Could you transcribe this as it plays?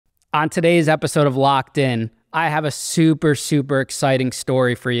On today's episode of Locked In, I have a super exciting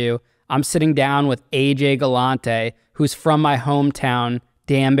story for you. I'm sitting down with AJ Galante, who's from my hometown,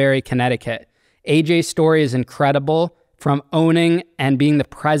 Danbury, Connecticut. AJ's story is incredible, from owning and being the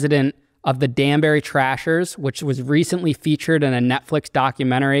president of the Danbury Trashers, which was recently featured in a Netflix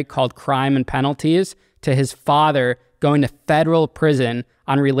documentary called Crime and Penalties, to his father going to federal prison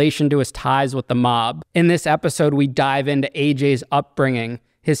on relation to his ties with the mob. In this episode, we dive into AJ's upbringing,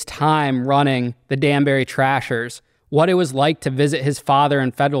 his time running the Danbury Trashers, what it was like to visit his father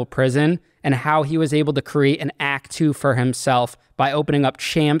in federal prison, and how he was able to create an Act 2 for himself by opening up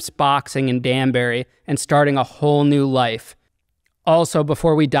Champs Boxing in Danbury and starting a whole new life. Also,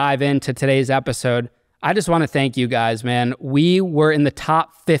 before we dive into today's episode, I just want to thank you guys, man. We were in the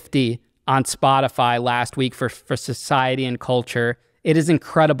top 50 on Spotify last week for society and culture. It is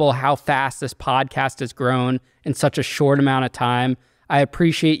incredible how fast this podcast has grown in such a short amount of time. I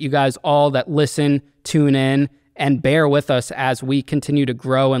appreciate you guys all that listen, tune in, and bear with us as we continue to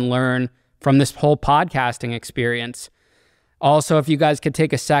grow and learn from this whole podcasting experience. Also, if you guys could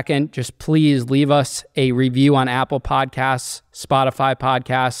take a second, just please leave us a review on Apple Podcasts, Spotify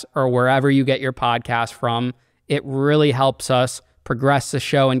Podcasts, or wherever you get your podcasts from. It really helps us progress the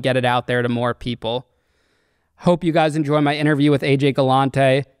show and get it out there to more people. Hope you guys enjoy my interview with AJ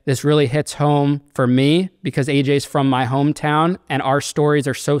Galante. This really hits home for me because AJ's from my hometown and our stories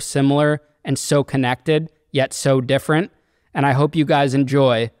are so similar and so connected, yet so different. And I hope you guys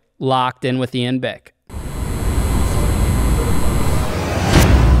enjoy Locked In with Ian Bick.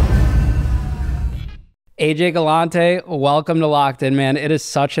 AJ Galante, welcome to Locked In, man. It is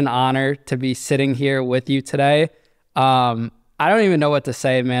such an honor to be sitting here with you today. I don't even know what to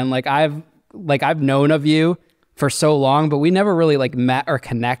say, man. I've known of you for so long, but we never really met or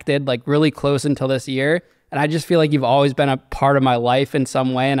connected really close until this year. And I just feel like you've always been a part of my life in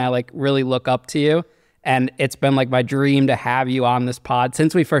some way, and I really look up to you. And it's been my dream to have you on this pod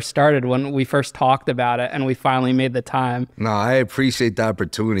since we first started, when we first talked about it, and we finally made the time. No, I appreciate the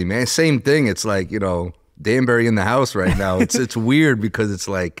opportunity, man. Same thing. It's Danbury in the house right now. It's weird because it's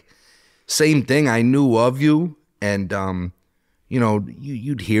same thing. I knew of you, and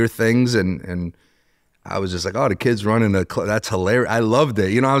you'd hear things, and I was just oh, the kid's running a club. That's hilarious. I loved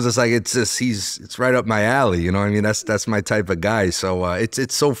it. I was just it's right up my alley. You know what I mean? That's my type of guy. So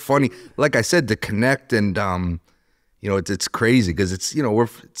it's so funny. Like I said, to connect, and it's crazy because it's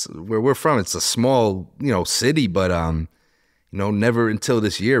where we're from. It's a small city, but never until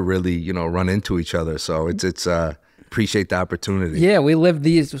this year really run into each other. So it's appreciate the opportunity. Yeah, we live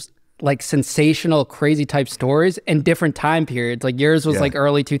these sensational, crazy type stories in different time periods. Yours was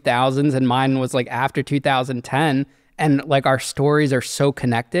early 2000s and mine was after 2010. And our stories are so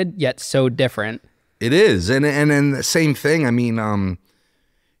connected, yet so different. It is. And the same thing. I mean,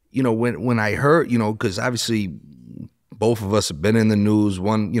 when I heard, because obviously both of us have been in the news,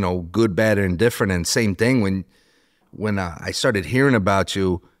 one, good, bad, and indifferent. And same thing when I started hearing about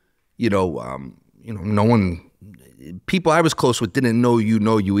you, no one, people I was close with didn't know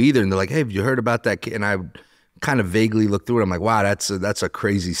you either, and they're like, "Hey, have you heard about that kid?" And I kind of vaguely looked through it. I'm like, "Wow, that's a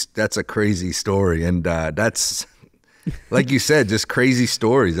crazy story." And that's like you said, just crazy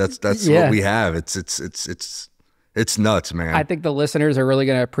stories. That's what we have. It's nuts, man. I think the listeners are really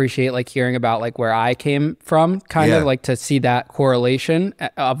going to appreciate hearing about where I came from, kind of to see that correlation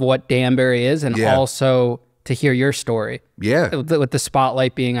of what Danbury is, and also to hear your story. Yeah. With the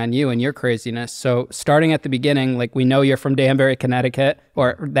spotlight being on you and your craziness. So starting at the beginning, we know you're from Danbury, Connecticut,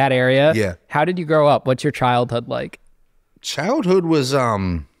 or that area. Yeah. How did you grow up? What's your childhood like? Childhood was,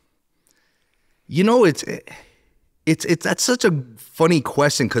 it's that's such a funny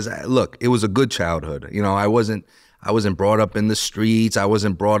question because look, it was a good childhood. I wasn't brought up in the streets. I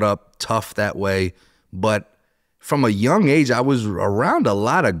wasn't brought up tough that way, but from a young age, I was around a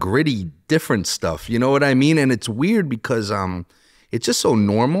lot of gritty, different stuff. You know what I mean? And it's weird because it's just so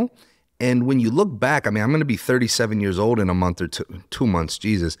normal. And when you look back, I mean, I'm going to be 37 years old in a month or 2 months,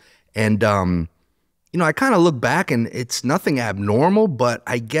 Jesus. And, I kind of look back and it's nothing abnormal, but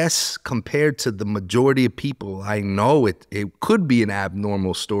I guess compared to the majority of people I know, it could be an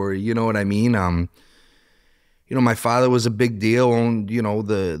abnormal story. You know what I mean? My father was a big deal, owned,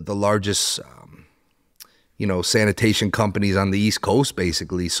 the largest sanitation companies on the East Coast,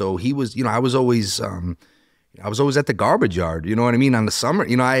 basically. So he was, I was always at the garbage yard, you know what I mean? On the summer,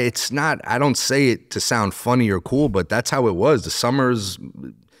 I don't say it to sound funny or cool, but that's how it was. The summers,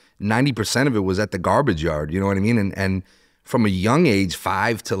 90% of it was at the garbage yard, you know what I mean? And from a young age,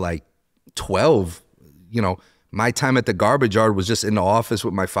 5 to 12, my time at the garbage yard was just in the office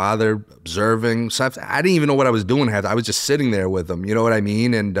with my father, observing. So I didn't even know what I was doing. I was just sitting there with him. You know what I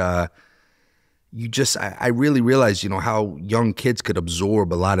mean? And I really realized, how young kids could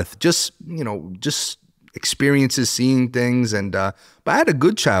absorb a lot of just experiences, seeing things. And but I had a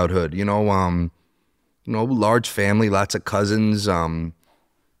good childhood. Large family, lots of cousins. I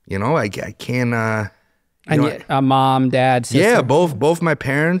can't. And a mom, dad, sister? Yeah, both my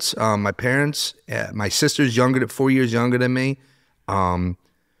parents. My sister's 4 years younger than me.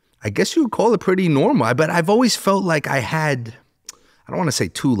 I guess you would call it pretty normal. But I've always felt like I had, I don't want to say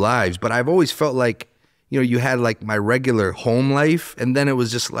two lives, but I've always felt like, you had like my regular home life, and then it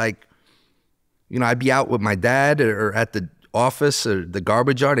was just like, I'd be out with my dad or at the office or the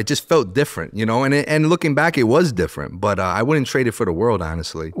garbage yard. It just felt different, and looking back, it was different, but I wouldn't trade it for the world,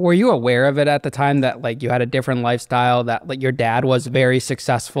 honestly. Were you aware of it at the time that like you had a different lifestyle, that like your dad was very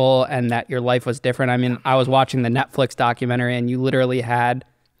successful and that your life was different? I mean, I was watching the Netflix documentary and you literally had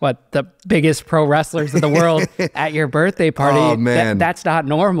the biggest pro wrestlers in the world at your birthday party. Oh, man. That's not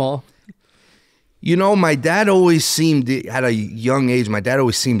normal. My dad always seemed, at a young age, my dad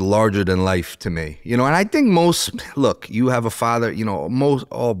always seemed larger than life to me. And I think look, you have a father,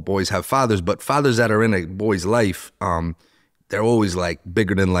 all boys have fathers, but fathers that are in a boy's life, they're always like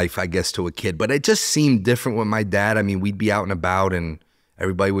bigger than life, I guess, to a kid. But it just seemed different with my dad. I mean, we'd be out and about and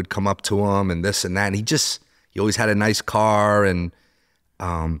everybody would come up to him and this and that. And he always had a nice car. And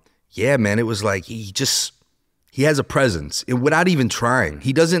yeah, man, it was like he has a presence without even trying.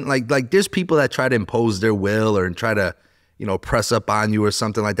 He doesn't like there's people that try to impose their will or try to, press up on you or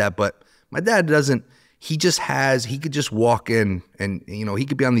something like that. But my dad doesn't. He could just walk in and, he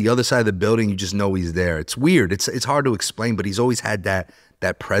could be on the other side of the building. You just know he's there. It's weird. It's hard to explain, but he's always had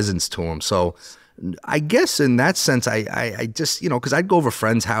that presence to him. So I guess in that sense, I just, because I'd go over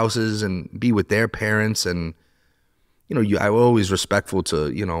friends' houses and be with their parents and, I was always respectful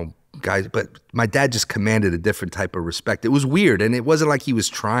to, guys, but my dad just commanded a different type of respect. It was weird, and it wasn't like he was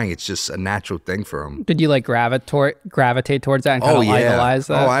trying. It's just a natural thing for him. Did you like gravitate towards that and kind of idolize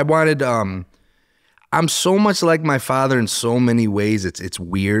that? Oh, I wanted. I'm so much like my father in so many ways. It's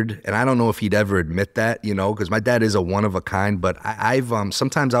weird, and I don't know if he'd ever admit that, because my dad is a one of a kind. But I've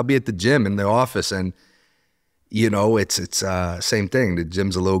sometimes I'll be at the gym in the office, and it's same thing. The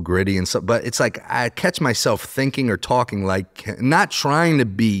gym's a little gritty and so, but it's like I catch myself thinking or talking like, not trying to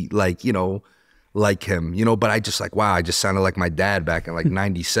be like, like him, but I just like, wow, I just sounded like my dad back in like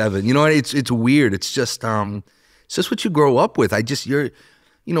 97. It's weird. It's just what you grow up with.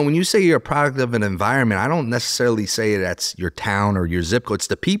 When you say you're a product of an environment, I don't necessarily say that's your town or your zip code. It's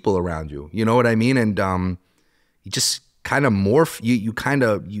the people around you. You know what I mean? And you just kind of morph,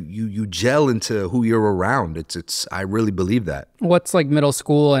 you gel into who you're around. I really believe that. What's like middle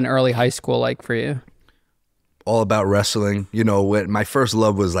school and early high school like for you? All about wrestling. My first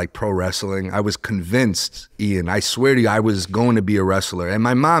love was like pro wrestling. I was convinced, Ian, I swear to you, I was going to be a wrestler. And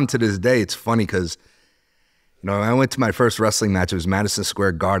my mom, to this day, it's funny because, I went to my first wrestling match. It was Madison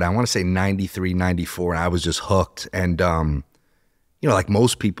Square Garden. I want to say 93, 94, and I was just hooked. And, like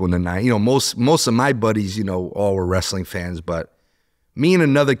most people in the night, most of my buddies, all were wrestling fans, but me and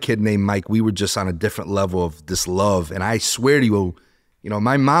another kid named Mike, we were just on a different level of this love. And I swear to you,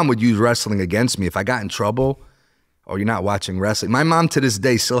 my mom would use wrestling against me if I got in trouble. Oh, you're not watching wrestling. My mom to this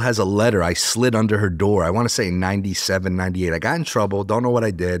day still has a letter I slid under her door. I want to say 97, 98. I got in trouble, don't know what I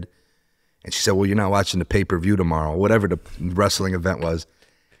did. And she said, well, you're not watching the pay-per-view tomorrow, whatever the wrestling event was.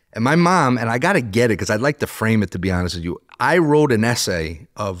 And my mom, and I got to get it because I'd like to frame it, to be honest with you. I wrote an essay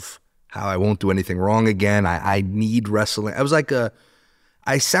of how I won't do anything wrong again. I need wrestling. I was like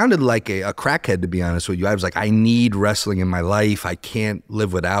I sounded like a crackhead, to be honest with you. I was like, I need wrestling in my life. I can't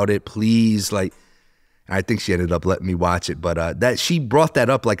live without it, please. And I think she ended up letting me watch it. But that she brought that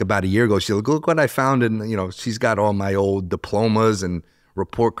up like about a year ago. She like, look what I found. And, she's got all my old diplomas and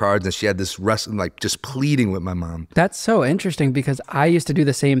report cards, and she had this wrestling, like just pleading with my mom. That's so interesting because I used to do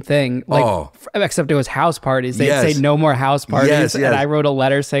the same thing, except it was house parties. They'd say no more house parties, and I wrote a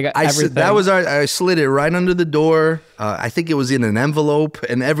letter saying everything. I slid it right under the door. I think it was in an envelope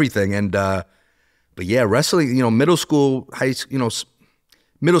and everything. And but yeah, wrestling. Middle school,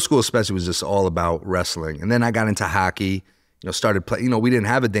 middle school especially was just all about wrestling. And then I got into hockey. Started playing. We didn't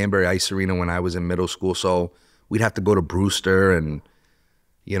have a Danbury Ice Arena when I was in middle school, so we'd have to go to Brewster and.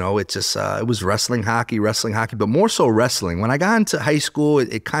 It's just, it was wrestling, hockey, but more so wrestling. When I got into high school,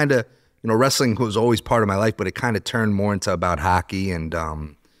 it kind of, wrestling was always part of my life, but it kind of turned more into about hockey. And,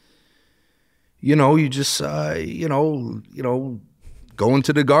 you just, go going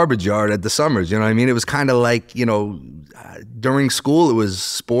to the garbage yard at the summers. You know what I mean? It was kind of like, during school it was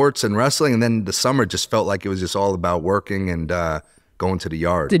sports and wrestling, and then the summer just felt like it was just all about working and going to the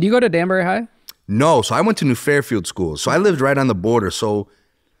yard. Did you go to Danbury High? No, so I went to New Fairfield schools. So I lived right on the border. So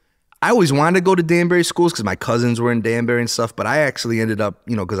I always wanted to go to Danbury schools because my cousins were in Danbury and stuff, but I actually ended up,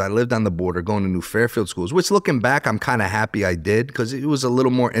 because I lived on the border, going to New Fairfield schools, which looking back, I'm kind of happy I did because it was a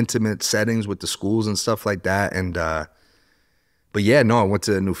little more intimate settings with the schools and stuff like that. And, but yeah, no, I went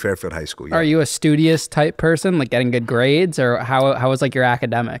to New Fairfield High School. Yeah. Are you a studious type person, like getting good grades, or how was like your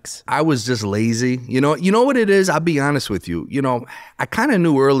academics? I was just lazy. You know what it is? I'll be honest with you. I kind of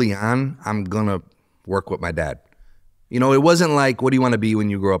knew early on I'm going to work with my dad. It wasn't like, what do you want to be when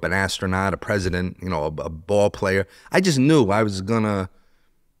you grow up? An astronaut, a president, a ball player. I just knew I was going to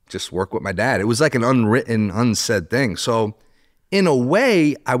just work with my dad. It was like an unwritten, unsaid thing. So in a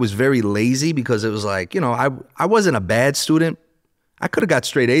way, I was very lazy because it was like, I wasn't a bad student. I could have got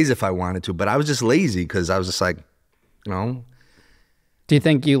straight A's if I wanted to, but I was just lazy because I was just like, Do you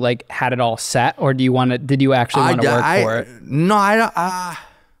think you like had it all set, or did you actually want to work for it? No,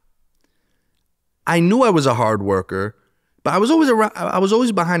 I knew I was a hard worker. But I was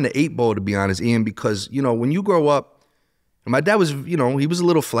always behind the 8 ball, to be honest, Ian, because, when you grow up, and my dad was, he was a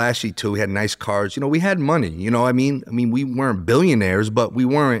little flashy too. He had nice cars. We had money, I mean, we weren't billionaires, but we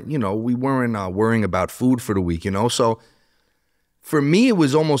weren't worrying about food for the week, So for me, it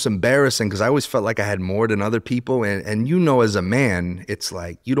was almost embarrassing because I always felt like I had more than other people. And as a man, it's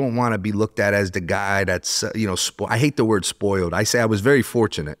like, you don't want to be looked at as the guy that's, I hate the word spoiled. I say I was very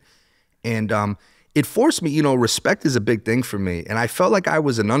fortunate. And, it forced me, respect is a big thing for me. And I felt like I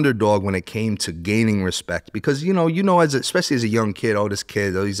was an underdog when it came to gaining respect because, especially as a young kid, this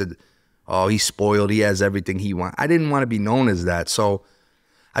kid, he's spoiled. He has everything he wants. I didn't want to be known as that. So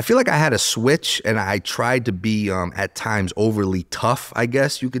I feel like I had a switch and I tried to be, at times, overly tough, I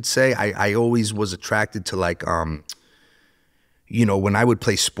guess you could say. I always was attracted to like, when I would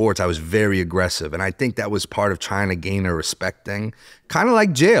play sports, I was very aggressive. And I think that was part of trying to gain a respect thing. Kind of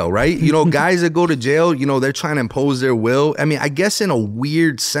like jail, right? Guys that go to jail, they're trying to impose their will. I mean, I guess in a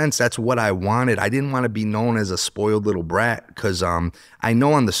weird sense, that's what I wanted. I didn't want to be known as a spoiled little brat because I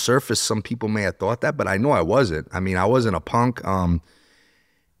know on the surface, some people may have thought that, but I know I wasn't. I mean, I wasn't a punk.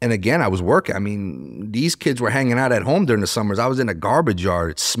 And again, I was working. I mean, these kids were hanging out at home during the summers. I was in a garbage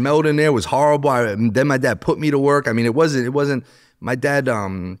yard. It smelled in there. It was horrible. Then my dad put me to work. I mean, it wasn't, my dad,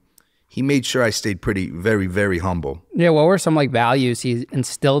 he made sure I stayed very, very humble. Yeah, what were some like values he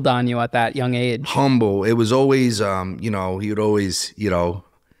instilled on you at that young age? Humble. It was always, he would always,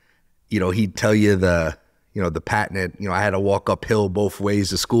 he'd tell you the patent, I had to walk uphill both ways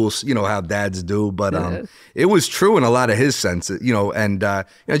to school, how dads do. But it was true in a lot of his sense, and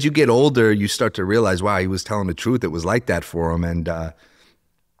as you get older, you start to realize, wow, he was telling the truth. It was like that for him. And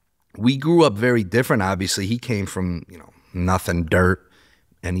we grew up very different, obviously. He came from, nothing, dirt,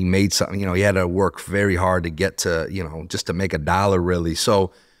 and he made something, he had to work very hard to get to, just to make $1 really.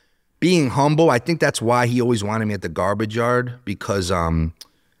 So being humble, I think that's why he always wanted me at the garbage yard because,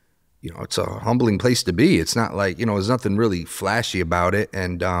 it's a humbling place to be. It's not like, there's nothing really flashy about it.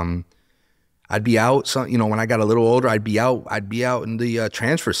 And I'd be out, when I got a little older, I'd be out in the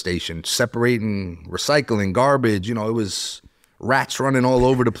transfer station, separating recycling, garbage. It was rats running all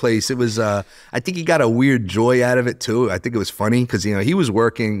over the place. It was, I think he got a weird joy out of it too. I think it was funny because, he was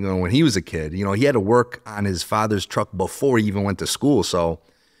working when he was a kid. He had to work on his father's truck before he even went to school. So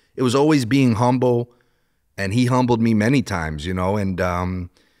it was always being humble, and he humbled me many times, and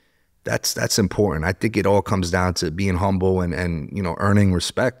that's important. I think it all comes down to being humble and earning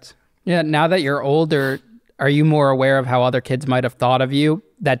respect. Yeah. Now that you're older, are you more aware of how other kids might have thought of you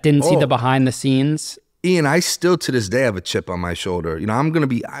that didn't see the behind the scenes? Ian, I still to this day have a chip on my shoulder. I'm going to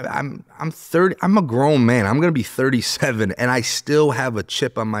be, I'm 30, I'm a grown man. I'm going to be 37 and I still have a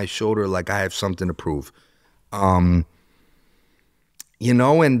chip on my shoulder like I have something to prove. And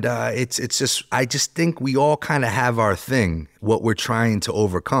it's just, I just think we all kind of have our thing, what we're trying to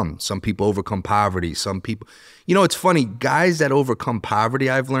overcome. Some people overcome poverty. Some people, it's funny, guys that overcome poverty,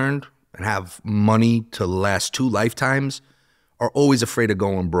 I've learned, and have money to last 2 lifetimes, are always afraid of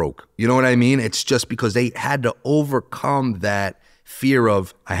going broke. You know what I mean? It's just because they had to overcome that fear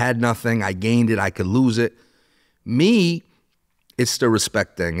of, I had nothing, I gained it, I could lose it. Me, it's the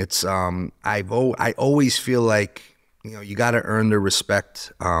respect thing. It's, I always feel like, you got to earn the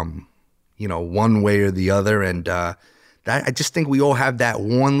respect, one way or the other. And that, I just think we all have that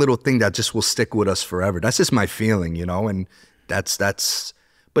one little thing that just will stick with us forever. That's just my feeling, and that's,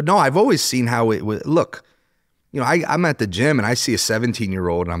 but no, I've always seen how it would look. I'm at the gym and I see a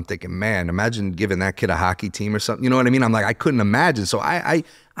 17-year-old and I'm thinking, man, imagine giving that kid a hockey team or something. You know what I mean? I'm like, I couldn't imagine. So I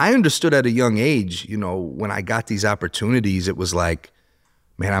understood at a young age, when I got these opportunities, it was like,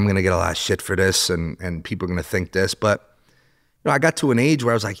 man, I'm going to get a lot of shit for this and people are going to think this. But, I got to an age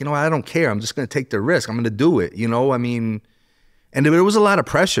where I was like, I don't care. I'm just going to take the risk. I'm going to do it. And there was a lot of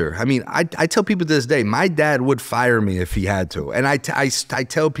pressure. I tell people to this day, my dad would fire me if he had to. And I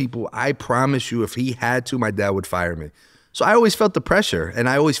tell people, I promise you, if he had to, my dad would fire me. So I always felt the pressure. And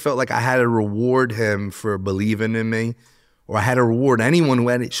I always felt like I had to reward him for believing in me. Or I had to reward anyone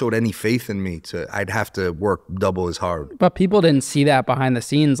who showed any faith in me. I'd have to work double as hard. But people didn't see that behind the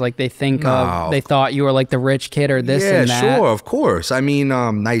scenes. Like they thought you were like the rich kid or this and that. Yeah, sure, of course.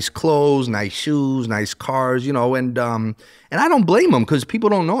 Nice clothes, nice shoes, nice cars, and I don't blame them because people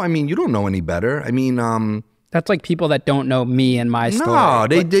don't know. You don't know any better. That's like people that don't know me and my story. No,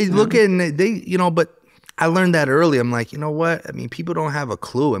 they look at and but I learned that early. I'm like, you know what? People don't have a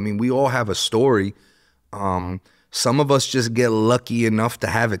clue. We all have a story. Some of us just get lucky enough to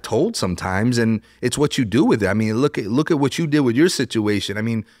have it told sometimes, and it's what you do with it. Look at what you did with your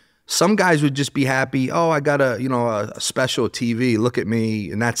situation. Some guys would just be happy. Oh, I got a special TV. Look at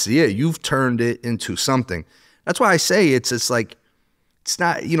me, and that's it. You've turned it into something. That's why I say it's like it's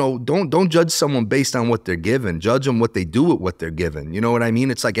not. Don't judge someone based on what they're given. Judge them what they do with what they're given. You know what I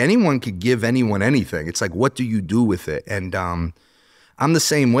mean? It's like anyone could give anyone anything. It's like, what do you do with it? And I'm the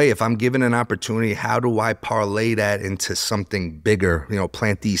same way. If I'm given an opportunity, how do I parlay that into something bigger?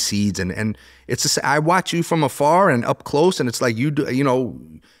 Plant these seeds, and it's. I watch you from afar and up close, and it's like you do.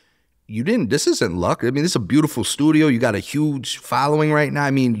 You didn't. This isn't luck. This is a beautiful studio. You got a huge following right now.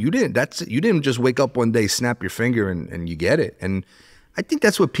 You didn't. You didn't just wake up one day, snap your finger, and you get it. And I think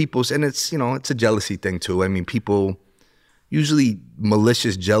that's what people's. And it's it's a jealousy thing too. People. Usually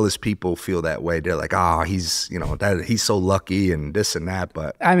malicious, jealous people feel that way. They're like, he's so lucky and this and that.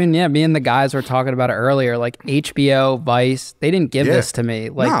 But me and the guys were talking about it earlier. Like HBO, Vice, they didn't give this to me.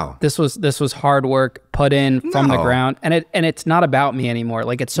 Like no. this was hard work put in from the ground, and it's not about me anymore.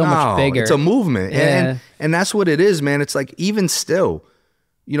 Like it's so much bigger. It's a movement, yeah. and that's what it is, man. It's like even still,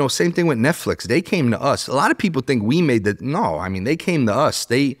 same thing with Netflix. They came to us. A lot of people think we made the. No, they came to us.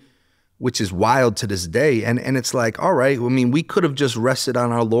 Which is wild to this day. And it's like, all right, we could have just rested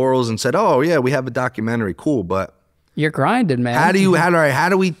on our laurels and said, oh yeah, we have a documentary, cool, but you're grinding, man. How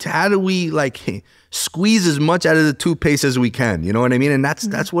do we like squeeze as much out of the toothpaste as we can? You know what I mean? And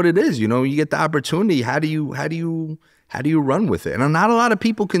that's what it is. You get the opportunity. How do you run with it? And not a lot of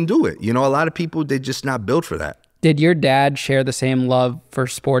people can do it. A lot of people, they're just not built for that. Did your dad share the same love for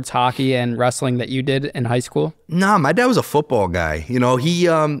sports, hockey, and wrestling that you did in high school? No, my dad was a football guy.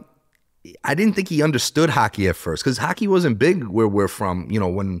 I didn't think he understood hockey at first because hockey wasn't big where we're from,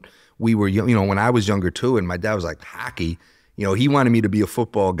 when we were, when I was younger too. And my dad was like, hockey, he wanted me to be a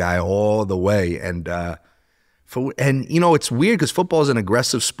football guy all the way. And, it's weird because football is an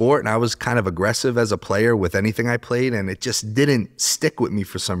aggressive sport and I was kind of aggressive as a player with anything I played and it just didn't stick with me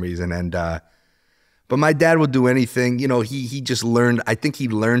for some reason. And, but my dad would do anything, he just learned, I think he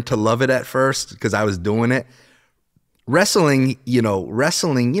learned to love it at first because I was doing it. Wrestling, he watched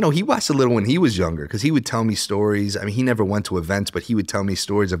a little when he was younger because he would tell me stories. He never went to events, but he would tell me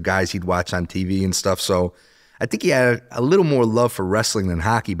stories of guys he'd watch on TV and stuff. So I think he had a little more love for wrestling than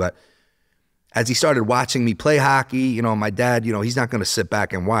hockey. But as he started watching me play hockey, my dad, he's not going to sit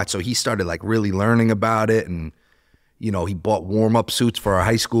back and watch. So he started like really learning about it. And, he bought warm-up suits for our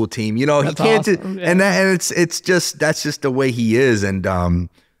high school team. He can't, awesome. And it's just, that's just the way he is. And,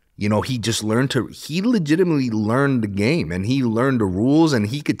 he just he legitimately learned the game and he learned the rules and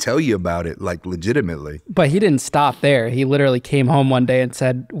he could tell you about it like legitimately. But he didn't stop there. He literally came home one day and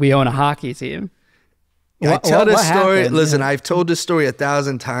said, we own a hockey team. I tell this story. Happened? Listen, I've told this story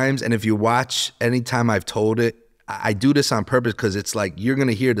 1,000 times. And if you watch anytime I've told it, I do this on purpose because it's like you're going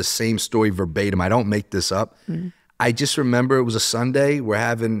to hear the same story verbatim. I don't make this up. Mm-hmm. I just remember it was a Sunday. We're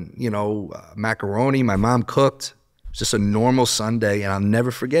having, macaroni. My mom cooked. It's just a normal Sunday, and I'll never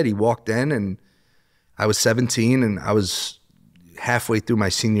forget. He walked in, and I was 17, and I was halfway through my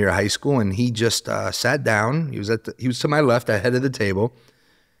senior year of high school, and he just sat down. He was to my left, at head of the table.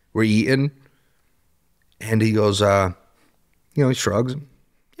 We're eating, and he goes, he shrugs.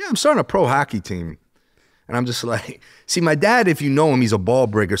 Yeah, I'm starting a pro hockey team, and I'm just like, see, my dad, if you know him, he's a ball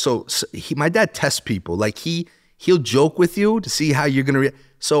breaker. So my dad tests people. Like he'll joke with you to see how you're gonna react.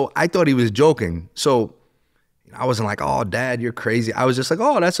 So I thought he was joking. So I wasn't like, oh, Dad, you're crazy. I was just like,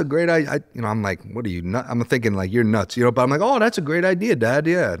 oh, that's a great idea. I'm like, what are you nuts? I'm thinking like, you're nuts, but I'm like, oh, that's a great idea, Dad.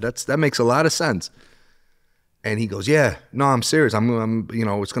 Yeah, that makes a lot of sense. And he goes, yeah, no, I'm serious. I'm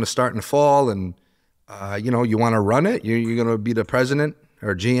it's going to start in the fall. And you want to run it? You're going to be the president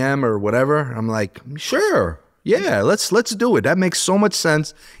or GM or whatever? I'm like, sure. Yeah, let's do it. That makes so much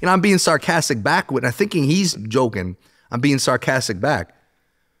sense. I'm being sarcastic back with, I'm thinking he's joking. I'm being sarcastic back.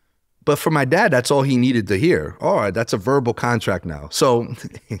 But for my dad, that's all he needed to hear. All right, that's a verbal contract now. So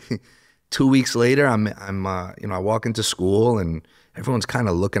 2 weeks later, I walk into school and everyone's kind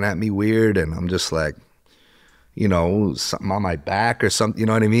of looking at me weird, and I'm just like, something on my back or something, you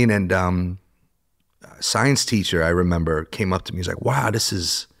know what I mean? And science teacher, I remember, came up to me. He's like, wow,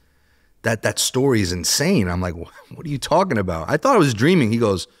 that story is insane. I'm like, what are you talking about? I thought I was dreaming. He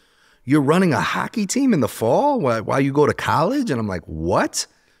goes, you're running a hockey team in the fall while you go to college? And I'm like, what?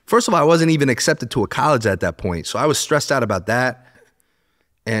 First of all, I wasn't even accepted to a college at that point. So I was stressed out about that.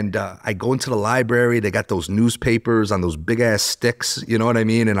 And I go into the library. They got those newspapers on those big ass sticks. You know what I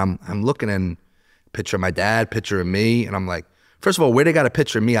mean? And I'm looking in picture of my dad, picture of me. And I'm like, first of all, where they got a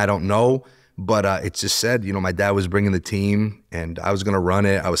picture of me, I don't know. But it just said, my dad was bringing the team and I was going to run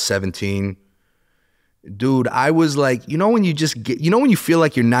it. I was 17. Dude, I was like, when you just get, when you feel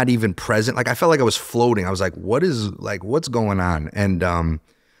like you're not even present, like I felt like I was floating. I was like, what's going on? And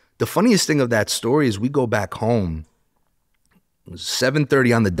the funniest thing of that story is we go back home. It was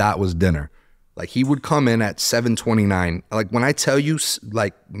 7:30 on the dot was dinner. Like he would come in at 7:29. Like when I tell you,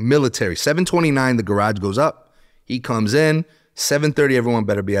 like military, 7:29, the garage goes up. He comes in, 7:30, everyone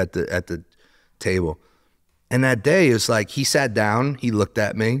better be at the table. And that day, it's like he sat down, he looked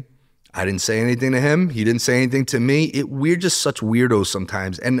at me. I didn't say anything to him. He didn't say anything to me. We're just such weirdos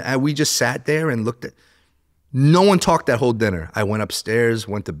sometimes. And we just sat there and looked at, no one talked that whole dinner. I went upstairs,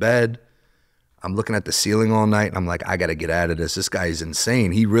 went to bed. I'm looking at the ceiling all night. I'm like, I got to get out of this. This guy is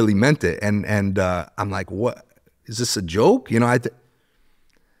insane. He really meant it. And I'm like, what? Is this a joke? I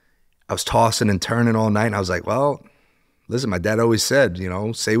was tossing and turning all night. And I was like, well, listen, my dad always said,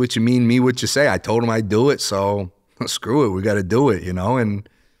 say what you mean, mean what you say. I told him I'd do it. So screw it. We got to do it, And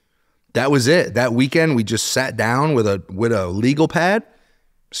that was it. That weekend, we just sat down with a legal pad,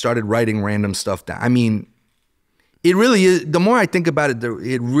 started writing random stuff down. I mean, it really is, the more I think about it,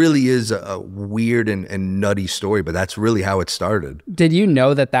 it really is a weird and nutty story, but that's really how it started. Did you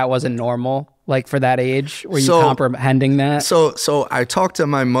know that wasn't normal, like for that age? Were you comprehending that? So I talked to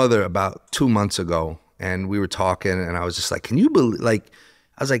my mother about 2 months ago, and we were talking, and I was just like, can you believe, like,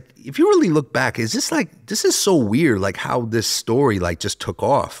 I was like, if you really look back, this is so weird, like how this story like just took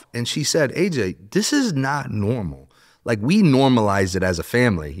off. And she said, AJ, this is not normal. Like we normalized it as a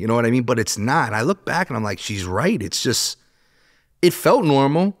family, you know what I mean? But it's not. And I look back and I'm like, she's right. It's just, it felt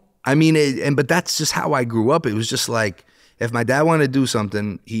normal. I mean, but that's just how I grew up. It was just like, if my dad wanted to do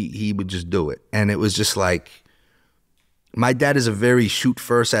something, he would just do it. And it was just like, my dad is a very shoot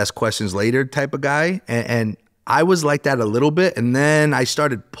first, ask questions later type of guy. And I was like that a little bit. And then I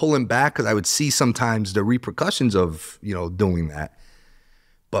started pulling back because I would see sometimes the repercussions of, doing that.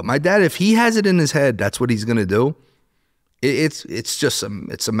 But my dad, if he has it in his head, that's what he's going to do.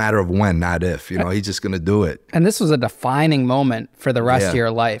 It's a matter of when, not if, he's just going to do it. And this was a defining moment for the rest of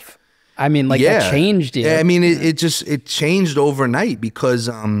your life. I mean, like it changed you. Yeah, I mean, it changed overnight because,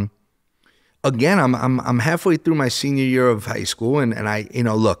 again, I'm halfway through my senior year of high school and I,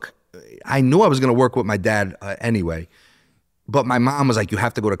 look, I knew I was going to work with my dad anyway, but my mom was like, you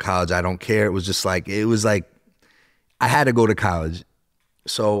have to go to college. I don't care. It was like, I had to go to college.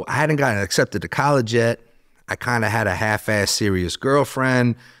 So I hadn't gotten accepted to college yet. I kind of had a half-ass serious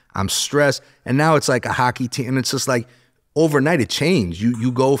girlfriend. I'm stressed. And now it's like a hockey team. And it's just like overnight it changed.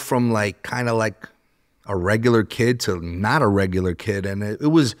 You go from like kind of like a regular kid to not a regular kid. And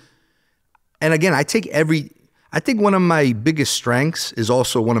it was, and again, I think one of my biggest strengths is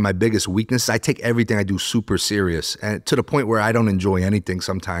also one of my biggest weaknesses. I take everything I do super serious and to the point where I don't enjoy anything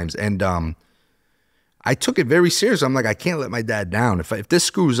sometimes. And I took it very serious. I'm like, I can't let my dad down. If this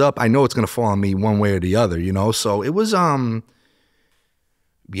screws up, I know it's going to fall on me one way or the other, So it was,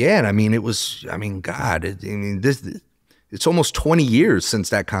 yeah, I mean, God, it's almost 20 years since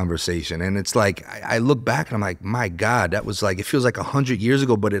that conversation. And it's like, I look back and I'm like, my God, that was like, it feels like 100 years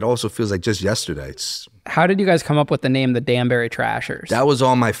ago, but it also feels like just yesterday. How did you guys come up with the name, the Danbury Trashers? That was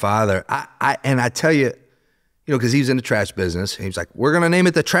all my father. And I tell you, because he was in the trash business. And he was like, we're going to name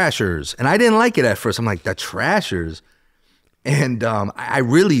it the Trashers. And I didn't like it at first. I'm like, the Trashers? And I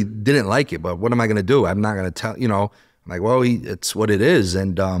really didn't like it, but what am I going to do? I'm not going to tell, I'm like, well, it's what it is.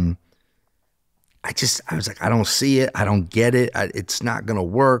 And I was like, I don't see it. I don't get it. It's not going to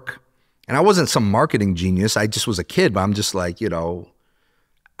work. And I wasn't some marketing genius. I just was a kid, but I'm just like,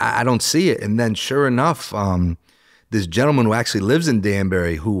 I don't see it. And then sure enough, this gentleman who actually lives in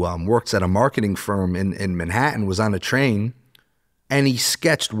Danbury, who works at a marketing firm in Manhattan, was on a train, and he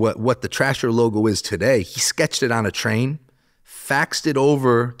sketched what the Trasher logo is today. He sketched it on a train, faxed it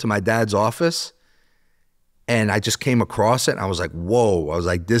over to my dad's office, and I just came across it, and I was like, whoa. I was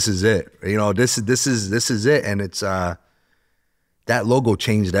like, this is it. You know, this is it. And it's that logo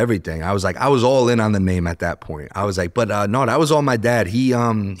changed everything. I was like, I was all in on the name at that point. I was like, but no, that was all my dad. He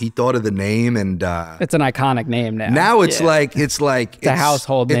thought of the name, and it's an iconic name now. Now it's like it's a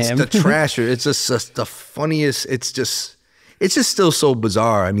household name. It's the Trasher. It's just the funniest. It's just still so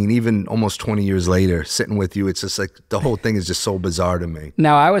bizarre. I mean, even almost 20 years later, sitting with you, it's just like the whole thing is just so bizarre to me.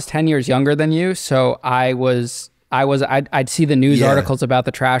 Now, I was 10 years younger than you, so I'd see the news articles about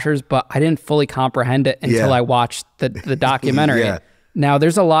the Trashers, but I didn't fully comprehend it until I watched the documentary. Now,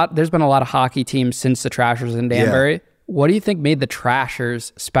 there's been a lot of hockey teams since the Trashers in Danbury. What do you think made the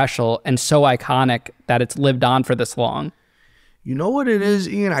Trashers special and so iconic that it's lived on for this long? You know what it is,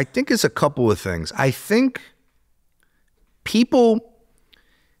 Ian? I think it's a couple of things. I think people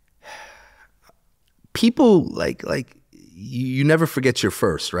like you never forget your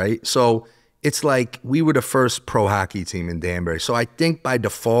first, right? So it's like we were the first pro hockey team in Danbury. So I think by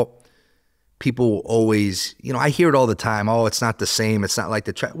default, people always, you know, I hear it all the time. Oh, it's not the same. It's not like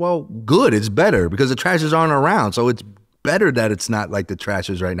the well, good. It's better because the Trashers aren't around. So it's better that it's not like the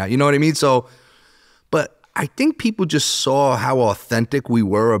Trashers right now. You know what I mean? So, but I think people just saw how authentic we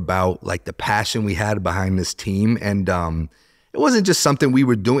were about like the passion we had behind this team. And it wasn't just something we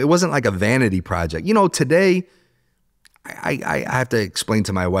were doing. It wasn't like a vanity project. You know, today, I have to explain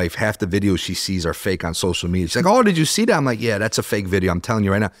to my wife, half the videos she sees are fake on social media. She's like, oh, did you see that? I'm like, yeah, that's a fake video. I'm telling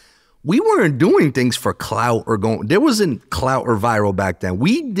you right now. We weren't doing things for clout or there wasn't clout or viral back then.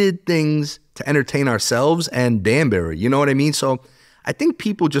 We did things to entertain ourselves and Danbury. You know what I mean? So I think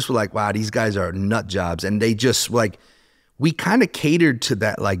people just were like, wow, these guys are nut jobs. And they just like, we kind of catered to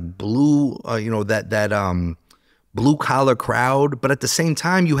that like blue, that blue collar crowd. But at the same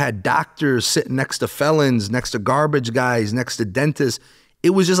time, you had doctors sitting next to felons, next to garbage guys, next to dentists.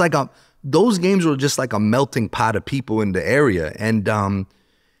 It was just like those games were just like a melting pot of people in the area. And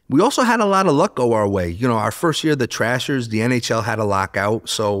we also had a lot of luck go our way. You know, our first year, the Trashers, the NHL had a lockout.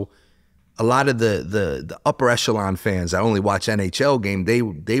 So a lot of the upper echelon fans that only watch NHL game,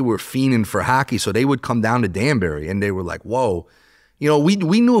 they were fiending for hockey. So they would come down to Danbury and they were like, whoa. You know, we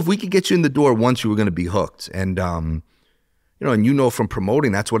knew if we could get you in the door once, you were going to be hooked. And, and from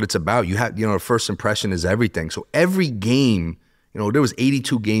promoting, that's what it's about. You have, the first impression is everything. So every game, there was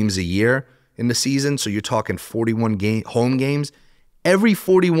 82 games a year in the season. So you're talking 41 home games. Every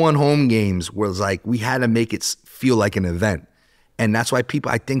 41 home games was like, we had to make it feel like an event. And that's why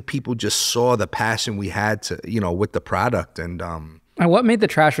I think people just saw the passion we had to, with the product. And what made the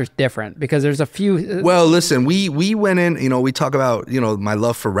Trashers different? Because there's a few. Well, listen, we went in, we talk about, my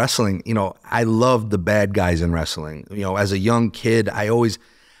love for wrestling. I loved the bad guys in wrestling. As a young kid, I always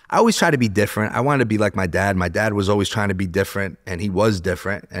try to be different. I wanted to be like my dad. My dad was always trying to be different, and he was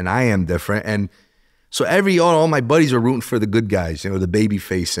different, and I am different. And so all my buddies were rooting for the good guys, the baby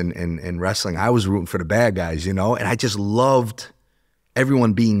face in wrestling. I was rooting for the bad guys, and I just loved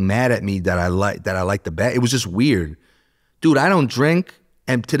everyone being mad at me that I liked the bad. It was just weird. Dude, I don't drink,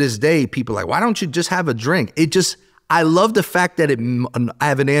 and to this day, people are like, why don't you just have a drink? I love the fact that I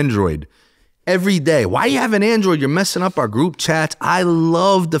have an Android every day. Why you have an Android? You're messing up our group chats. I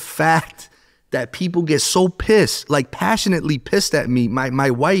love the fact that people get so pissed, like passionately pissed at me.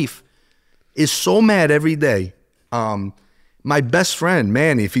 My wife is so mad every day. My best friend,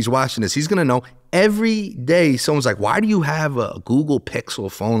 Manny, if he's watching this, he's going to know. Every day, someone's like, why do you have a Google Pixel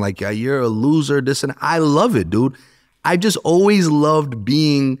phone? Like, you're a loser, this and that. I love it, dude. I just always loved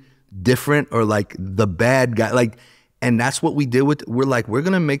being different or like the bad guy. And that's what we did we're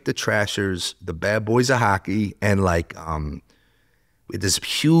going to make the Trashers the bad boys of hockey. And with this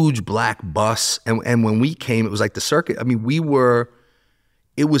huge black bus. And when we came, it was like the circuit. I mean,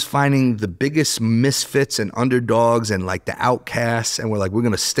 it was finding the biggest misfits and underdogs and like the outcasts. And we're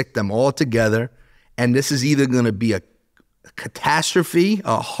going to stick them all together. And this is either going to be a catastrophe,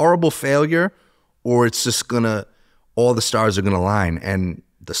 a horrible failure, or it's just all the stars are going to align. And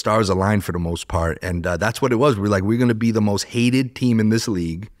the stars aligned for the most part. And that's what it was. We're going to be the most hated team in this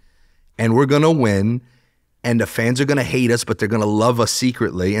league. And we're going to win. And the fans are going to hate us, but they're going to love us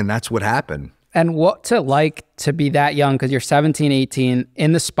secretly. And that's what happened. And what's it like to be that young? Because you're 17, 18,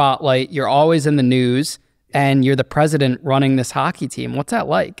 in the spotlight. You're always in the news. And you're the president running this hockey team. What's that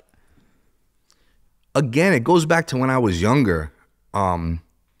like? Again, it goes back to when I was younger. I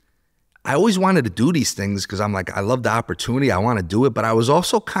always wanted to do these things because I'm like, I love the opportunity. I want to do it. But I was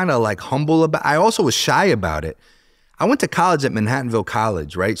also kind of like humble about it. I also was shy about it. I went to college at Manhattanville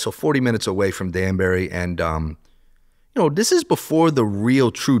College, right? So 40 minutes away from Danbury. And, this is before the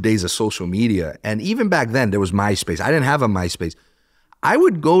real true days of social media. And even back then there was MySpace. I didn't have a MySpace. I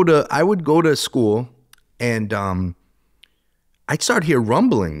would go to school and I'd start hear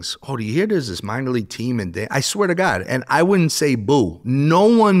rumblings. Oh, do you hear there's this minor league team? And I swear to God, and I wouldn't say boo. No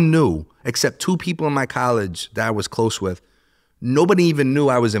one knew except 2 people in my college that I was close with. Nobody even knew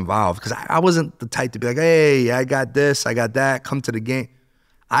I was involved because I wasn't the type to be like, hey, I got this, I got that, come to the game.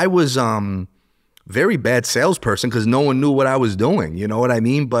 I was very bad salesperson because no one knew what I was doing. You know what I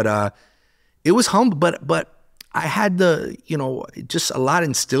mean? But it was humble. But I had just a lot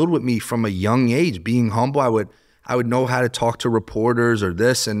instilled with me from a young age, being humble. I would know how to talk to reporters or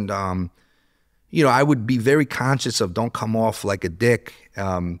this. And, I would be very conscious of don't come off like a dick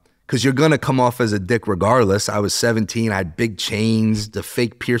because you're going to come off as a dick regardless. I was 17. I had big chains, the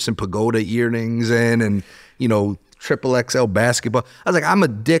fake Pearson Pagoda earrings in and, triple XL basketball. I was like, I'm a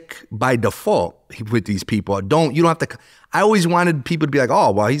dick by default with these people. You don't have to. I always wanted people to be like, oh,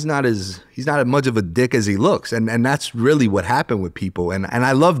 well, he's not as much of a dick as he looks. And that's really what happened with people. And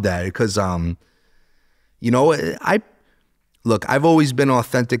I love that because, I've always been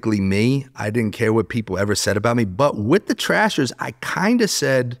authentically me. I didn't care what people ever said about me. But with the Trashers, I kind of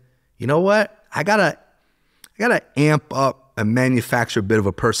said, you know what? I gotta amp up and manufacture a bit of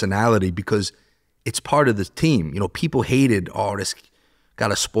a personality because it's part of the team. People hated, oh, this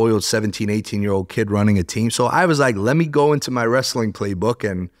got a spoiled 17, 18-year-old kid running a team. So I was like, let me go into my wrestling playbook.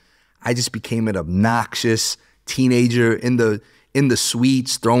 And I just became an obnoxious teenager in the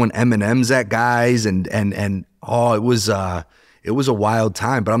suites, throwing M&Ms at guys. And it was a wild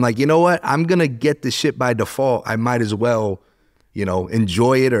time. But I'm like, you know what? I'm going to get this shit by default. I might as well,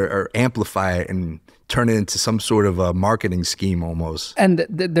 enjoy it or amplify it and turn it into some sort of a marketing scheme almost. And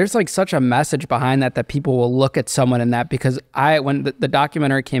there's like such a message behind that people will look at someone in that because when the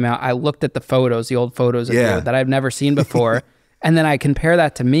documentary came out, I looked at the old photos of you that I've never seen before. And then I compare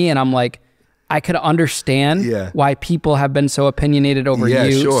that to me and I'm like, I could understand why people have been so opinionated over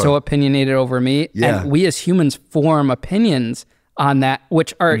you, so opinionated over me. Yeah. And we as humans form opinions on that,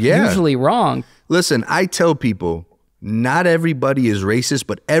 which are usually wrong. Listen, I tell people, not everybody is racist,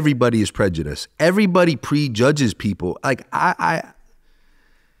 but everybody is prejudiced. Everybody prejudges people. Like I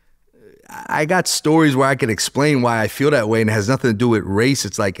got stories where I could explain why I feel that way and it has nothing to do with race.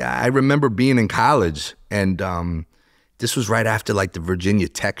 It's like, I remember being in college and this was right after like the Virginia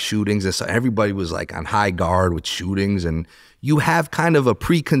Tech shootings. And so everybody was like on high guard with shootings. And you have kind of a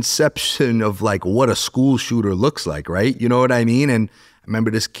preconception of like what a school shooter looks like, right? You know what I mean? And I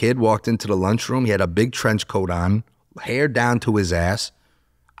remember this kid walked into the lunchroom. He had a big trench coat on, hair down to his ass.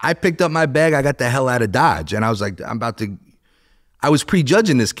 I picked up my bag. I got the hell out of Dodge. And I was like, I was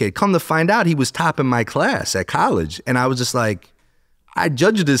prejudging this kid. Come to find out he was topping my class at college. And I was just like, I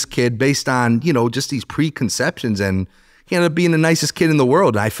judged this kid based on, just these preconceptions. And he ended up being the nicest kid in the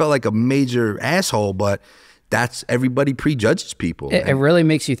world. I felt like a major asshole, but that's everybody prejudges people. It really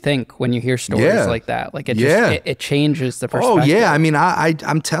makes you think when you hear stories like that. Like it changes the perspective. Oh yeah, I mean,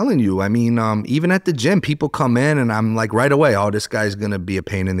 I'm telling you. I mean, even at the gym, people come in and I'm like right away, oh, this guy's gonna be a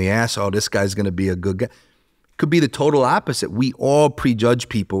pain in the ass. Oh, this guy's gonna be a good guy. Could be the total opposite. We all prejudge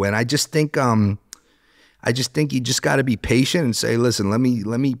people, and I just think you just got to be patient and say, listen, let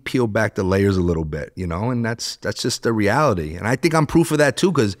me peel back the layers a little bit, and that's just the reality. And I think I'm proof of that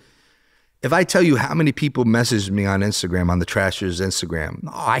too, because if I tell you how many people messaged me on Instagram, on the Trashers Instagram,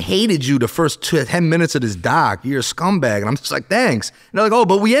 oh, I hated you the first 10 minutes of this doc. You're a scumbag. And I'm just like, thanks. And they're like, oh,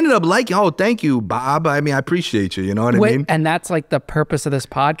 but we ended up liking, oh, thank you, Bob. I mean, I appreciate you. You know what I mean? And that's like the purpose of this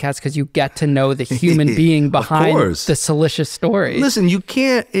podcast, because you get to know the human being behind the salacious story. Listen, you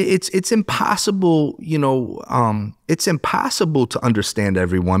can't, it's impossible, it's impossible to understand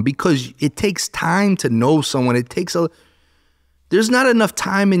everyone because it takes time to know someone. There's not enough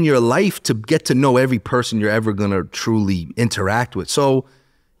time in your life to get to know every person you're ever going to truly interact with. So,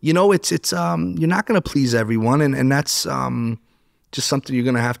 you're not going to please everyone. And that's just something you're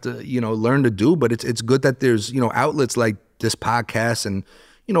going to have to, learn to do. But it's good that there's, outlets like this podcast and,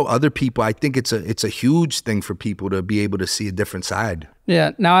 other people. I think it's a huge thing for people to be able to see a different side.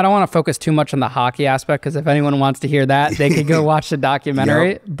 Yeah. Now, I don't want to focus too much on the hockey aspect, because if anyone wants to hear that, they could go watch the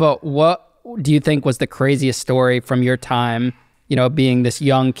documentary. Yep. But what do you think was the craziest story from your time, being this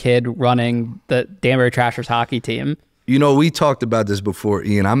young kid running the Danbury Trashers hockey team? We talked about this before,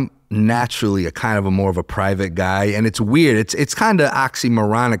 Ian. I'm naturally a kind of a more of a private guy, and it's weird. It's kind of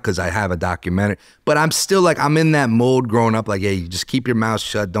oxymoronic because I have a documentary, but I'm still like, I'm in that mode growing up, like, hey, you just keep your mouth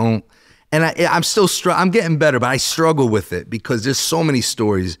shut, don't. And I'm still I'm getting better, but I struggle with it because there's so many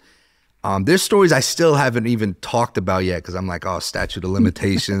stories. There's stories I still haven't even talked about yet because I'm like, oh, statute of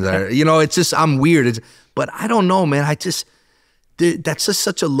limitations. It's just, I'm weird. But I don't know, man. That's just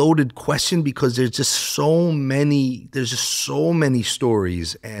such a loaded question because there's just so many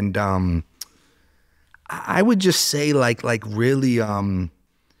stories. And I would just say like really, a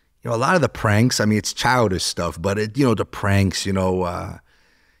lot of the pranks, I mean, it's childish stuff, but the pranks,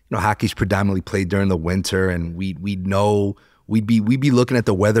 hockey's predominantly played during the winter, and we'd be looking at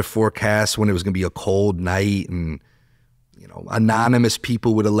the weather forecast when it was going to be a cold night, and anonymous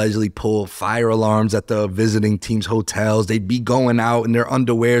people would allegedly pull fire alarms at the visiting team's hotels. They'd be going out in their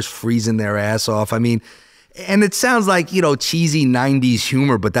underwears, freezing their ass off. I mean, and it sounds like, cheesy 90s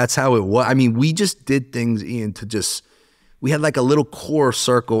humor, but that's how it was. I mean, we just did things, Ian, we had like a little core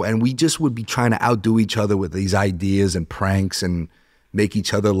circle, and we just would be trying to outdo each other with these ideas and pranks and make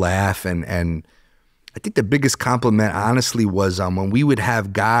each other laugh. And I think the biggest compliment, honestly, was when we would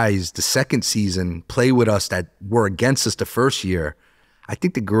have guys the second season play with us that were against us the first year. I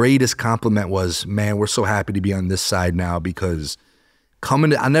think the greatest compliment was, man, we're so happy to be on this side now because I'll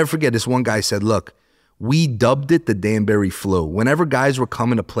never forget this one guy said, look, we dubbed it the Danbury flu. Whenever guys were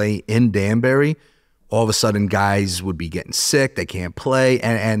coming to play in Danbury, all of a sudden guys would be getting sick, they can't play,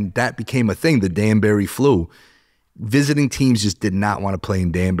 and that became a thing, the Danbury flu. Visiting teams just did not want to play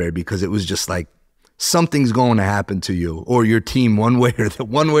in Danbury because it was just like, something's going to happen to you or your team one way or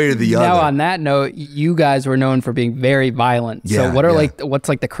the other. Now, on that note, you guys were known for being very violent. Yeah, so what's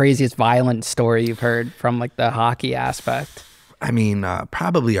like the craziest violent story you've heard from like the hockey aspect? I mean,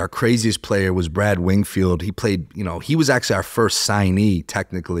 probably our craziest player was Brad Wingfield. He played, he was actually our first signee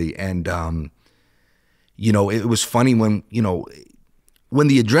technically. And, it was funny when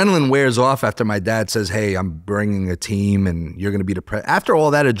the adrenaline wears off after my dad says, hey, I'm bringing a team and you're going to be the after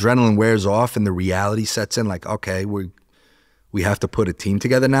all that adrenaline wears off and the reality sets in, like, okay, we have to put a team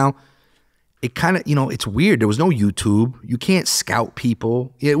together now. It kind of, it's weird. There was no YouTube. You can't scout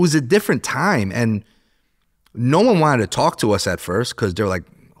people. It was a different time. And no one wanted to talk to us at first because they're like,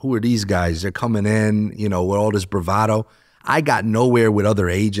 who are these guys? They're coming in, with all this bravado. I got nowhere with other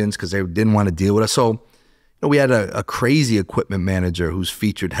agents because they didn't want to deal with us. So we had a crazy equipment manager who's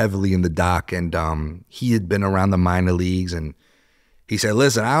featured heavily in the doc, and he had been around the minor leagues, and he said,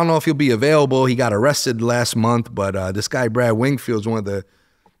 listen, I don't know if he'll be available. He got arrested last month, but this guy, Brad Wingfield's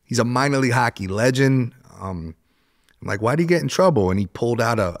he's a minor league hockey legend. I'm like, why'd he get in trouble? And he pulled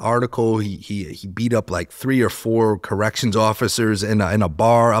out an article. He beat up like 3 or 4 corrections officers in a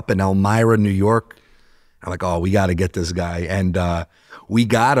bar up in Elmira, New York. I'm like, oh, we got to get this guy. And we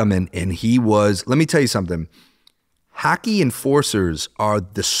got him, and he was, let me tell you something. Hockey enforcers are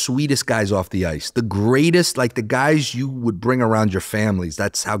the sweetest guys off the ice. The greatest, like the guys you would bring around your families.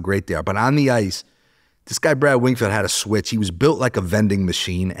 That's how great they are. But on the ice, this guy, Brad Wingfield, had a switch. He was built like a vending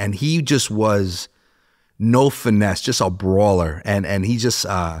machine, and he just was no finesse, just a brawler. And he just,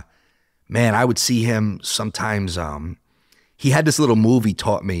 man, I would see him sometimes. He had this little move he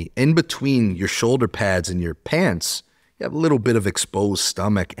taught me. In between your shoulder pads and your pants, you have a little bit of exposed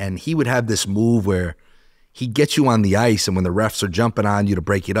stomach, and he would have this move where he'd get you on the ice, and when the refs are jumping on you to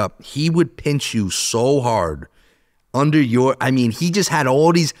break it up, he would pinch you so hard under he just had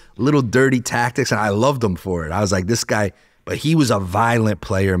all these little dirty tactics, and I loved him for it. I was like, this guy, but he was a violent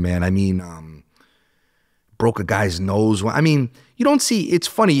player, man. I mean, broke a guy's nose. I mean, you don't see, it's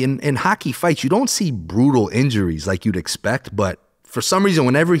funny, in hockey fights, you don't see brutal injuries like you'd expect, but for some reason,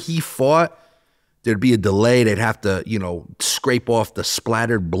 whenever he fought, there'd be a delay. They'd have to, scrape off the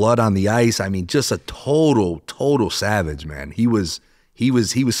splattered blood on the ice. I mean, just a total savage, man. He was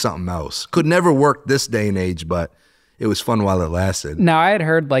something else. Could never work this day and age, but it was fun while it lasted. Now, I had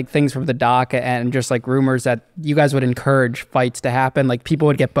heard like things from the doc and just like rumors that you guys would encourage fights to happen. Like people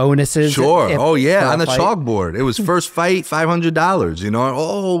would get bonuses. Sure. Oh yeah, on the chalkboard. It was first fight, $500.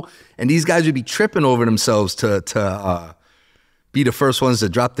 Oh, and these guys would be tripping over themselves to be the first ones to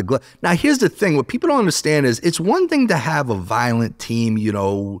drop the glove. Now, here's the thing. What people don't understand is it's one thing to have a violent team.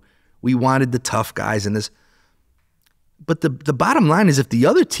 We wanted the tough guys in this. But the bottom line is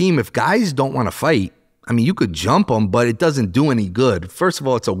if guys don't want to fight, I mean, you could jump them, but it doesn't do any good. First of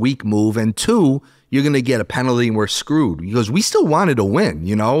all, it's a weak move. And 2, you're going to get a penalty and we're screwed because we still wanted to win,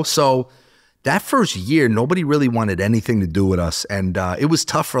 So that first year, nobody really wanted anything to do with us. And it was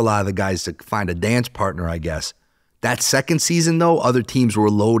tough for a lot of the guys to find a dance partner, I guess. That second season, though, other teams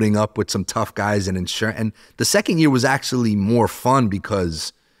were loading up with some tough guys and insurance. And the second year was actually more fun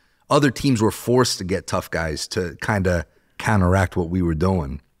because other teams were forced to get tough guys to kind of counteract what we were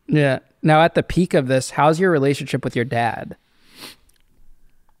doing. Yeah. Now, at the peak of this, how's your relationship with your dad?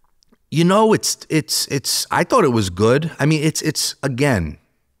 It's I thought it was good. I mean, it's again,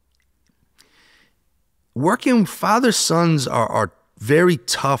 working father-sons are very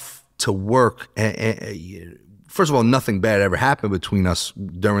tough to work. First of all, nothing bad ever happened between us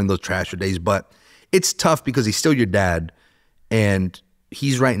during those Trasher days, but it's tough because he's still your dad and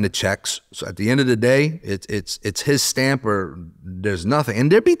he's writing the checks. So at the end of the day, it's his stamp or there's nothing.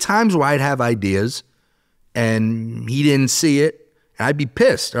 And there'd be times where I'd have ideas and he didn't see it and I'd be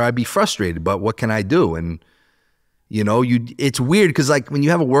pissed or I'd be frustrated, but what can I do? And you know, it's weird because like when you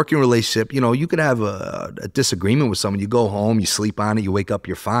have a working relationship, you know, you could have a disagreement with someone. You go home, you sleep on it, you wake up,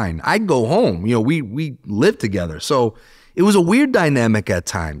 you're fine. I'd go home. You know, we live together. So it was a weird dynamic at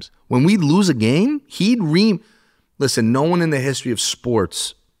times. When we'd lose a game, listen, no one in the history of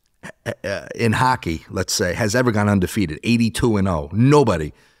sports in hockey, let's say, has ever gone undefeated, 82-0.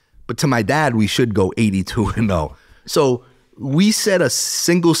 Nobody. But to my dad, we should go 82-0. So we set a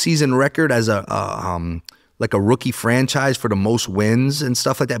single season record as like a rookie franchise for the most wins and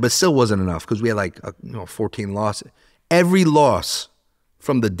stuff like that, but still wasn't enough because we had like 14 losses. Every loss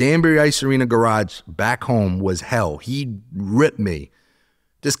from the Danbury Ice Arena garage back home was hell. He ripped me.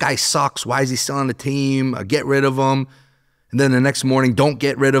 This guy sucks. Why is he still on the team? Get rid of him. And then the next morning, don't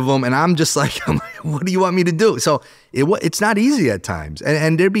get rid of him. And I'm like, what do you want me to do? So it's not easy at times.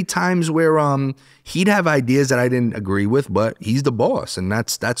 And there'd be times where he'd have ideas that I didn't agree with, but he's the boss, and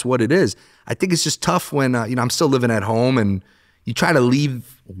that's what it is. I think it's just tough when I'm still living at home, and you try to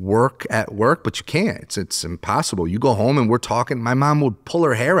leave work at work, but you can't. It's impossible. You go home and we're talking. My mom would pull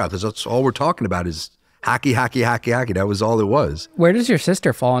her hair out because that's all we're talking about is hockey, hockey, hockey, hockey. That was all it was. Where does your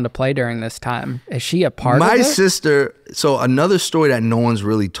sister fall into play during this time? Is she a part of it? My sister, so another story that no one's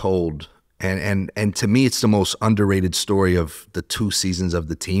really told, and to me it's the most underrated story of the 2 seasons of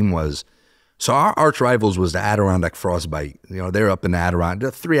the team was, so our arch rivals was the Adirondack Frostbite. You know, they're up in the Adirondack,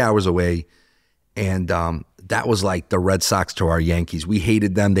 they're 3 hours away, and that was like the Red Sox to our Yankees. We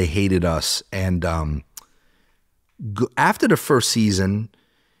hated them, they hated us. And after the first season,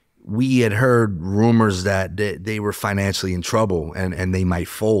 we had heard rumors that they were financially in trouble and they might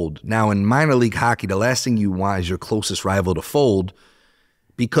fold. Now, in minor league hockey, the last thing you want is your closest rival to fold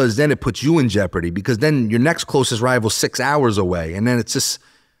because then it puts you in jeopardy because then your next closest rival is 6 hours away. And then it's just,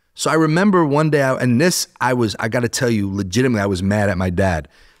 so I remember one day, I got to tell you, legitimately, I was mad at my dad.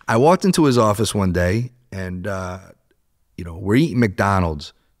 I walked into his office one day and, we're eating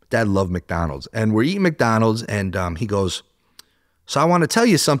McDonald's. Dad loved McDonald's. And we're eating McDonald's and he goes, so I want to tell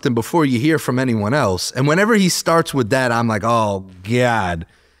you something before you hear from anyone else. And whenever he starts with that, I'm like, oh, God.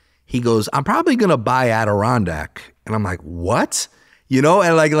 He goes, I'm probably going to buy Adirondack. And I'm like, what? And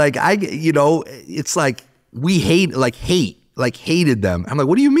it's like we hated them. I'm like,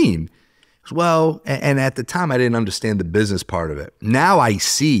 what do you mean? Well, and at the time, I didn't understand the business part of it. Now I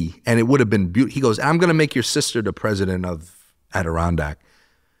see, and it would have been beautiful. He goes, I'm going to make your sister the president of Adirondack.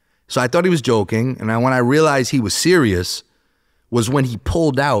 So I thought he was joking. And when I realized he was serious was when he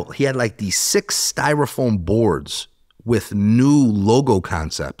pulled out, he had like these 6 styrofoam boards with new logo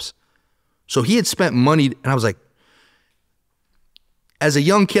concepts. So he had spent money, and I was like, as a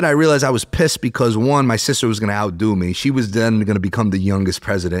young kid, I realized I was pissed because 1, my sister was going to outdo me. She was then going to become the youngest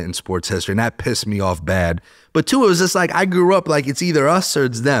president in sports history, and that pissed me off bad. But 2, it was just like, I grew up like it's either us or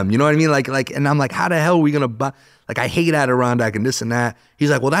it's them. You know what I mean? And I'm like, how the hell are we going to buy? Like, I hate Adirondack and this and that. He's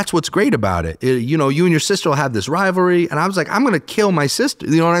like, well, that's what's great about it. You and your sister will have this rivalry. And I was like, I'm going to kill my sister.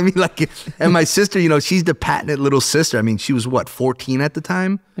 You know what I mean? And my sister, she's the patented little sister. I mean, she was 14 at the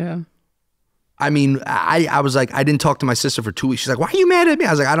time? Yeah. I mean, I was like, I didn't talk to my sister for 2 weeks. She's like, why are you mad at me?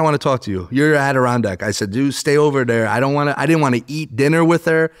 I was like, I don't want to talk to you. You're Adirondack. I said, dude, stay over there. I didn't want to eat dinner with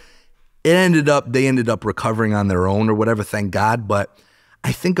her. They ended up recovering on their own or whatever, thank God. But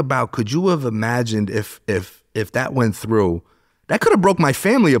I think about, could you have imagined if that went through, that could have broke my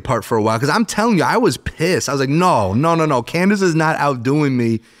family apart for a while. Because I'm telling you, I was pissed. I was like, no. Candace is not outdoing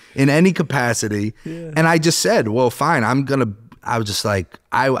me in any capacity. Yeah. And I just said, well, fine. I was just like,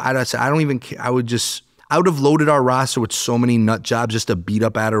 I don't even care. I would have loaded our roster with so many nut jobs just to beat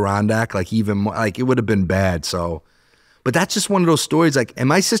up Adirondack. Like even more, like it would have been bad. So, but that's just one of those stories. Like, and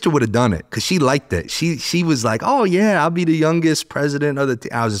my sister would have done it because she liked it. She was like, oh yeah, I'll be the youngest president of the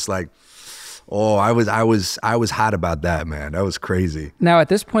team. I was just like, oh, I was hot about that, man. That was crazy. Now, at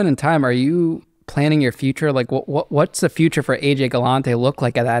this point in time, are you planning your future? Like, what's the future for AJ Galante look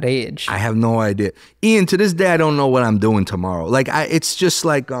like at that age? I have no idea. Ian, to this day, I don't know what I'm doing tomorrow. Like, it's just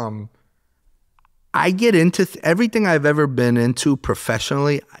like, I get into everything I've ever been into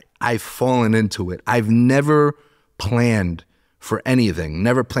professionally. I've fallen into it. I've never planned for anything.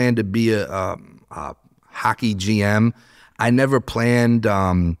 Never planned to be a hockey GM. I never planned.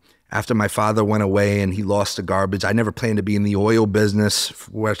 after my father went away and he lost the garbage. I never planned to be in the oil business,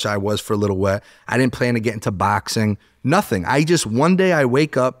 which I was for a little while. I didn't plan to get into boxing, nothing. I just, one day I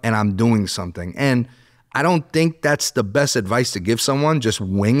wake up and I'm doing something. And I don't think that's the best advice to give someone, just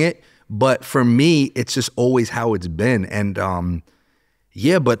wing it. But for me, it's just always how it's been. And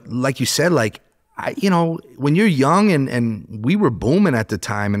yeah, but like you said, like, when you're young and we were booming at the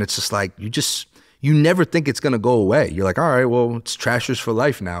time, and it's just like, you never think it's going to go away. You're like, all right, well, it's Trashers for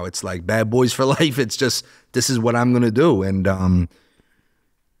life now. It's like Bad Boys for life. It's just, this is what I'm going to do. And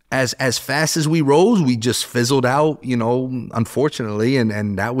as fast as we rose, we just fizzled out, unfortunately.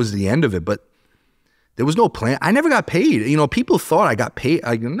 And that was the end of it. But there was no plan. I never got paid. People thought I got paid.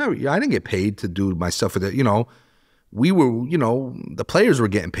 I didn't get paid to do my stuff with it. We were, the players were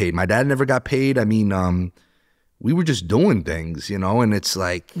getting paid. My dad never got paid. I mean, we were just doing things, and it's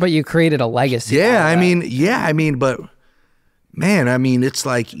like. But you created a legacy. Yeah, but man, it's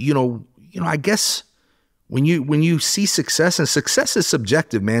like, I guess when you see success, and success is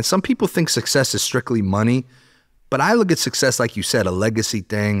subjective, man. Some people think success is strictly money, but I look at success, like you said, a legacy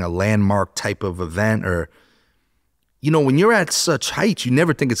thing, a landmark type of event, or, when you're at such heights, you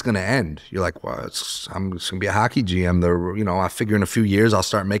never think it's going to end. You're like, well, I'm just going to be a hockey GM. I figure in a few years, I'll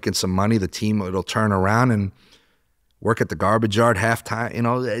start making some money. The team, it'll turn around and work at the garbage yard halftime.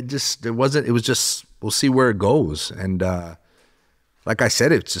 It was just, we'll see where it goes. And like I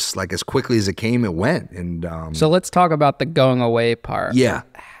said, it's just like as quickly as it came, it went. And so let's talk about the going away part. Yeah.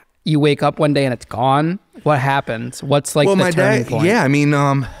 You wake up one day and it's gone. What happens? What's like the turning point? Yeah, I mean,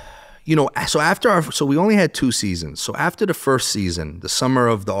 so we only had 2 seasons. So after the first season, the summer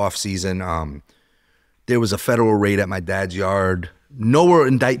of the off season, there was a federal raid at my dad's yard. No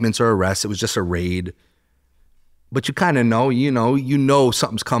indictments or arrests. It was just a raid. But you kind of know,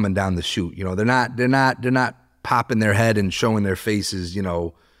 something's coming down the chute. They're not popping their head and showing their faces,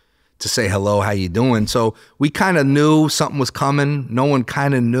 to say hello, how you doing? So we kind of knew something was coming. No one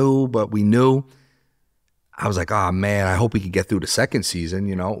kind of knew, but we knew. I was like, oh man, I hope we could get through the second season.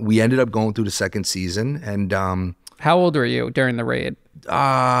 We ended up going through the second season. And how old were you during the raid?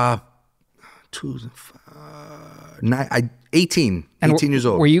 18 years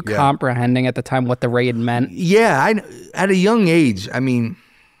old. Were you comprehending at the time what the raid meant? Yeah, at a young age. I mean,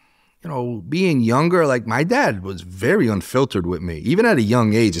 being younger, like my dad was very unfiltered with me, even at a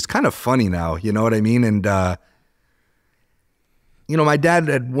young age. It's kind of funny now, you know what I mean? And my dad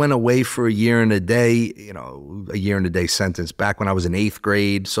had went away for a year and a day, a year and a day sentence back when I was in 8th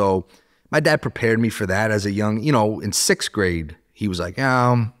grade. So my dad prepared me for that as a young, in 6th grade. He was like,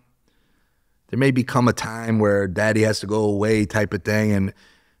 there may become a time where daddy has to go away type of thing.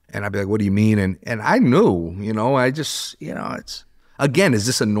 And I'd be like, what do you mean? And I knew, I just, it's, again, is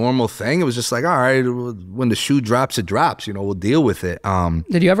this a normal thing? It was just like, all right, when the shoe drops, it drops, we'll deal with it.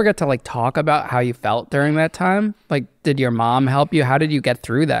 Did you ever get to like talk about how you felt during that time? Like, did your mom help you? How did you get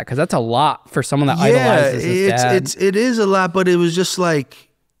through that? Because that's a lot for someone that idolizes his dad. It is a lot, but it was just like,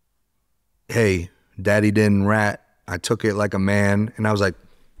 hey, daddy didn't rat. I took it like a man. And I was like,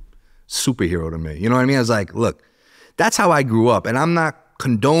 superhero to me. You know what I mean? I was like, look, that's how I grew up. And I'm not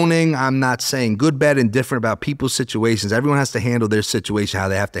condoning, I'm not saying good, bad, and different about people's situations. Everyone has to handle their situation how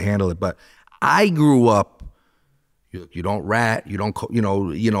they have to handle it. But I grew up, you don't rat, you don't,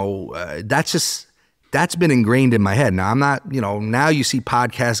 that's been ingrained in my head. Now I'm not, now you see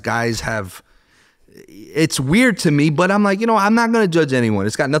podcast guys have, it's weird to me, but I'm like, I'm not going to judge anyone.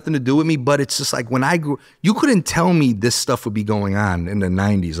 It's got nothing to do with me, but it's just like when I grew, you couldn't tell me this stuff would be going on in the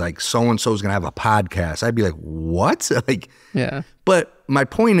 90s. Like so-and-so is going to have a podcast. I'd be like, what? Like, yeah. But my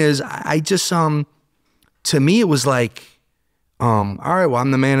point is, I just, to me, it was like, all right, well,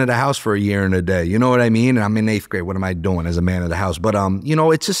 I'm the man of the house for a year and a day. You know what I mean? And I'm in 8th grade. What am I doing as a man of the house? But,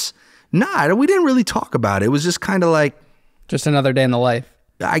 it's just, we didn't really talk about it. It was just kind of like. Just another day in the life.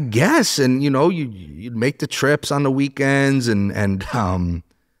 I guess. And, you'd make the trips on the weekends and the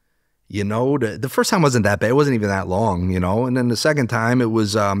first time wasn't that bad. It wasn't even that long, and then the second time it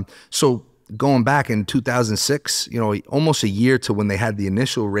was, so going back in 2006, almost a year to when they had the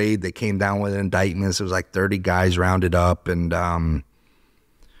initial raid, they came down with indictments. It was like 30 guys rounded up and,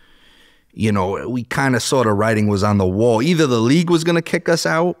 we kind of saw the writing was on the wall. Either the league was going to kick us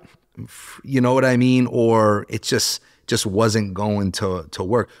out, you know what I mean? Or it just wasn't going to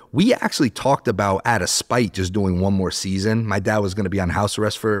work. We actually talked about, out of spite, just doing one more season. My dad was going to be on house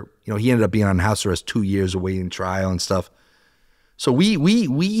arrest for, he ended up being on house arrest 2 years awaiting trial and stuff. So we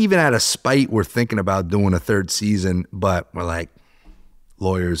even out of spite were thinking about doing a 3rd season, but we're like,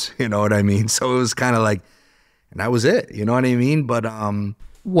 lawyers, you know what I mean? So it was kind of like, and that was it, you know what I mean? But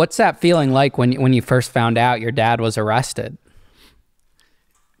what's that feeling like when you first found out your dad was arrested?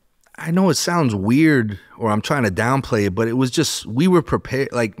 I know it sounds weird or I'm trying to downplay it, but it was just, we were prepared.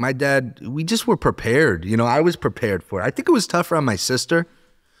 Like my dad, we just were prepared. You know, I was prepared for it. I think it was tougher on my sister.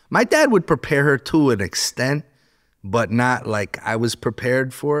 My dad would prepare her to an extent, but not like I was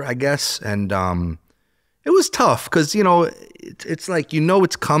prepared for, I guess. And it was tough because, you know, it's like, you know,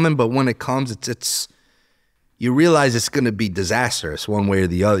 it's coming, but when it comes, it's you realize it's going to be disastrous one way or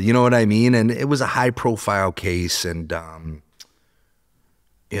the other. You know what I mean? And it was a high profile case, and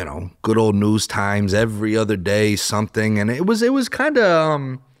you know, good old news times every other day, something. And it was kind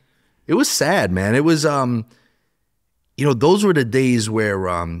of, it was sad, man. It was, you know, those were the days where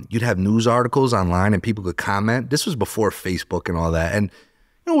you'd have news articles online and people could comment. This was before Facebook and all that. And,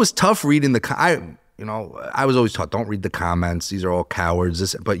 you know, it was tough reading you know, I was always taught, don't read the comments. These are all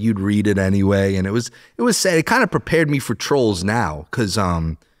cowards. But you'd read it anyway. And it was sad. It kind of prepared me for trolls now, because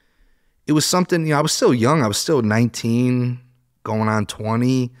it was something, you know, I was still young. I was still 19, going on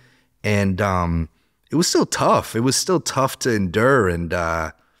 20. And it was still tough. It was still tough to endure. And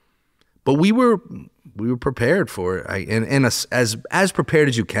but we were prepared for it, and as prepared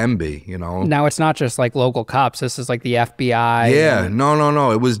as you can be, you know. Now it's not just like local cops. This is like the FBI. Yeah,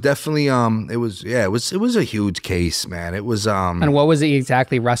 no. It was definitely it was a huge case, man. It was And what was he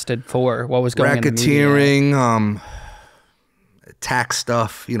exactly arrested for? What was going on? Racketeering, tax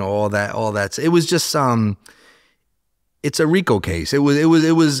stuff, you know, all that. It was just it's a RICO case. He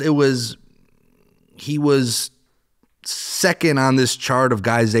was second on this chart of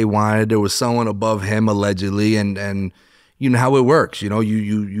guys they wanted. There was someone above him allegedly, and you know how it works. You know,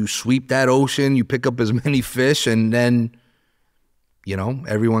 you sweep that ocean, you pick up as many fish, and then, you know,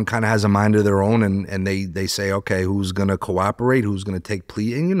 everyone kind of has a mind of their own, and they say, okay, who's gonna cooperate, who's gonna take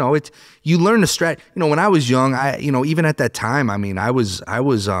plea, and you know, you learn the strat. You know, when I was young, you know, even at that time, I mean, I was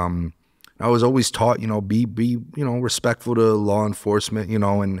always taught, you know, be you know, respectful to law enforcement, you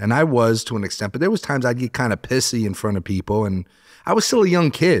know, and I was to an extent, but there was times I'd get kind of pissy in front of people, and I was still a young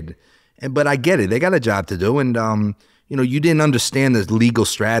kid, but I get it. They got a job to do, and you know, you didn't understand the legal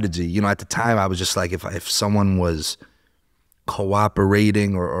strategy. You know, at the time, I was just like, if someone was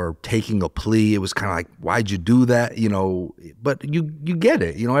cooperating or taking a plea, it was kind of like, why'd you do that? You know, but you get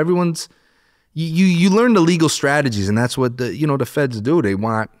it. You know, you learn the legal strategies, and that's what the feds do. They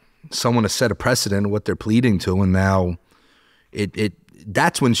want someone to set a precedent of what they're pleading to, and now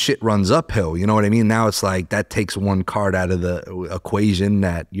that's when shit runs uphill. You know what I mean? Now it's like that takes one card out of the equation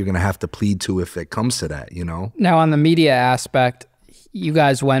that you're gonna have to plead to if it comes to that. You know. Now on the media aspect, you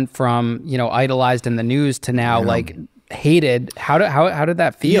guys went from, you know, idolized in the news to now like hated. How did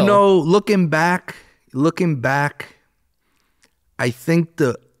that feel? You know, looking back, I think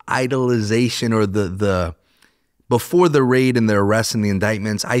the idolization or the before the raid and the arrest and the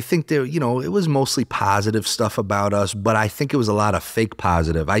indictments, I think there, you know, it was mostly positive stuff about us, but I think it was a lot of fake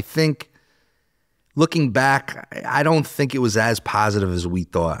positive. I think looking back, I don't think it was as positive as we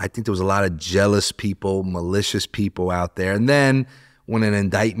thought. I think there was a lot of jealous people, malicious people out there. And then when an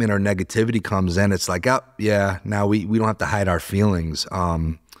indictment or negativity comes in, it's like, oh, yeah, now we don't have to hide our feelings.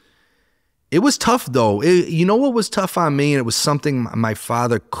 It was tough, though. You know what was tough on me, and it was something my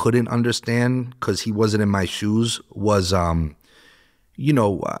father couldn't understand because he wasn't in my shoes, was, you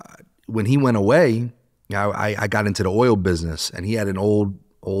know, when he went away, I got into the oil business, and he had an old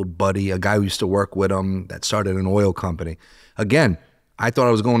buddy, a guy who used to work with him that started an oil company. Again, I thought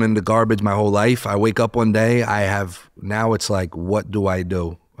I was going into garbage my whole life. I wake up one day, now it's like, what do I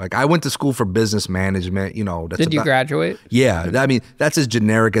do? Like, I went to school for business management, you know. Did you graduate? Yeah. I mean, that's as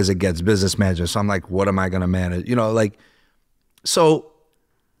generic as it gets, business management. So I'm like, what am I going to manage? You know, like, so,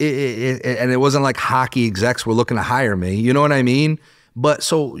 and it wasn't like hockey execs were looking to hire me. You know what I mean? But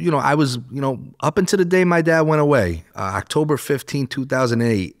so, you know, I was, you know, up until the day my dad went away, October 15,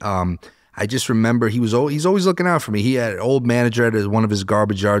 2008, I just remember he's always looking out for me. He had an old manager at one of his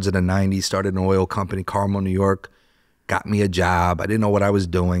garbage yards in the 90s, started an oil company, Carmel, New York. Got me a job. I didn't know what I was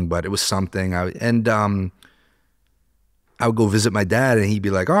doing, but it was something. I would go visit my dad, and he'd be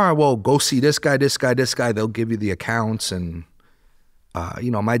like, all right, well, go see this guy. They'll give you the accounts. And,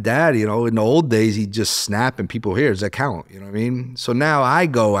 you know, my dad, you know, in the old days, he'd just snap and people, here's the account. You know what I mean? So now I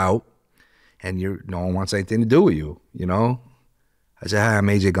go out, and no one wants anything to do with you, you know? I say, hi, I'm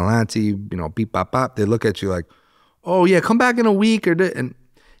AJ Galante, you know, beep, bop, bop. They look at you like, oh, yeah, come back in a week. And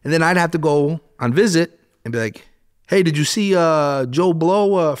then I'd have to go on visit and be like, hey, did you see Joe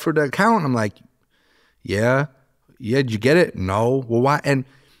Blow for the account? I'm like, yeah, did you get it? No. Well, why? And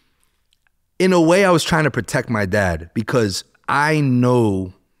in a way, I was trying to protect my dad, because I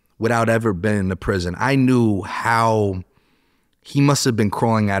know, without ever being in the prison, I knew how he must have been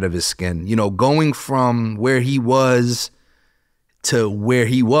crawling out of his skin. You know, going from where he was to where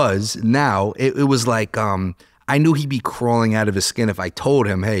he was now, it was like, I knew he'd be crawling out of his skin if I told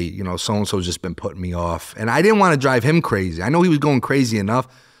him, hey, you know, so-and-so's just been putting me off. And I didn't want to drive him crazy. I know he was going crazy enough.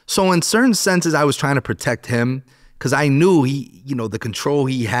 So in certain senses, I was trying to protect him because I knew he, you know, the control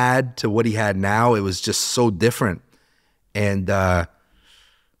he had to what he had now, it was just so different. And I'd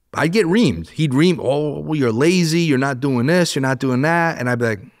get reamed. He'd ream, oh, well, you're lazy. You're not doing this. You're not doing that. And I'd be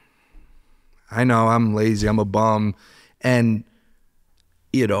like, I know I'm lazy. I'm a bum. And,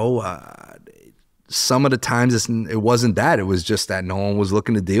 you know, some of the times it wasn't that. It was just that no one was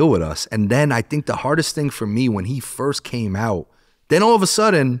looking to deal with us. And then I think the hardest thing for me when he first came out, then all of a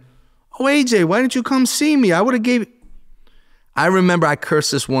sudden, oh, AJ, why didn't you come see me? I would have gave. I remember I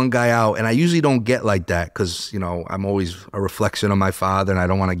cursed this one guy out, and I usually don't get like that because, you know, I'm always a reflection of my father, and I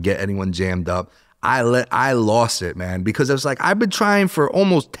don't want to get anyone jammed up. I lost it, man, because I was like, I've been trying for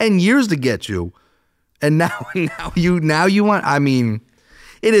almost 10 years to get you, and now you want. I mean,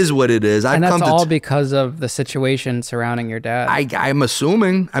 it is what it is. And that's all because of the situation surrounding your dad. I'm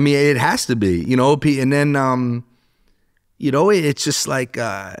assuming. I mean, it has to be, you know. And then, you know, it's just like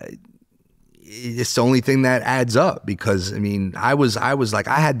it's the only thing that adds up because, I mean, I was like,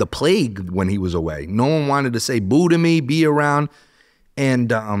 I had the plague when he was away. No one wanted to say boo to me, be around.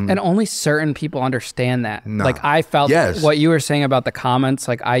 And only certain people understand that. No. Like I felt what you were saying about the comments.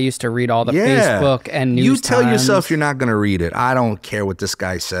 Like I used to read all the Facebook and news. You tell yourself you're not going to read it. I don't care what this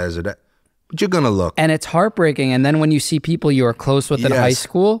guy says or that, but you're going to look. And it's heartbreaking. And then when you see people you were close with in high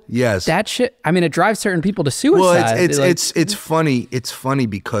school, that shit. I mean, it drives certain people to suicide. Well, it's funny. It's funny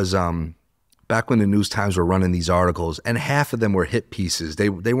because back when the News Times were running these articles, and half of them were hit pieces. They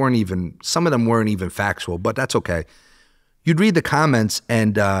weren't even. Some of them weren't even factual, but that's okay. You'd read the comments,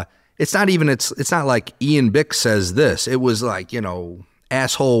 and it's not like Ian Bick says this. It was like, you know,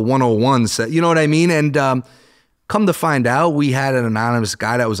 asshole 101 said, you know what I mean? And come to find out, we had an anonymous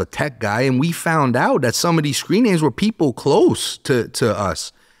guy that was a tech guy, and we found out that some of these screen names were people close to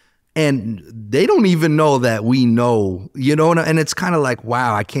us. And they don't even know that we know, you know? And it's kind of like,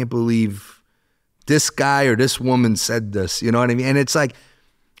 wow, I can't believe this guy or this woman said this, you know what I mean? And it's like,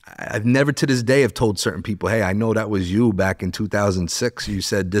 I've never to this day have told certain people, hey, I know that was you back in 2006. You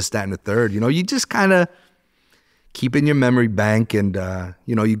said this, that, and the third. You know, you just kind of keep in your memory bank and,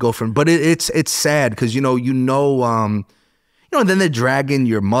 you know, you go from, but it's sad because, you know, then they're dragging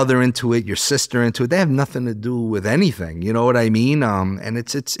your mother into it, your sister into it. They have nothing to do with anything. You know what I mean? And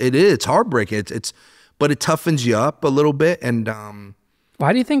it's heartbreaking. But it toughens you up a little bit. And,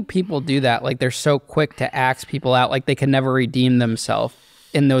 why do you think people do that? Like they're so quick to axe people out, like they can never redeem themselves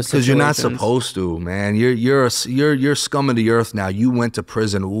in those situations. Because you're not supposed to, man. You're scum of the earth now. You went to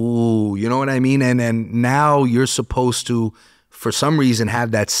prison. Ooh, you know what I mean? And now you're supposed to, for some reason,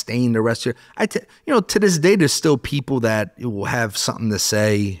 have that stain the rest of your. You know, to this day, there's still people that will have something to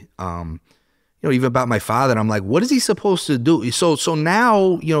say. You know, even about my father. And I'm like, what is he supposed to do? So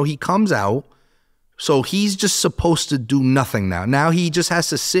now, you know, he comes out. So he's just supposed to do nothing now. Now he just has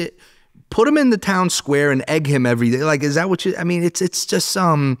to sit, put him in the town square and egg him every day. Like, is that what you, I mean, it's just,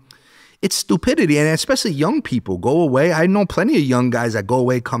 it's stupidity. And especially young people go away. I know plenty of young guys that go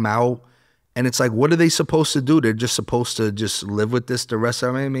away, come out, and it's like, what are they supposed to do? They're just supposed to just live with this the rest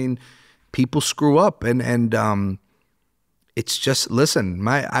of them. I mean, people screw up and it's just, listen,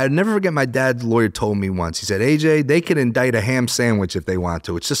 I never forget my dad's lawyer told me once, he said, AJ, they can indict a ham sandwich if they want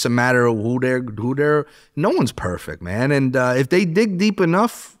to. It's just a matter of who they're, no one's perfect, man. And if they dig deep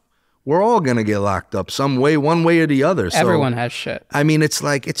enough, we're all going to get locked up some way, one way or the other. So, everyone has shit. I mean, it's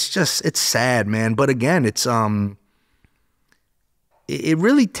like, it's sad, man. But again, it's, it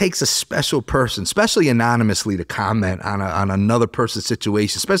really takes a special person, especially anonymously, to comment on another person's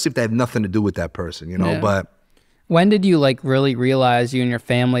situation, especially if they have nothing to do with that person, you know, but. When did you like really realize, you and your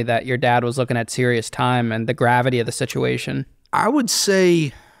family, that your dad was looking at serious time and the gravity of the situation? I would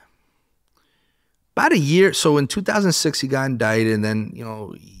say about a year. So in 2006, he got indicted, and then, you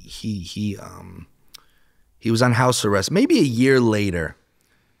know, he was on house arrest. Maybe a year later,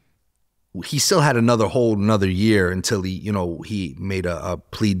 he still had another year until he made a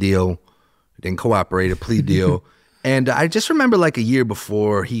plea deal, didn't cooperate, a plea deal. And I just remember like a year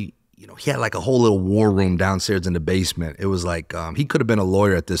before, he had like a whole little war room downstairs in the basement. It was like, he could have been a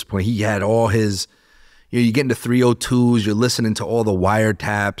lawyer at this point. He had all his, you get into 302s, you're listening to all the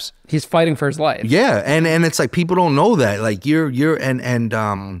wiretaps. He's fighting for his life. Yeah. And it's like, people don't know that. Like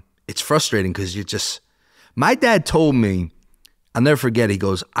it's frustrating because my dad told me, I'll never forget, he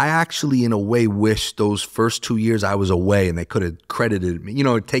goes, I actually in a way wish those first 2 years I was away and they could have credited me,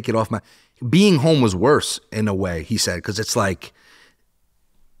 take it off being home was worse in a way, he said, because it's like,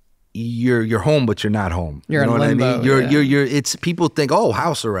 you're home, but you're not home. You're you know in what limbo, I mean? You're. It's people think, oh,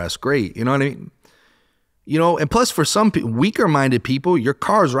 house arrest, great. You know what I mean? You know, and plus for some weaker-minded people, your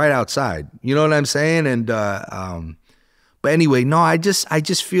car's right outside. You know what I'm saying? And but anyway, no, I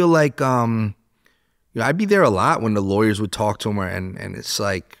just feel like you know, I'd be there a lot when the lawyers would talk to him, and it's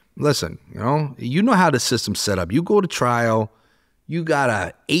like, listen, you know how the system's set up. You go to trial, you got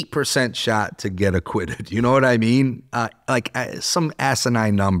a 8% shot to get acquitted. You know what I mean? Like some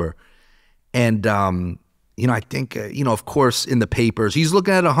asinine number. And, you know, I think, you know, of course, in the papers, he's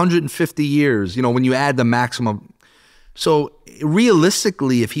looking at 150 years, you know, when you add the maximum. So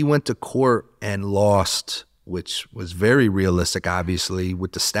realistically, if he went to court and lost, which was very realistic, obviously,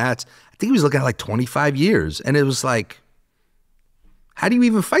 with the stats, I think he was looking at like 25 years. And it was like, how do you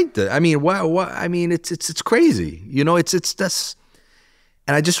even fight that? I mean, what? I mean, it's crazy. You know, that's.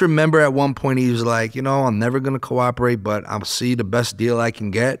 And I just remember at one point he was like, you know, I'm never going to cooperate, but I'll see the best deal I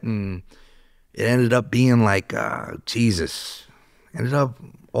can get. And it ended up being like, Jesus, ended up,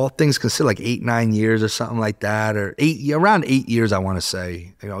 all things considered, like 8-9 years or something like that, or around 8 years, I want to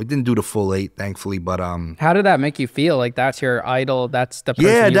say. You know, he didn't do the full 8, thankfully, but how did that make you feel? Like that's your idol, that's the person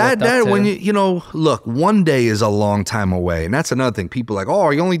yeah, you looked up that to? when you know, look, one day is a long time away, and that's another thing. People are like, oh,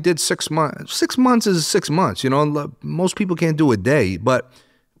 you only did 6 months. 6 months is 6 months. You know, most people can't do a day, but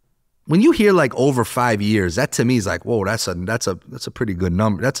when you hear like over 5 years, that to me is like, whoa, that's a pretty good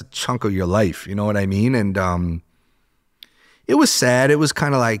number. That's a chunk of your life. You know what I mean? And it was sad. It was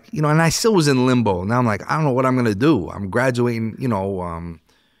kind of like, you know, and I still was in limbo. Now I'm like, I don't know what I'm going to do. I'm graduating, you know,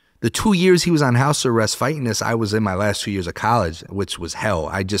 the 2 years he was on house arrest fighting this, I was in my last 2 years of college, which was hell.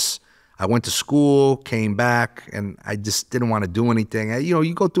 I went to school, came back, and I just didn't want to do anything. You know,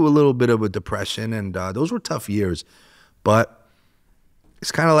 you go through a little bit of a depression, and those were tough years. But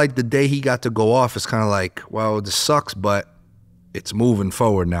it's kind of like the day he got to go off, it's kind of like, well, this sucks, but it's moving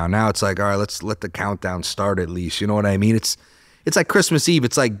forward now. Now it's like, all right, let's let the countdown start at least. You know what I mean? It's like Christmas Eve.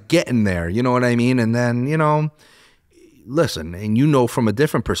 It's like getting there. You know what I mean? And then, you know, listen, and you know from a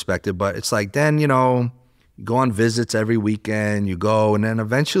different perspective, but it's like then, you know, you go on visits every weekend, you go, and then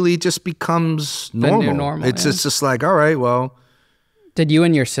eventually it just becomes normal. The new normal. It's just like, all right, well. Did you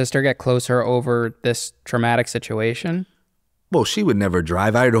and your sister get closer over this traumatic situation? Well, she would never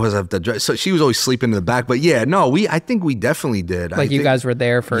drive. I always have to drive. So she was always sleeping in the back. But yeah, no, I think we definitely did. Like you guys were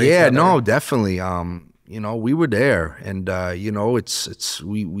there for each other? Yeah, no, definitely. You know, we were there, and you know,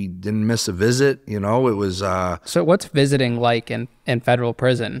 we didn't miss a visit. You know, it was. So what's visiting like in federal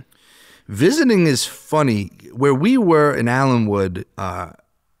prison? Visiting is funny. Where we were in Allenwood,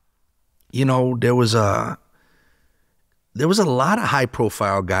 you know, there was a lot of high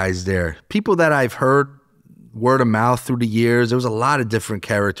profile guys there. People that I've heard word of mouth through the years. There was a lot of different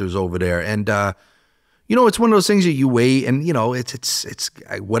characters over there, and you know, it's one of those things that you wait, and you know, it's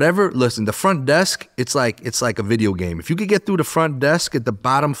whatever. Listen, the front desk, it's like a video game. If you could get through the front desk at the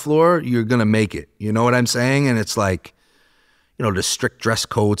bottom floor, you're gonna make it. You know what I'm saying? And it's like, you know, the strict dress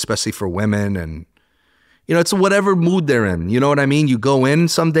code, especially for women, and you know, it's whatever mood they're in. You know what I mean? You go in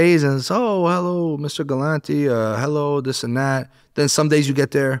some days and it's, oh, hello, Mr. Galante, hello, this and that. Then some days you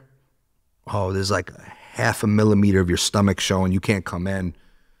get there, oh, there's like 0.5 millimeter of your stomach showing, you can't come in.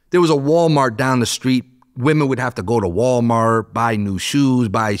 There was a Walmart down the street. Women would have to go to Walmart, buy new shoes,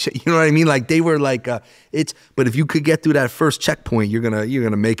 you know what I mean? Like they were like, but if you could get through that first checkpoint, you're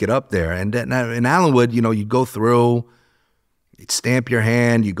gonna make it up there. And then in Allenwood, you know, you go through, you'd stamp your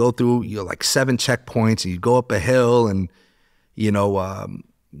hand, you go through, like 7 checkpoints, and you go up a hill, and you know,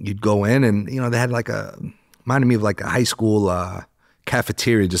 you'd go in, and you know, they had like reminded me of like a high school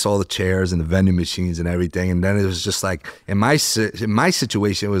cafeteria, just all the chairs and the vending machines and everything. And then it was just like, in my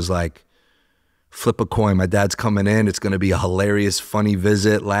situation, it was like, flip a coin. My dad's coming in. It's going to be a hilarious, funny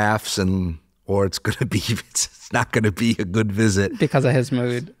visit, laughs, or it's it's not going to be a good visit. Because of his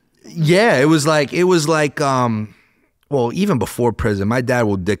mood. Yeah, it was like, well, even before prison, my dad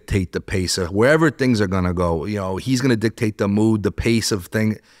will dictate the pace of wherever things are going to go. You know, he's going to dictate the mood, the pace of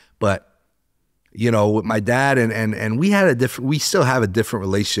things. But you know, with my dad, and we still have a different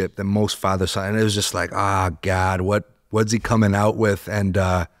relationship than most father-son. And it was just like, God, what's he coming out with? And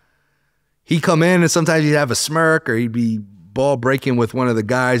he'd come in, and sometimes he'd have a smirk, or he'd be ball breaking with one of the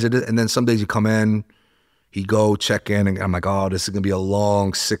guys. And then some days you come in, he'd go check in, and I'm like, oh, this is gonna be a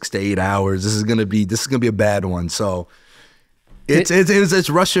long 6 to 8 hours. This is gonna be a bad one. So it's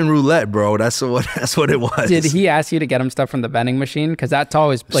Russian roulette, bro. That's what it was. Did he ask you to get him stuff from the vending machine? Because that's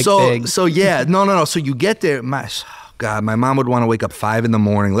always like big. So yeah, no. So you get there. My mom would want to wake up 5 in the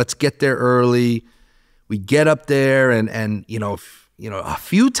morning. Let's get there early. We get up there, and you know, a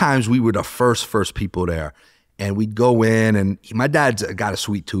few times we were the first people there, and we'd go in, and my dad's got a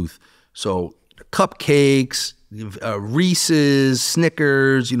sweet tooth. So cupcakes, Reese's,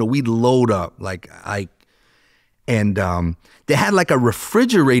 Snickers, we'd load up and they had like a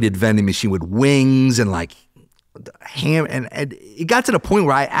refrigerated vending machine with wings and like ham, and it got to the point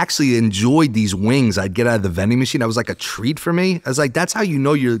where I actually enjoyed these wings I'd get out of the vending machine. That was like a treat for me. I was like, that's how you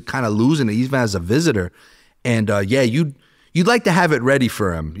know you're kind of losing it, even as a visitor. And yeah, you'd like to have it ready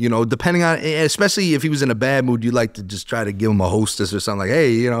for him, depending on, especially if he was in a bad mood, you'd like to just try to give him a Hostess or something like,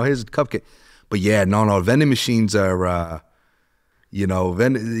 hey, here's a cupcake. But yeah, no, vending machines are,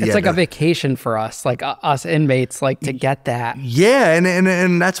 it's like a vacation for us, like us inmates, like to get that. Yeah,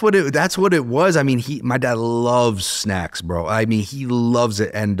 and that's what it was. I mean, my dad loves snacks, bro. I mean, he loves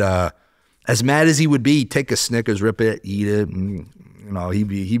it. And as mad as he would be, he'd take a Snickers, rip it, eat it, and,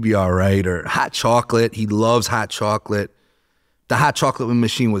 he'd be all right. Or hot chocolate, he loves hot chocolate. The hot chocolate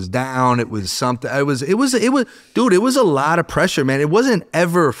machine was down. It was something. Dude, it was a lot of pressure, man. It wasn't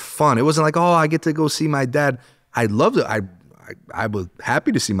ever fun. It wasn't like, oh, I get to go see my dad. I loved it. I was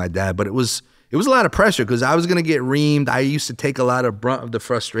happy to see my dad, but it was a lot of pressure because I was going to get reamed. I used to take a lot of brunt of the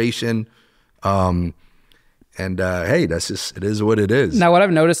frustration. Hey, it is what it is. Now, what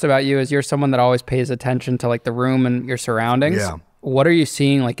I've noticed about you is you're someone that always pays attention to like the room and your surroundings. Yeah. What are you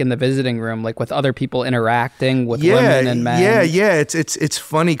seeing like in the visiting room, like with other people interacting with women and men? Yeah. It's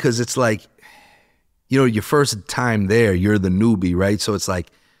funny because it's like, your first time there, you're the newbie, right? So it's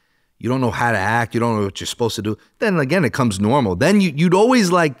like, you don't know how to act. You don't know what you're supposed to do. Then again, it comes normal. Then I'd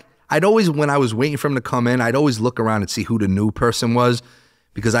always, when I was waiting for him to come in, I'd always look around and see who the new person was,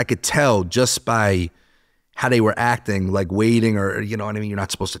 because I could tell just by how they were acting, like waiting, or, you know what I mean? You're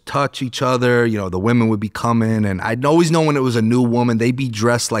not supposed to touch each other. The women would be coming, and I'd always know when it was a new woman. They'd be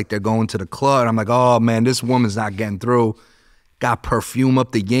dressed like they're going to the club. And I'm like, oh man, this woman's not getting through. Got perfume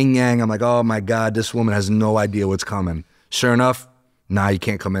up the yin yang. I'm like, oh my God, this woman has no idea what's coming. Sure enough, nah, you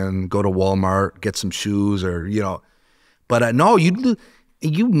can't come in. Go to Walmart, get some shoes, or But no, you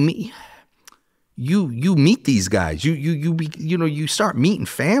meet these guys. You start meeting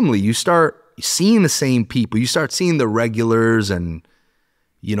family. You start seeing the same people. You start seeing the regulars, and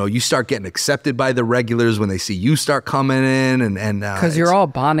you start getting accepted by the regulars when they see you start coming in, and because you're all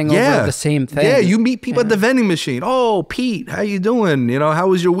bonding over the same thing. Yeah, you meet people at the vending machine. Oh, Pete, how you doing? How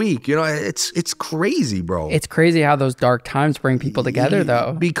was your week? It's crazy, bro. It's crazy how those dark times bring people together,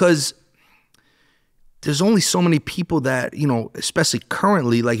 though. Because there's only so many people that, especially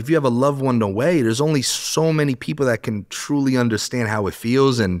currently, like if you have a loved one away, there's only so many people that can truly understand how it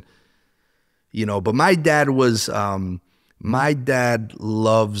feels. And, but my dad loves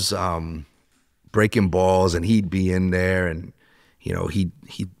breaking balls, and he'd be in there, and, he'd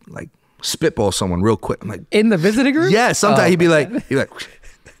like spitball someone real quick. I'm like, in the visiting room? Yeah, sometimes he'd be like,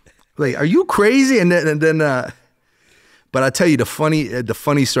 are you crazy? And then, but I'll tell you the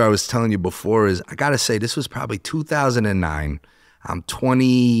funny story I was telling you before is, I gotta say, this was probably 2009. I'm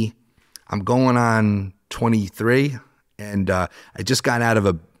 20, I'm going on 23, and I just got out of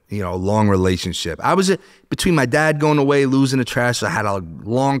a long relationship. I was between my dad going away, losing the trash. So I had a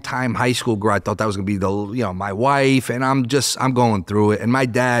long time high school girl. I thought that was gonna be my wife, and I'm going through it. And my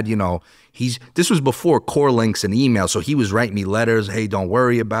dad, this was before core links and email, so he was writing me letters. Hey, don't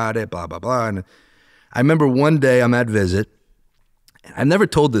worry about it, blah blah blah. And I remember one day I'm at visit, and I've never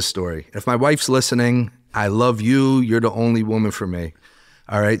told this story. If my wife's listening, I love you. You're the only woman for me.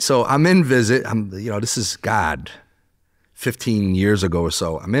 All right. So I'm in visit. This is 15 years ago or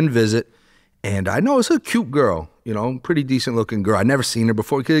so. I'm in visit, and I know it's a cute girl, pretty decent looking girl. I'd never seen her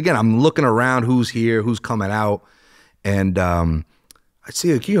before, because again, I'm looking around who's here, who's coming out, and I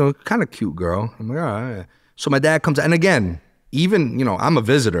see a kind of cute girl. I'm like, all right. So my dad comes out, and again, even, I'm a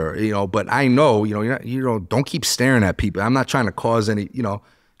visitor, but I know, don't keep staring at people. I'm not trying to cause any,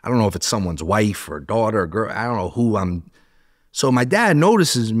 I don't know if it's someone's wife or daughter or girl. I don't know who I'm. So my dad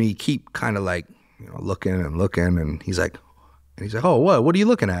notices me keep kind of like, looking, and he's like, oh, what are you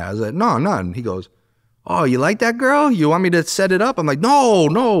looking at? I was like, no, none. He goes, oh, you like that girl? You want me to set it up? I'm like, no,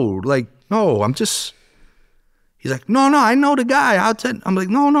 I'm just. He's like, no, I know the guy. I'm like,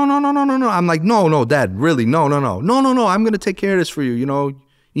 no. I'm like, no, Dad, really, no. I'm gonna take care of this for you. You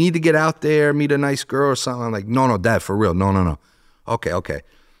need to get out there, meet a nice girl or something. I'm like, no, Dad, for real, no. Okay.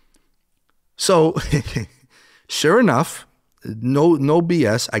 So, sure enough, no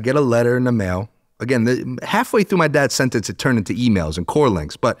BS. I get a letter in the mail. Again, halfway through my dad's sentence, it turned into emails and core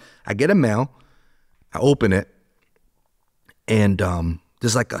links. But I get a mail, I open it, and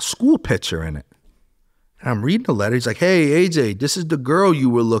there's like a school picture in it. And I'm reading the letter. He's like, hey, AJ, this is the girl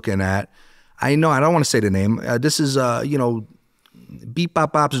you were looking at. I know, I don't want to say the name. This is, Beep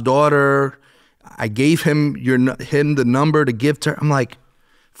Bop Bop's daughter. I gave him the number to give to her. I'm like,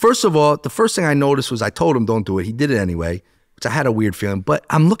 first of all, the first thing I noticed was I told him don't do it. He did it anyway, which I had a weird feeling. But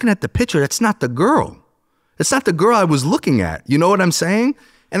I'm looking at the picture. That's not the girl. It's not the girl I was looking at. You know what I'm saying?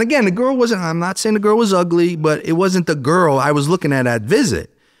 And again, the girl wasn't, I'm not saying the girl was ugly, but it wasn't the girl I was looking at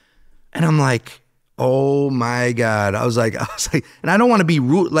visit. And I'm like, oh my God. I was like, and I don't want to be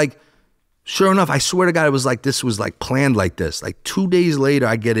rude. Like, sure enough, I swear to God, it was like, this was like planned like this. Like 2 days later,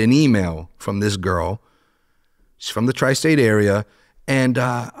 I get an email from this girl. She's from the tri-state area. And,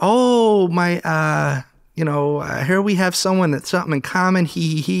 here we have someone that's something in common,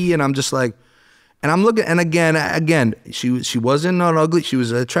 he. And I'm just like, and I'm looking, and again, she wasn't an ugly, she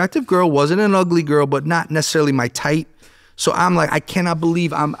was an attractive girl, wasn't an ugly girl, but not necessarily my type. So I'm like, I cannot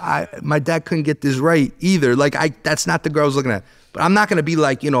believe my dad couldn't get this right either. Like, that's not the girl I was looking at. But I'm not going to be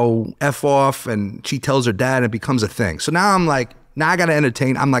like, F off, and she tells her dad and it becomes a thing. So now I'm like, I got to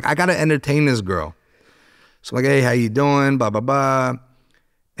entertain. I'm like, I got to entertain this girl. So I'm like, hey, how you doing? Blah, blah, blah.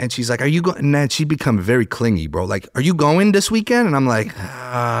 And she's like, are you going? And then she become very clingy, bro. Like, are you going this weekend? And I'm like,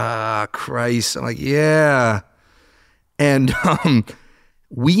 Christ. I'm like, yeah. And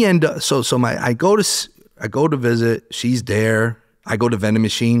we end up, I go to visit. She's there. I go to vending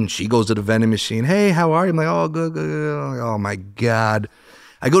machine. She goes to the vending machine. Hey, how are you? I'm like, oh, good. I'm like, oh my God.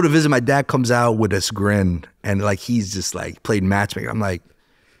 I go to visit. My dad comes out with this grin, and like he's just like played matchmaker. I'm like,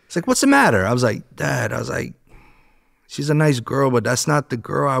 it's like, what's the matter? I was like, Dad. I was like, she's a nice girl, but that's not the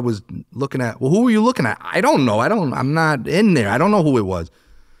girl I was looking at. Well, who were you looking at? I don't know. I'm not in there. I don't know who it was.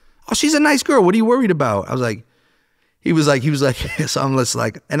 Oh, she's a nice girl. What are you worried about? I was like, he was like, so I'm just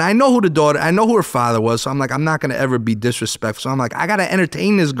like, and I know who her father was. So I'm like, I'm not going to ever be disrespectful. So I'm like, I got to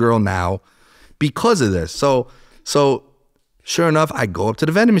entertain this girl now because of this. So sure enough, I go up to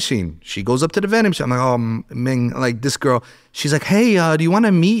the vending machine. She goes up to the vending machine. I'm like, oh, Ming, like this girl. She's like, hey, do you want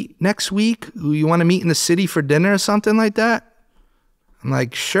to meet next week? You want to meet in the city for dinner or something like that? I'm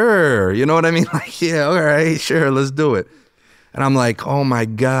like, sure. You know what I mean? Like, yeah, all right, sure, let's do it. And I'm like, oh my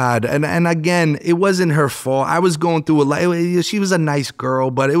God. And again, it wasn't her fault. I was going through she was a nice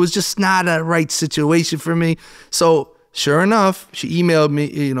girl, but it was just not a right situation for me. So sure enough, she emailed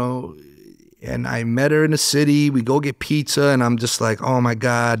me, and I met her in the city. We go get pizza, and I'm just like, oh my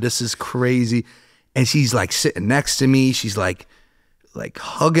God, this is crazy. And she's like sitting next to me. She's like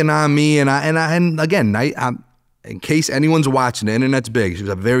hugging on me. And again, I'm, in case anyone's watching, the internet's big. She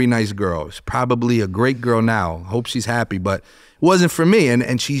was a very nice girl. She's probably a great girl now. Hope she's happy, but it wasn't for me.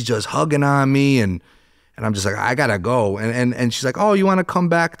 And she's just hugging on me, and I'm just like, I gotta go. And she's like, oh, you want to come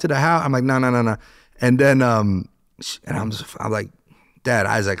back to the house? I'm like, no. And then I'm like, Dad,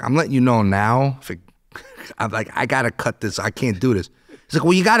 I was like, I'm letting you know now. I'm like, I gotta cut this. I can't do this. He's like,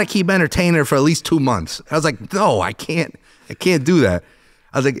 well, you gotta keep entertaining her for at least 2 months. I was like, no, I can't do that.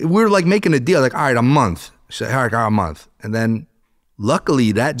 I was like, we were like making a deal. Like, all right, a month. She said, all right, a month. And then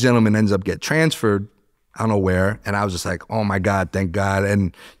luckily that gentleman ends up get transferred, I don't know where. And I was just like, oh my God, thank God.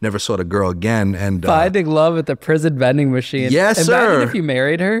 And never saw the girl again. And finding love at the prison vending machine. Yes, sir. Imagine if you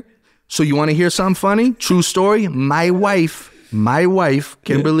married her. So you want to hear something funny? True story. My wife,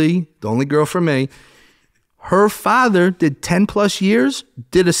 Kimberly, the only girl for me, her father did 10 plus years,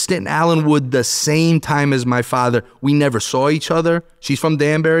 did a stint in Allenwood the same time as my father. We never saw each other. She's from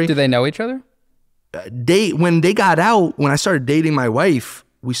Danbury. Do they know each other? When they got out, when I started dating my wife,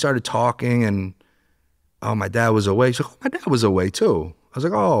 we started talking, and oh, my dad was away. She's like, oh, my dad was away too. I was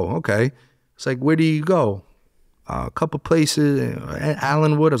like, oh, okay. It's like, where do you go? A couple places,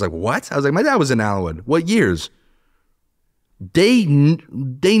 Allenwood. I was like, what? I was like, my dad was in Allenwood. What years? They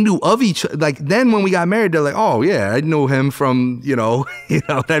knew of each other. Like, then when we got married, they're like, oh yeah, I knew him from, you know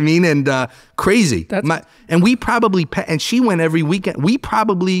what I mean? And crazy. And we probably, and she went every weekend. We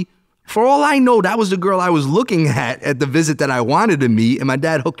probably, for all I know, that was the girl I was looking at the visit that I wanted to meet. And my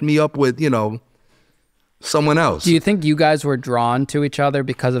dad hooked me up with, someone else. Do you think you guys were drawn to each other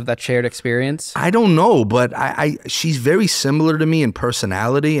because of that shared experience? I don't know, but she's very similar to me in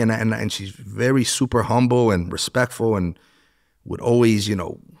personality, and she's very super humble and respectful, and would always,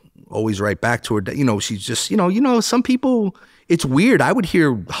 always write back to her. She's just, some people, it's weird. I would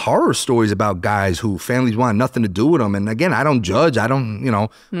hear horror stories about guys who families want nothing to do with them. And again, I don't judge. I don't,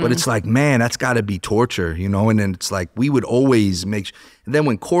 but it's like, man, that's got to be torture, And then it's like, we would always make, and then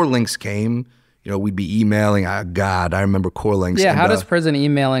when Core Links came, we'd be emailing. God, I remember Core Links. Yeah, how does prison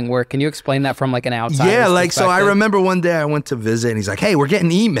emailing work? Can you explain that from like an outsider's perspective? So I remember one day I went to visit, and he's like, hey, we're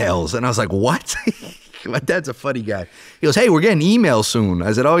getting emails. And I was like, what? My dad's a funny guy. He goes, hey, we're getting emails soon.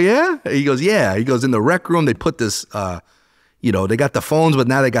 I said, oh yeah? He goes, yeah. He goes, in the rec room, they put this, you know, they got the phones, but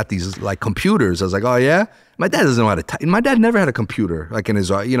now they got these like computers. I was like, oh yeah? My dad doesn't know how to type. My dad never had a computer like in his,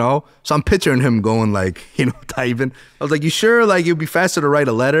 you know? So I'm picturing him going like, you know, typing. I was like, you sure? Like it'd be faster to write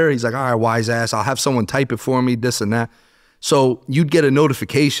a letter? He's like, all right, wise ass. I'll have someone type it for me, this and that. So you'd get a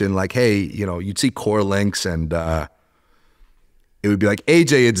notification like, hey, you know, you'd see core links and it would be like,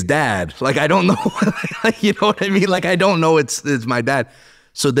 AJ, it's dad. Like, I don't know. Like, you know what I mean? Like, I don't know it's my dad.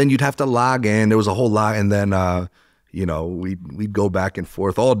 So then you'd have to log in. There was a whole lot. And then, you know, we'd go back and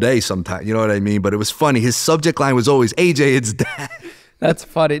forth all day sometimes. You know what I mean? But it was funny. His subject line was always, AJ, it's dad. That's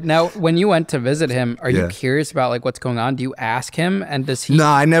funny. Now, when you went to visit him, are you curious about like what's going on? Do you ask him and does he? No,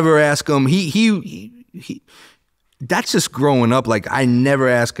 I never ask him. He that's just growing up. Like I never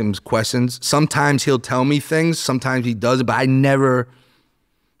ask him questions. Sometimes he'll tell me things. Sometimes he doesn't. But I never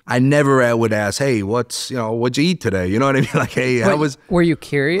would ask, hey, what'd you eat today? You know what I mean? Like, hey, were you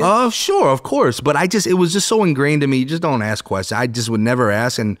curious? Oh, sure, of course. But it was just so ingrained in me. You just don't ask questions. I just would never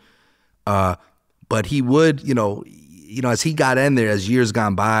ask. And, but he would, you know, as he got in there, as years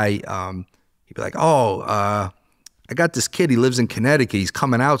gone by, he'd be like, oh, I got this kid. He lives in Connecticut. He's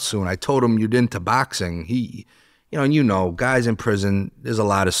coming out soon. I told him you're into boxing. You know, and you know, guys in prison, there's a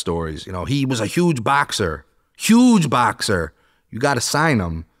lot of stories. You know, he was a huge boxer. You got to sign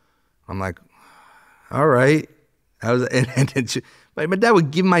him. I'm like, all right. My dad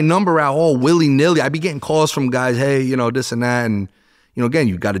would give my number out all willy-nilly. I'd be getting calls from guys, hey, you know, this and that. And, you know, again,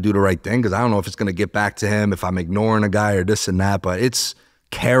 you got to do the right thing because I don't know if it's going to get back to him, if I'm ignoring a guy or this and that. But it's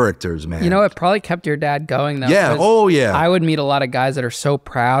characters, man. You know, it probably kept your dad going, though. Yeah. Oh, yeah. I would meet a lot of guys that are so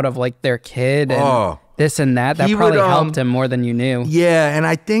proud of, like, their kid and this and that. That probably helped him more than you knew. Yeah, and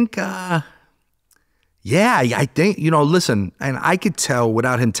I think... I think, you know, listen, and I could tell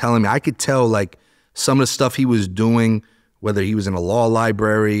without him telling me, I could tell like some of the stuff he was doing, whether he was in a law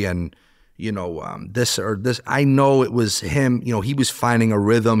library and, you know, this or this, I know it was him, you know, he was finding a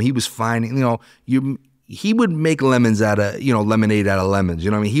rhythm. He was finding, you know, he would make lemonade out of lemons.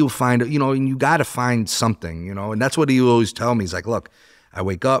 You know what I mean? He would find, you know, and you got to find something, you know, and that's what he would always tell me. He's like, look, I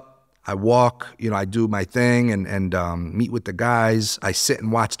wake up, I walk, you know, I do my thing and meet with the guys. I sit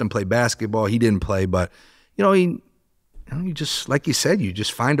and watch them play basketball. He didn't play, but, you know, you just, like you said, you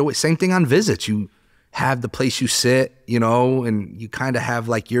just find a way. Same thing on visits. You have the place you sit, you know, and you kind of have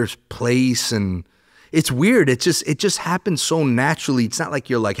like your place and it's weird. It just happens so naturally. It's not like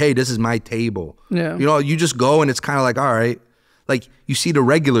you're like, hey, this is my table. Yeah. You know, you just go and it's kind of like, all right. Like you see the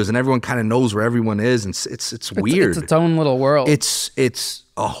regulars and everyone kind of knows where everyone is and it's weird. It's its own little world. It's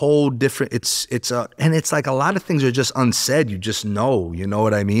a whole different, and it's like a lot of things are just unsaid. You just know, you know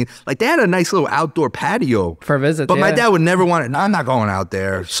what I mean? Like they had a nice little outdoor patio for visits. But my dad would never want it. No, I'm not going out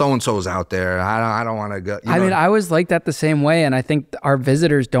there. So-and-so's out there. I don't want to go. I mean, I was like that the same way. And I think our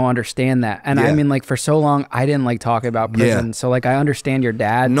visitors don't understand that. And I mean, like for so long, I didn't like talking about prison. Yeah. So like, I understand your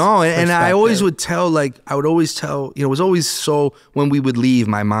dad. No, and I always would tell, like, I would always tell, you know, it was always so, when we would leave,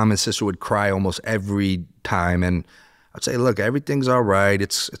 my mom and sister would cry almost every time. And I'd say, look, everything's all right.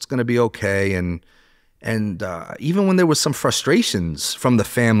 It's going to be okay. And even when there was some frustrations from the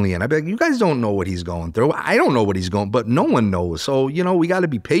family, and I'd be like, you guys don't know what he's going through. I don't know what he's going, but no one knows. So, you know, we got to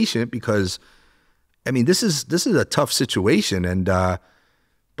be patient because, I mean, this is a tough situation. And,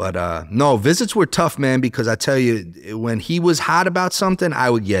 no, visits were tough, man, because I tell you, when he was hot about something, I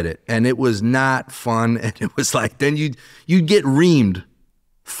would get it. And it was not fun. And it was like, then you'd get reamed.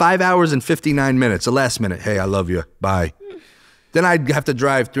 5 hours and 59 minutes, the last minute, hey, I love you, bye. Then I'd have to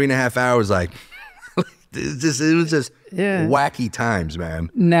drive 3.5 hours, like, it was just wacky times, man.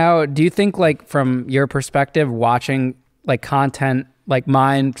 Now, do you think, like, from your perspective, watching, like, content like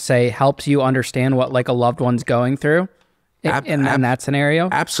mine, say, helps you understand what, like, a loved one's going through in that scenario?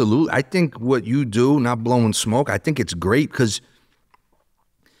 Absolutely. I think what you do, not blowing smoke, I think it's great because,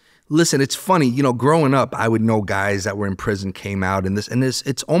 listen, it's funny, you know, growing up, I would know guys that were in prison, came out, and this,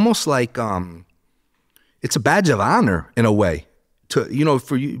 it's almost like, it's a badge of honor in a way to, you know,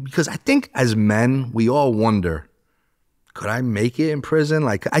 for you, because I think as men, we all wonder, could I make it in prison?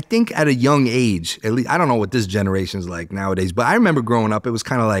 Like, I think at a young age, at least, I don't know what this generation's like nowadays, but I remember growing up, it was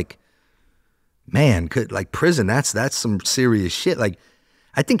kind of like, man, prison, that's some serious shit. Like,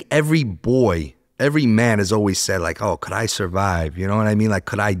 I think every man has always said, like, oh, could I survive? You know what I mean? Like,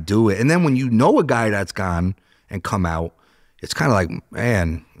 could I do it? And then when you know a guy that's gone and come out, it's kind of like,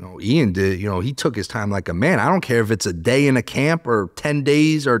 man, you know, Ian did, you know, he took his time like a man. I don't care if it's a day in a camp or 10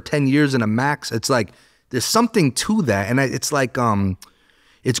 days or 10 years in a max. It's like, there's something to that. And it's like,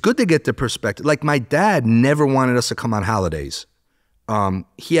 it's good to get the perspective. Like, my dad never wanted us to come on holidays.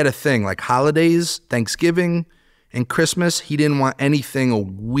 He had a thing, like holidays, Thanksgiving and Christmas, he didn't want anything a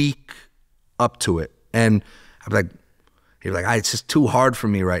week up to it. And I'd be like, He was like, it's just too hard for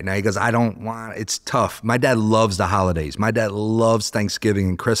me right now. He goes, I don't want, it's tough. My dad loves the holidays. My dad loves Thanksgiving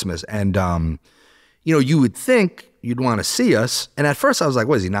and Christmas. And, you know, you would think you'd want to see us. And at first I was like,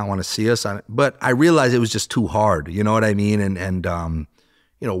 what, does he not want to see us? But I realized it was just too hard. You know what I mean? And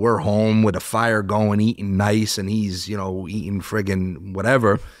you know, we're home with a fire going, eating nice, and he's, you know, eating friggin'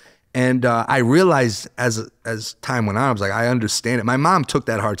 whatever. And I realized as time went on, I was like, I understand it. My mom took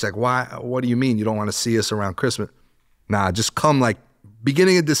that hard. She's like, why? What do you mean you don't want to see us around Christmas? Nah, just come like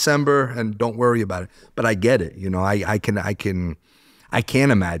beginning of December and don't worry about it. But I get it. You know, I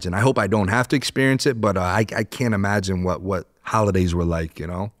can't imagine. I hope I don't have to experience it, but I can't imagine what holidays were like, you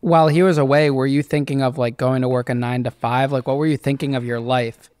know? While he was away, were you thinking of like going to work a 9 to 5? Like, what were you thinking of your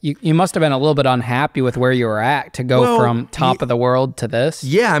life? You must have been a little bit unhappy with where you were at to go from top of the world to this.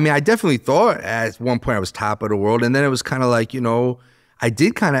 Yeah, I mean, I definitely thought at one point I was top of the world. And then it was kind of like, you know, I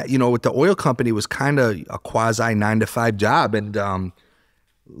did kind of, you know, with the oil company, it was kind of a quasi 9 to 5 job. And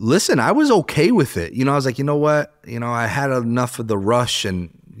listen, I was okay with it. You know, I was like, you know what? You know, I had enough of the rush and,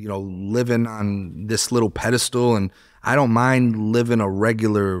 you know, living on this little pedestal, and I don't mind living a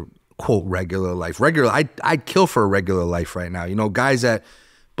regular, quote, regular life. I'd kill for a regular life right now. You know, guys that,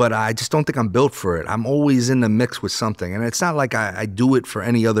 but I just don't think I'm built for it. I'm always in the mix with something. And it's not like I do it for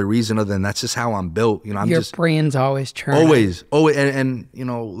any other reason other than that's just how I'm built. You know, Your brain's always churning. Always. And you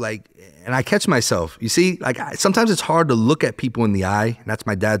know, like, and I catch myself. You see, like, sometimes it's hard to look at people in the eye, and that's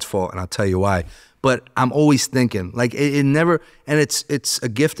my dad's fault, and I'll tell you why. But I'm always thinking, like, it never, and it's a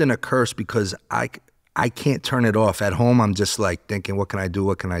gift and a curse because I can't turn it off. At home, I'm just like thinking, what can I do?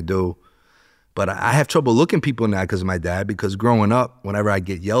 What can I do? But I have trouble looking people in the eye because of my dad, because growing up, whenever I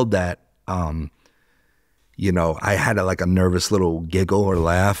get yelled at, you know, I had like a nervous little giggle or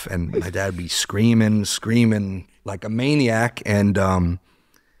laugh, and my dad would be screaming like a maniac. And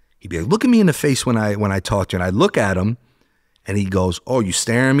he'd be like, look at me in the face when I talk to you. And I look at him, and he goes, oh, you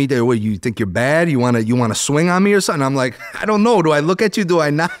staring at me? What, you think you're bad? You wanna swing on me or something? I'm like, I don't know. Do I look at you? Do I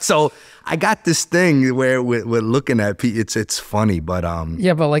not? So I got this thing where we're looking at people. It's funny, but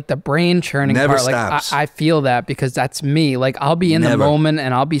yeah, but like the brain churning never part, stops. Like I feel that because that's me. Like I'll be in the moment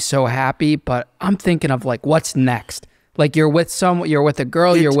and I'll be so happy, but I'm thinking of like what's next. Like you're with a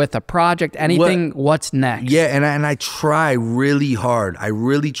girl, you're with a project, anything. What's next? Yeah, and I try really hard. I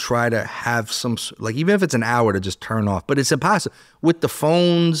really try to have some, like, even if it's an hour, to just turn off. But it's impossible with the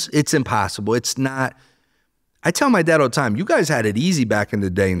phones. It's impossible. It's not. I tell my dad all the time, you guys had it easy back in the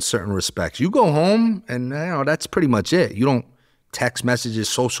day in certain respects. You go home and, you know, that's pretty much it. You don't text messages,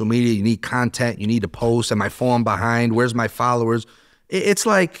 social media. You need content. You need to post. Am I falling behind? Where's my followers? It's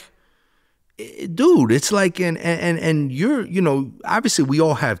like, dude, it's like, and you're, you know, obviously we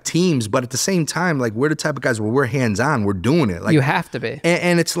all have teams, but at the same time, like, we're the type of guys where we're hands-on. We're doing it. Like, you have to be.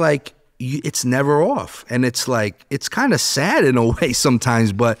 And it's like, it's never off. And it's like, it's kind of sad in a way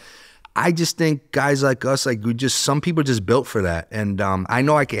sometimes, but I just think guys like us, like, some people are just built for that. And I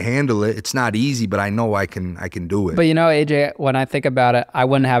know I can handle it. It's not easy, but I know I can do it. But you know, AJ, when I think about it, I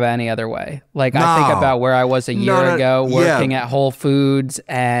wouldn't have it any other way. Like, I think about where I was a year ago working at Whole Foods,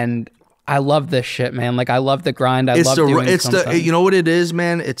 and I love this shit, man. Like, I love the grind. I love doing something. You know what it is,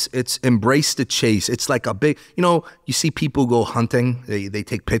 man? It's embrace the chase. It's like a big, you know, you see people go hunting. They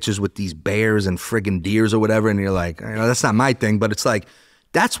take pictures with these bears and friggin' deers or whatever, and you're like, you know, that's not my thing, but it's like,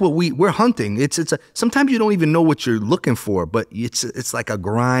 that's what we're hunting. Sometimes you don't even know what you're looking for, but it's like a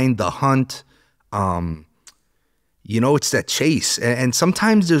grind, the hunt. You know, it's that chase. And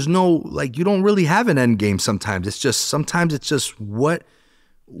sometimes there's no, like, you don't really have an end game sometimes. Sometimes it's just what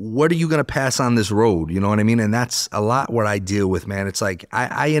are you going to pass on this road? You know what I mean? And that's a lot what I deal with, man. It's like,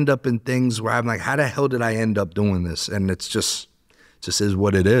 I end up in things where I'm like, how the hell did I end up doing this? And it's just is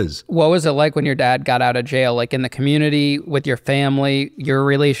what it is. What was it like when your dad got out of jail? Like in the community, with your family, your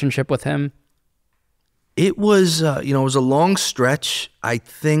relationship with him? It was, you know, it was a long stretch. I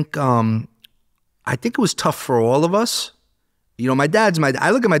think it was tough for all of us. You know, I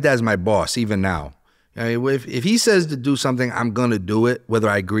look at my dad as my boss even now. I mean, if he says to do something, I'm going to do it, whether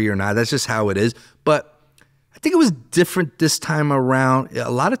I agree or not. That's just how it is. But I think it was different this time around.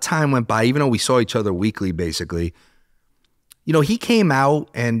 A lot of time went by, even though we saw each other weekly, basically. You know, he came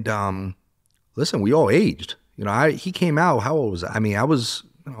out and, listen, we all aged. You know, he came out, how old was I? I mean, I was,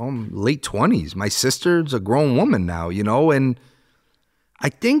 you know, late 20s. My sister's a grown woman now, you know, and I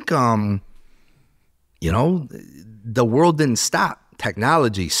think, you know, the world didn't stop.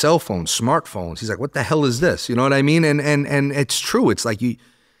 Technology, cell phones, smartphones. He's like, what the hell is this? You know what I mean? And it's true. It's like you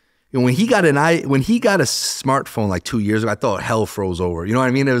know, when he got a smartphone like 2 years ago, I thought hell froze over. You know what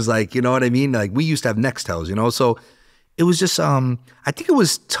I mean? It was like, you know what I mean? Like, we used to have Nextels, you know? So it was just, I think it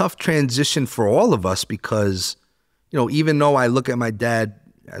was tough transition for all of us because, you know, even though I look at my dad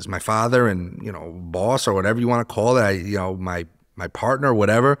as my father and, you know, boss or whatever you want to call it, you know, my partner,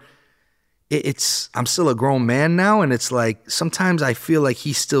 whatever, I'm still a grown man now. And it's like, sometimes I feel like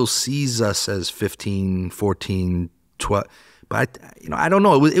he still sees us as 15, 14, 12. But, you know, I don't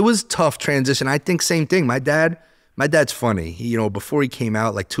know. It was tough transition. I think same thing. My dad's funny. He, you know, before he came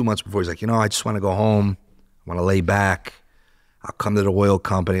out, like 2 months before, he's like, you know, I just want to go home. I want to lay back. I'll come to the oil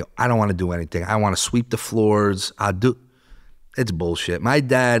company. I don't want to do anything. I want to sweep the floors. It's bullshit. My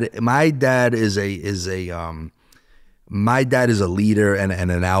dad is a leader and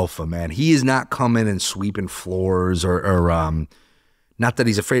an alpha, man. He is not coming and sweeping floors or not that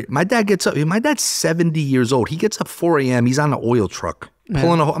he's afraid. My dad gets up. My dad's 70 years old. He gets up 4 a.m. He's on the oil truck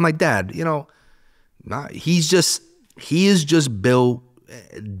pulling a hole. I'm like, Dad, you know, he is just built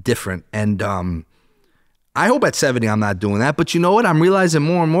different. And I hope at 70 I'm not doing that. But you know what? I'm realizing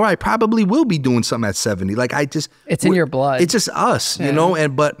more and more I probably will be doing something at 70. Like it's in your blood. It's just us, you know.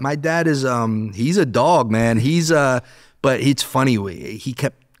 But my dad is he's a dog, man. But it's funny. He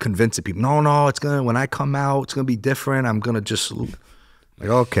kept convincing people, no, when I come out, it's gonna be different. I'm gonna just like,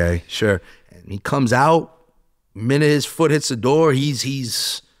 okay, sure. And he comes out, minute his foot hits the door,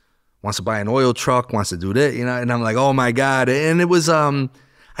 he's wants to buy an oil truck, wants to do this, you know. And I'm like, oh my God. And it was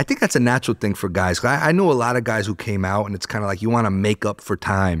I think that's a natural thing for guys. I know a lot of guys who came out, and it's kind of like you want to make up for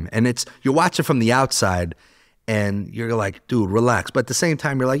time. And you're watching from the outside, and you're like, dude, relax. But at the same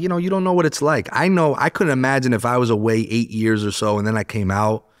time, you're like, you know, you don't know what it's like. I know, I couldn't imagine if I was away 8 years or so, and then I came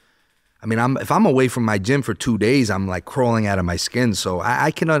out. I mean, if I'm away from my gym for 2 days, I'm like crawling out of my skin. So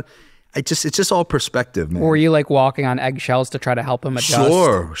I cannot. It's just all perspective, man. Or were you like walking on eggshells to try to help him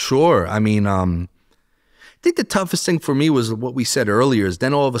adjust? Sure. I mean, I think the toughest thing for me was what we said earlier is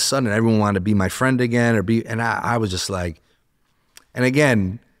then all of a sudden everyone wanted to be my friend again and I was just like, and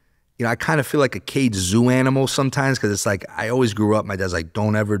again, you know, I kind of feel like a caged zoo animal sometimes because it's like I always grew up, my dad's like,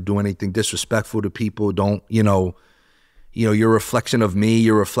 don't ever do anything disrespectful to people. Don't, you know, you're a reflection of me,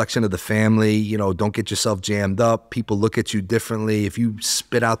 you're a reflection of the family, you know, don't get yourself jammed up. People look at you differently. If you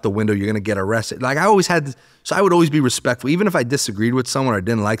spit out the window, you're going to get arrested. Like I would always be respectful. Even if I disagreed with someone or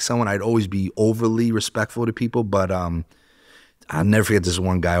didn't like someone, I'd always be overly respectful to people. But I'll never forget this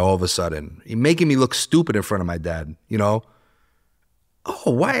one guy all of a sudden, he making me look stupid in front of my dad, you know?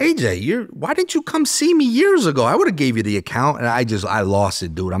 Oh, why AJ? Why didn't you come see me years ago? I would have gave you the account. And I lost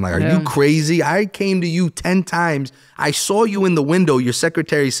it, dude. I'm like, are you crazy? I came to you 10 times. I saw you in the window. Your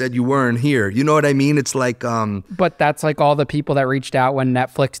secretary said you weren't here. You know what I mean? It's like, but that's like all the people that reached out when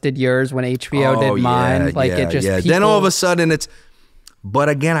Netflix did yours, when HBO did mine. Then all of a sudden but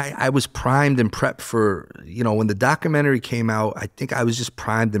again, I was primed and prepped for, you know, when the documentary came out, I think I was just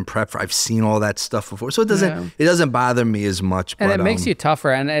primed and prepped for, I've seen all that stuff before. So it doesn't bother me as much. And but, it makes you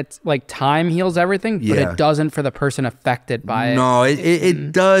tougher. And it's like time heals everything, but it doesn't for the person affected by it. No,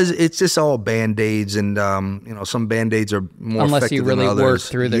 it does. It's just all Band-Aids and, you know, some Band-Aids are more effective than others. Unless you really work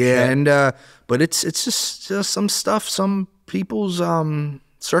through the shit. And, but it's just some stuff, some people's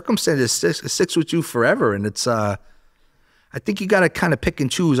circumstances sticks with you forever. And it's, I think you got to kind of pick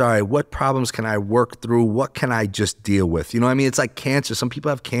and choose. All right, what problems can I work through? What can I just deal with? You know what I mean? It's like cancer. Some people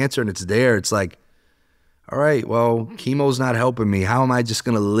have cancer and it's there. It's like, all right, well, chemo's not helping me. How am I just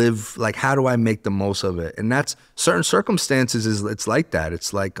going to live? Like, how do I make the most of it? And that's certain circumstances it's like that.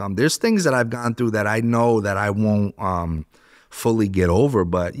 It's like, there's things that I've gone through that I know that I won't fully get over,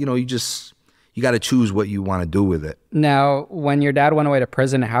 but you know, you got to choose what you want to do with it. Now, when your dad went away to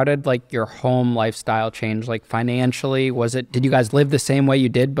prison, how did like your home lifestyle change? Like financially, did you guys live the same way you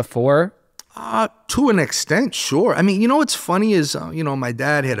did before? To an extent, sure. I mean, you know, what's funny is, you know, my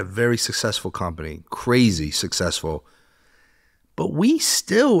dad had a very successful company, crazy successful, but we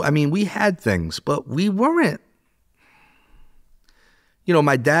had things, but we weren't, you know,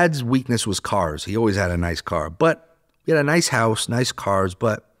 my dad's weakness was cars. He always had a nice car, but he had a nice house, nice cars,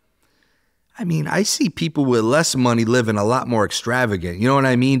 but I mean, I see people with less money living a lot more extravagant. You know what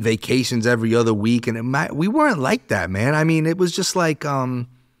I mean? Vacations every other week. And we weren't like that, man. I mean, it was just like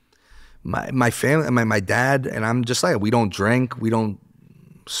my family, my dad, and I'm just like, we don't drink, we don't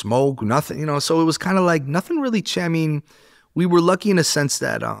smoke, nothing, you know. So it was kind of like nothing really. I mean, we were lucky in a sense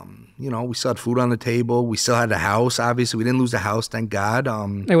that, you know, we still had food on the table. We still had a house. Obviously, we didn't lose the house, thank God.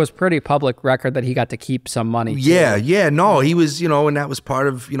 It was pretty public record that he got to keep some money. No, he was, you know, and that was part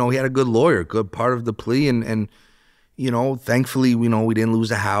of, you know, he had a good lawyer, good part of the plea. And you know, thankfully, you know, we didn't lose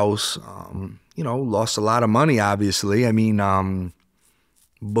the house. You know, lost a lot of money, obviously. I mean,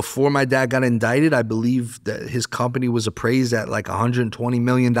 before my dad got indicted, I believe that his company was appraised at like $120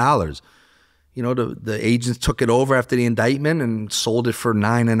 million. You know, the agents took it over after the indictment and sold it for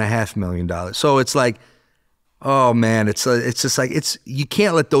 $9.5 million. So it's like, Oh man, it's just like you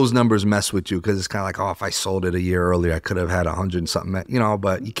can't let those numbers mess with you because it's kind of like, oh, if I sold it a year earlier, I could have had 100 and something, you know.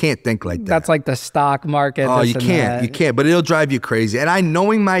 But you can't think like that. That's like the stock market. Oh, you can't. But it'll drive you crazy. And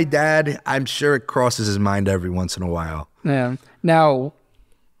knowing my dad, I'm sure it crosses his mind every once in a while. Yeah. Now,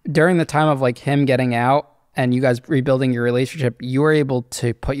 during the time of like him getting out and you guys rebuilding your relationship, you were able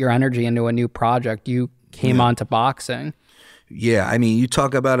to put your energy into a new project. You came on to boxing. Yeah, I mean, you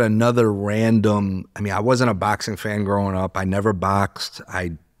talk about another random. I mean, I wasn't a boxing fan growing up. I never boxed.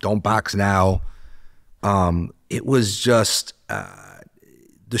 I don't box now. It was just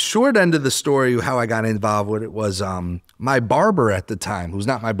the short end of the story. How I got involved with it was my barber at the time, who's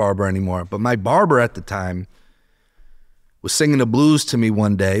not my barber anymore, but my barber at the time was singing the blues to me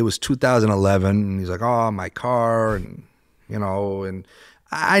one day. It was 2011, and he's like, "Oh, my car," and you know, and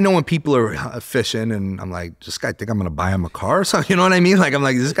I know when people are fishing, and I'm like, "This guy think I'm gonna buy him a car or something?" You know what I mean? Like, I'm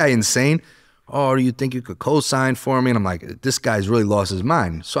like, "Is this guy insane? Oh, do you think you could co-sign for me?" And I'm like, "This guy's really lost his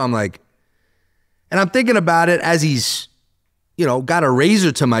mind." So I'm like, and I'm thinking about it as he's, you know, got a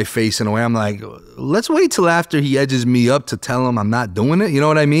razor to my face in a way. I'm like, let's wait till after he edges me up to tell him I'm not doing it. You know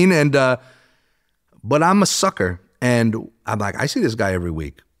what I mean? And but I'm a sucker, and I'm like, I see this guy every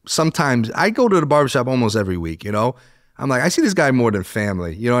week. Sometimes I go to the barbershop almost every week. You know. I'm like, I see this guy more than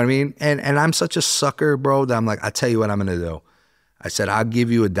family, you know what I mean? And I'm such a sucker, bro, that I'm like, I tell you what I'm gonna do. I said, I'll give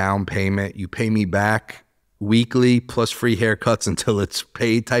you a down payment. You pay me back weekly plus free haircuts until it's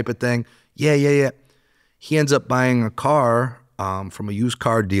paid type of thing. Yeah. He ends up buying a car from a used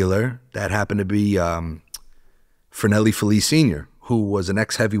car dealer that happened to be Fernelli Felice Sr., who was an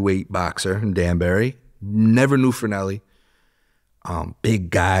ex-heavyweight boxer in Danbury. Never knew Fernelli. Big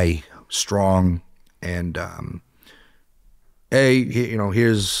guy, strong, and hey, you know,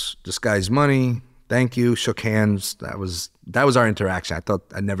 here's this guy's money. Thank you. Shook hands. That was our interaction. I thought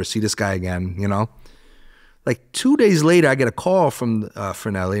I'd never see this guy again, you know? Like 2 days later, I get a call from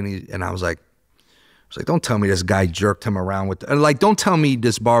Fernelli, and I was like, don't tell me this guy jerked him around with, don't tell me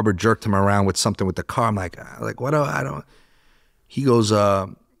this barber jerked him around with something with the car. I'm like, what? I don't. He goes,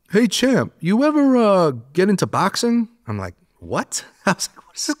 hey, champ, you ever get into boxing? I'm like, what? I was like,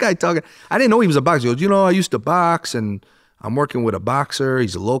 what is this guy talking? I didn't know he was a boxer. He goes, you know, I used to box, and I'm working with a boxer.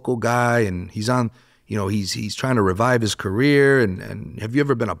 He's a local guy, and he's on, you know, he's trying to revive his career. And have you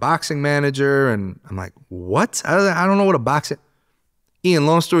ever been a boxing manager? And I'm like, what? I don't know what a boxing. Ian,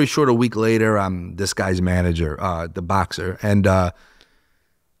 long story short, a week later, I'm this guy's manager, the boxer, and I'm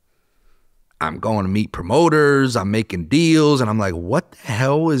going to meet promoters. I'm making deals, and I'm like, what the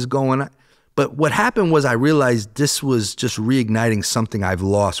hell is going on? But what happened was I realized this was just reigniting something I've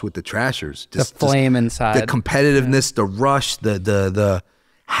lost with the Trashers. The flame inside. The competitiveness, the rush, the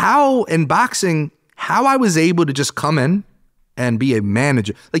how in boxing, how I was able to just come in and be a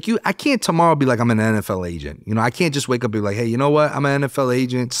manager. Like I can't tomorrow be like, I'm an NFL agent. You know, I can't just wake up and be like, hey, you know what? I'm an NFL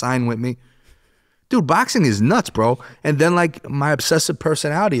agent, sign with me. Dude, boxing is nuts, bro. And then like my obsessive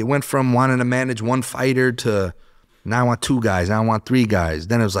personality, it went from wanting to manage one fighter to now I want 2 guys, now I want 3 guys.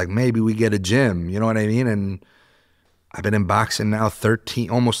 Then it was like, maybe we get a gym, you know what I mean? And I've been in boxing now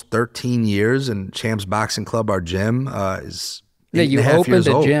almost 13 years, and Champs Boxing Club, our gym, is you opened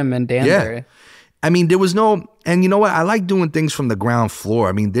a gym in Danbury. Yeah. I mean, there was no, and you know what? I like doing things from the ground floor.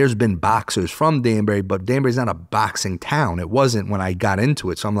 I mean, there's been boxers from Danbury, but Danbury's not a boxing town. It wasn't when I got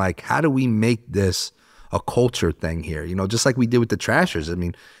into it. So I'm like, how do we make this a culture thing here? You know, just like we did with the Trashers. I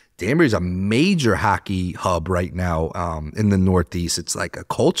mean, Danbury's a major hockey hub right now in the Northeast. It's like a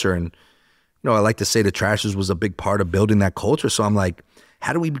culture. And, you know, I like to say the Trashers was a big part of building that culture. So I'm like,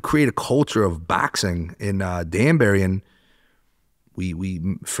 how do we create a culture of boxing in Danbury? And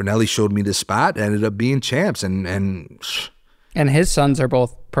Fernelli showed me this spot, ended up being Champs. And his sons are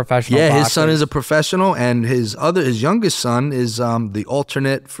both professional boxers. His son is a professional, and his youngest son is the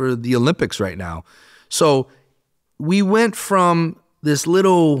alternate for the Olympics right now. So we went from this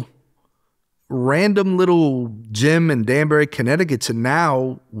random little gym in Danbury, Connecticut to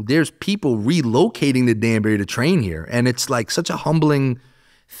now there's people relocating to Danbury to train here. And it's like such a humbling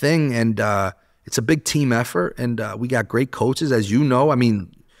thing. And it's a big team effort. And we got great coaches, as you know. I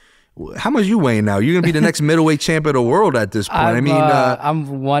mean, how much you weighing now? You're going to be the next middleweight champ of the world at this point.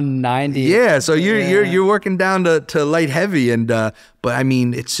 I'm 190. Yeah. So you're working down to light heavy. And, but I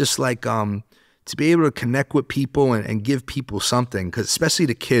mean, it's just like, to be able to connect with people and give people something, because especially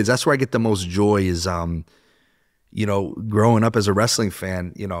the kids, that's where I get the most joy is, you know, growing up as a wrestling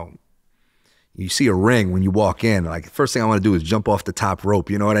fan, you know, you see a ring when you walk in, like the first thing I want to do is jump off the top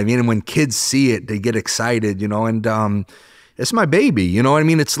rope, you know what I mean? And when kids see it, they get excited, you know, and it's my baby, you know what I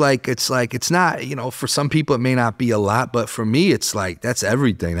mean? It's it's not, you know, for some people it may not be a lot, but for me, it's like, that's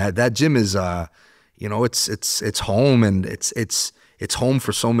everything. That gym is, you know, it's home, and it's home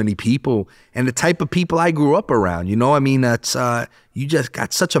for so many people, and the type of people I grew up around. You know, I mean, that's you just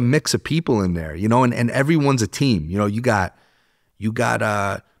got such a mix of people in there. You know, and everyone's a team. You know, you got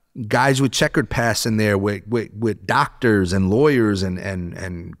guys with checkered past in there, with doctors and lawyers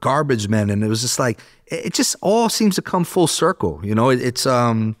and garbage men, and it was just like it just all seems to come full circle. You know,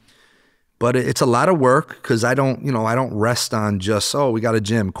 but it's a lot of work, because I don't rest on just, oh, we got a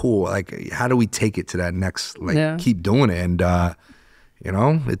gym, cool. Like, how do we take it to that next, like, keep doing it? And you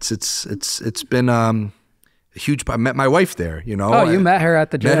know, it's been a huge. I met my wife there. You know, you met her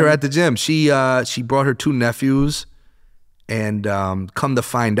at the gym. Met her at the gym. She brought her 2 nephews, and come to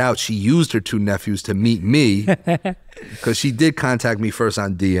find out, she used her 2 nephews to meet me, because she did contact me first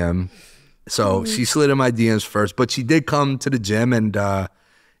on DM. So she slid in my DMs first, but she did come to the gym, and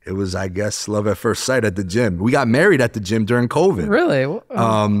it was, I guess, love at first sight at the gym. We got married at the gym during COVID. Really?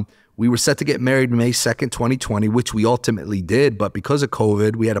 We were set to get married May 2nd, 2020, which we ultimately did. But because of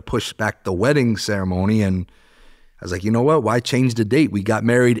COVID, we had to push back the wedding ceremony. And I was like, you know what? Why change the date? We got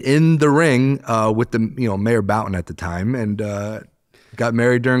married in the ring with the Mayor Boughton at the time, and got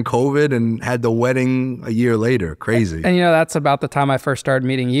married during COVID and had the wedding a year later. Crazy. And that's about the time I first started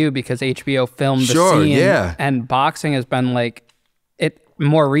meeting you, because HBO filmed the scene. Yeah. And boxing has been like it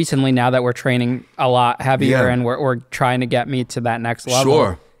more recently, now that we're training a lot heavier, and we're trying to get me to that next level.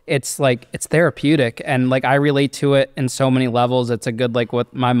 Sure. It's like, it's therapeutic, and like I relate to it in so many levels. It's a good, like,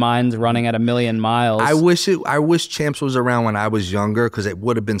 what my mind's running at 1,000,000 miles. I wish Champs was around when I was younger, because it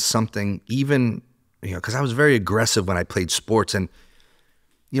would have been something, even, because I was very aggressive when I played sports, and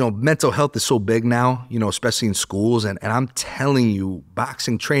mental health is so big now, especially in schools, and I'm telling you,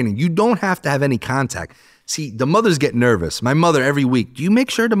 boxing training, you don't have to have any contact. See, the mothers get nervous. My mother, every week, do you make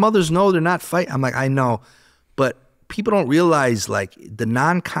sure the mothers know they're not fighting? I'm like, I know, but people don't realize, like, the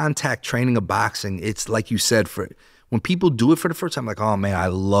non-contact training of boxing, it's like you said, when people do it for the first time, like, oh man, I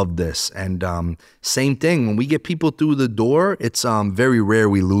love this. And same thing, when we get people through the door, it's very rare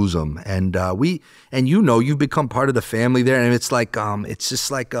we lose them. And you've become part of the family there, and it's like it's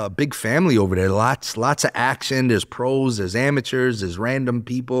just like a big family over there. Lots of action. There's pros, there's amateurs, there's random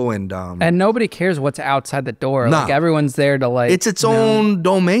people, and nobody cares what's outside the door. Like, everyone's there to, like, it's its own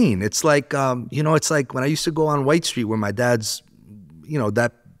domain. It's like it's like when I used to go on White Street, where my dad's,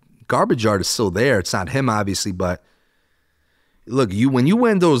 that garbage yard is still there. It's not him, obviously, but look, when you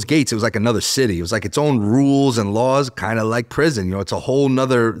went those gates, it was like another city. It was like its own rules and laws, kind of like prison. It's a whole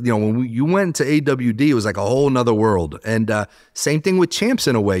nother, when you went to AWD, it was like a whole nother world. And same thing with Champs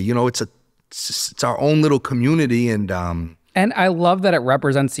in a way. It's our own little community. And I love that it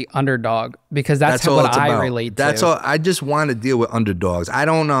represents the underdog, because that's what I relate to. That's all. I just want to deal with underdogs. I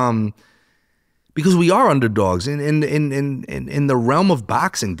don't, because we are underdogs in the realm of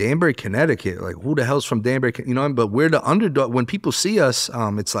boxing. Danbury, Connecticut, like, who the hell's from Danbury? But we're the underdog. When people see us,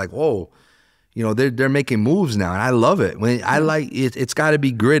 it's like, whoa, they're making moves now, and I love it. When I like it, it's got to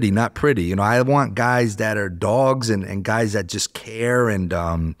be gritty, not pretty. I want guys that are dogs and guys that just care,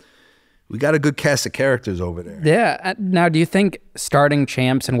 and we got a good cast of characters over there. Yeah. Now, do you think starting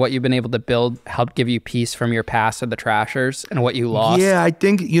Champs and what you've been able to build helped give you peace from your past of the Trashers and what you lost? Yeah, I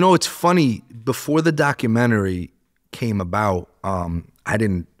think, it's funny. Before the documentary came about,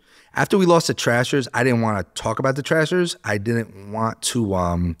 after we lost the Trashers, I didn't want to talk about the Trashers. I didn't even watch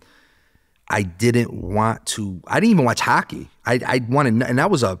hockey. I wanted, and that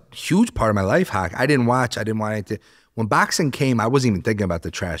was a huge part of my life, hockey. I didn't want anything. When boxing came, I wasn't even thinking about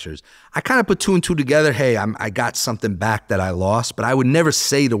the Trashers. I kind of put 2 and 2 together. Hey, I got something back that I lost, but I would never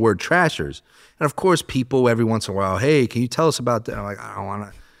say the word Trashers. And of course, people every once in a while, hey, can you tell us about that? I'm like, I don't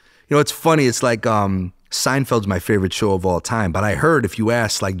want to. It's funny. It's like Seinfeld's my favorite show of all time. But I heard if you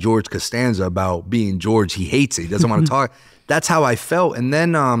ask, like, George Costanza about being George, he hates it. He doesn't want to talk. That's how I felt. And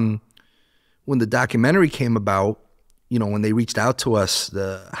then when the documentary came about, when they reached out to us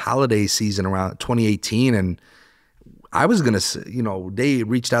the holiday season around 2018, and I was going to, they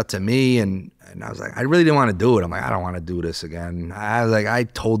reached out to me, and I was like, I really didn't want to do it. I'm like, I don't want to do this again. I was like, I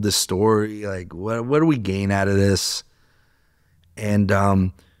told this story. Like, what do we gain out of this? And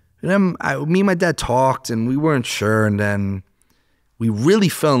then me and my dad talked, and we weren't sure. And then we really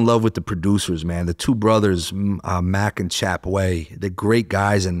fell in love with the producers, man. The 2 brothers, Mac and Chap Way. They're great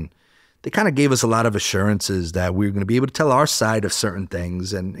guys, and they kind of gave us a lot of assurances that we were going to be able to tell our side of certain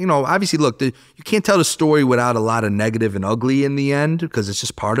things. And, obviously, look, you can't tell the story without a lot of negative and ugly in the end, because it's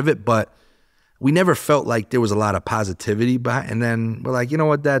just part of it. But we never felt like there was a lot of positivity behind. And then we're like, you know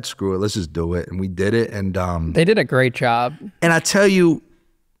what, Dad, screw it. Let's just do it. And we did it. And they did a great job. And I tell you,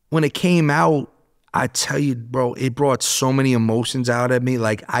 when it came out, I tell you, bro, it brought so many emotions out at me.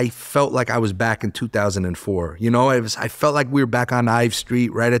 Like, I felt like I was back in 2004. You know, I felt like we were back on Ive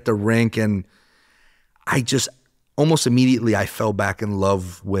Street, right at the rink, and I just almost immediately I fell back in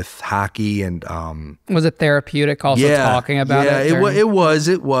love with hockey. And was it therapeutic also talking about it? Yeah, it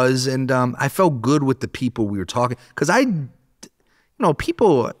was, and I felt good with the people we were talking, because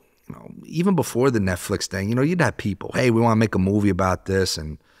people, even before the Netflix thing, you'd have people, hey, we want to make a movie about this,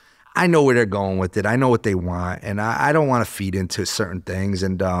 and I know where they're going with it. I know what they want, and I don't want to feed into certain things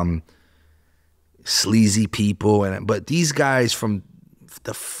and sleazy people. But these guys, from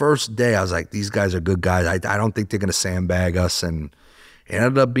the first day, I was like, these guys are good guys. I don't think they're going to sandbag us, and it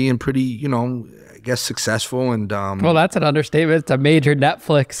ended up being pretty, I guess, successful. And well, that's an understatement. It's a major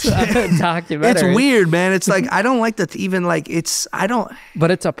Netflix documentary. It's weird, man. It's like, I don't like that. Even like I don't.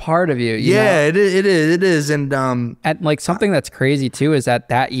 But it's a part of you. You yeah, know? it is. And like something that's crazy too is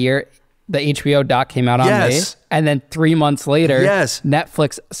that year the HBO doc came out on me, and then 3 months later,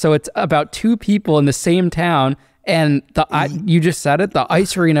 Netflix. So it's about two people in the same town. And you just said it, the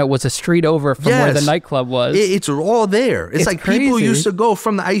ice arena was a street over from where the nightclub was. It's all there. It's like crazy. People used to go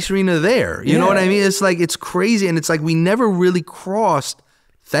from the ice arena there. You know what I mean? It's like, it's crazy. And it's like, we never really crossed.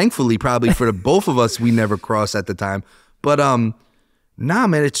 Thankfully, probably for the both of us, we never crossed at the time. But nah,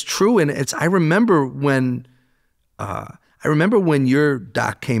 man, it's true. And I remember when your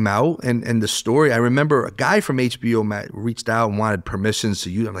doc came out and the story. I remember a guy from HBO reached out and wanted permissions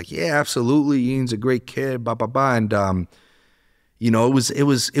to use. I'm like, yeah, absolutely. Ian's a great kid, blah blah blah. And it was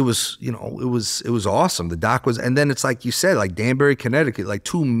awesome. The doc was, and then it's like you said, like Danbury, Connecticut, like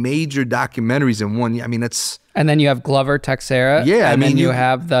two major documentaries in one. I mean, it's. And then you have Glover Teixeira. Yeah, and then you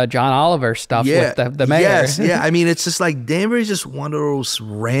have the John Oliver stuff with the mayor. Yes, yeah. I mean, it's just like Danbury's just one of those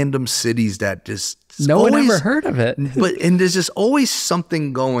random cities that just. No one ever heard of it. And there's just always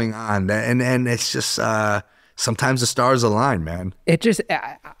something going on, and it's just sometimes the stars align, man. It just,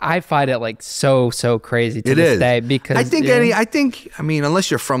 I find it like so crazy to this day, because I think I mean,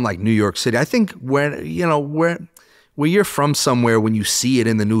 unless you're from like New York City, I think where you're from somewhere, when you see it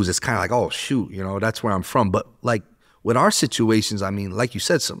in the news, it's kind of like, oh shoot, that's where I'm from. But like with our situations, I mean, like you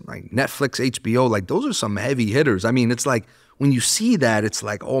said, some like Netflix, HBO, like those are some heavy hitters. I mean, it's like when you see that, it's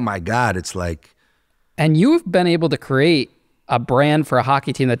like, oh my God, it's like. And you've been able to create a brand for a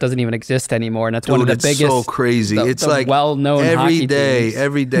hockey team that doesn't even exist anymore, and that's one of the biggest. So crazy. It's like well-known hockey teams.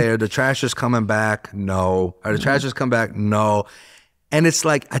 Every day. Are the Trashers coming back? No. Are the Trashers come back? No. And it's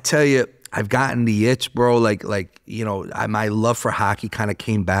like, I tell you, I've gotten the itch, bro. Like my love for hockey kind of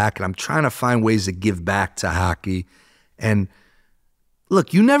came back, and I'm trying to find ways to give back to hockey. And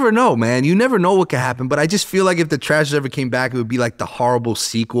look, you never know, man. You never know what could happen. But I just feel like if the Trashers ever came back, it would be like the horrible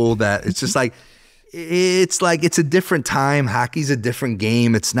sequel that it's just like. It's like, it's a different time. Hockey's a different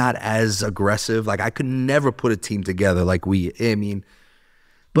game. It's not as aggressive. Like, I could never put a team together like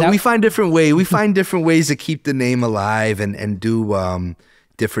but we find different ways. We find different ways to keep the name alive and do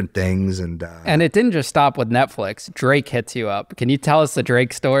different things. And it didn't just stop with Netflix. Drake hits you up. Can you tell us the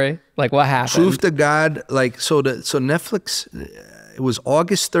Drake story? Like, what happened? Truth to God, like, so Netflix, it was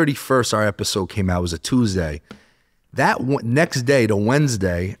August 31st, our episode came out. It was a Tuesday. That next day, the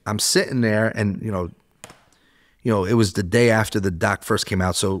Wednesday, I'm sitting there, and it was the day after the doc first came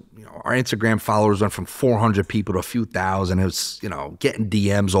out. So our Instagram followers went from 400 people to a few thousand. It was getting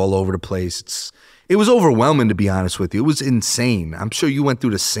DMs all over the place. It was overwhelming, to be honest with you. It was insane. I'm sure you went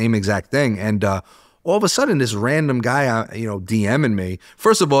through the same exact thing. And all of a sudden, this random guy, DMing me.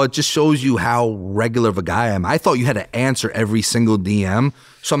 First of all, it just shows you how regular of a guy I am. I thought you had to answer every single DM.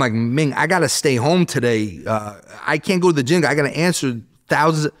 So I'm like, Ming, I got to stay home today. I can't go to the gym. I got to answer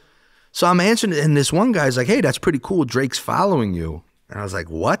thousands. So I'm answering it, and this one guy's like, hey, that's pretty cool. Drake's following you. And I was like,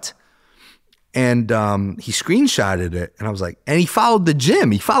 what? And he screenshotted it. And I was like, and he followed the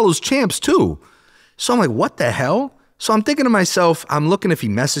gym. He follows champs too. So I'm like, what the hell? So I'm thinking to myself, I'm looking if he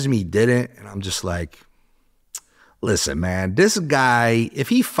messaged me, he didn't. And I'm just like, listen, man, this guy, if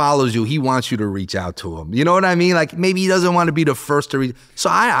he follows you, he wants you to reach out to him. You know what I mean? Like, maybe he doesn't want to be the first to reach. So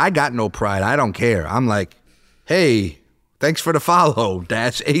I got no pride. I don't care. I'm like, hey, thanks for the follow,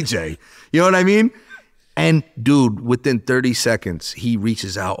 -AJ. You know what I mean? And dude, within 30 seconds, he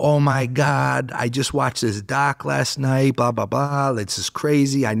reaches out. Oh my God, I just watched this doc last night, blah, blah, blah. This is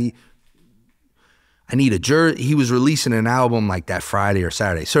crazy. I need a jersey. He was releasing an album like that Friday or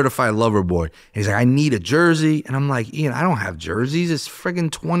Saturday, Certified Lover Boy. And he's like, I need a jersey. And I'm like, Ian, I don't have jerseys. It's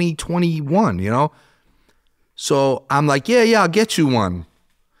friggin' 2021, So I'm like, yeah, I'll get you one.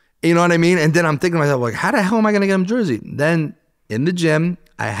 You know what I mean? And then I'm thinking to myself, like, how the hell am I going to get him a jersey? Then in the gym,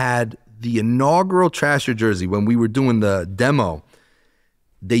 I had the inaugural Trasher jersey when we were doing the demo.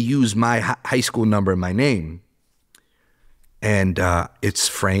 they used my high school number in my name. And it's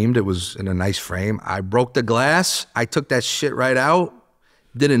framed. It was in a nice frame. I broke the glass. I took that shit right out.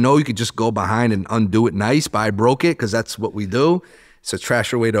 Didn't know you could just go behind and undo it nice, but I broke it because that's what we do. It's a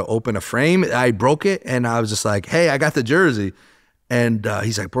trasher way to open a frame. I broke it, and I was just like, hey, I got the jersey. And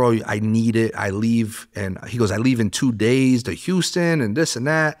he's like, bro, I need it. I leave. And he goes, I leave in 2 days to Houston and this and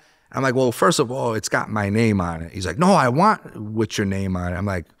that. I'm like, well, first of all, it's got my name on it. He's like, no, I want with your name on it. I'm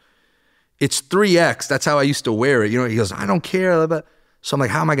like, it's 3X. That's how I used to wear it. You know, he goes, I don't care. So I'm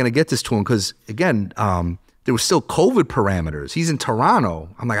like, how am I going to get this to him? Because again, there were still COVID parameters. He's in Toronto.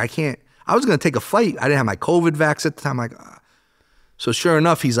 I'm like, I can't. I was going to take a flight. I didn't have my COVID vax at the time. I'm like, So sure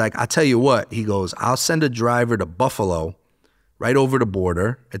enough, he's like, I'll tell you what. He goes, I'll send a driver to Buffalo, right over the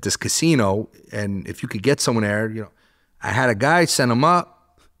border at this casino. And if you could get someone there, you know, I had a guy send him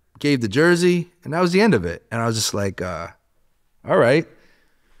up, gave the jersey, and that was the end of it. And I was just like, all right.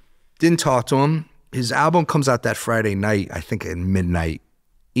 Didn't talk to him. His album comes out that Friday night, I think at midnight.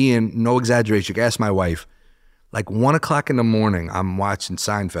 Ian, no exaggeration, you can ask my wife. Like 1 o'clock in the morning, I'm watching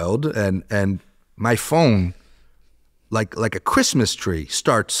Seinfeld, and my phone, like a Christmas tree,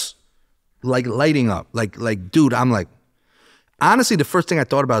 starts like lighting up. Like, dude, I'm like, honestly, the first thing I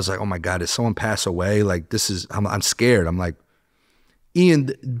thought about was like, oh my God, did someone pass away? Like, I'm scared. I'm like,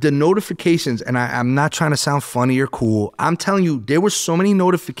 Ian, the notifications, and I'm not trying to sound funny or cool. I'm telling you, there were so many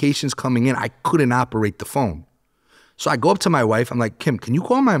notifications coming in, I couldn't operate the phone. So I go up to my wife. I'm like, Kim, can you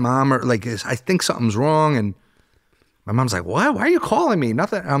call my mom? Or like, I think something's wrong. And my mom's like, what? Why are you calling me?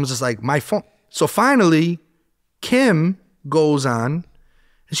 Nothing. And I was just like, my phone. So finally, Kim goes on,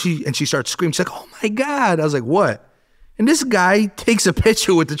 and she starts screaming. She's like, oh my God. I was like, what? And this guy takes a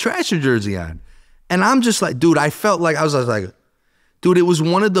picture with the Trasher jersey on. And I'm just like, dude, I felt like, I was like, dude, it was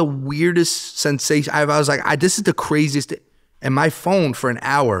one of the weirdest sensations. I was like, this is the craziest. And my phone for an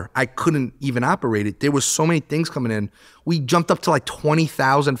hour, I couldn't even operate it. There was so many things coming in. We jumped up to like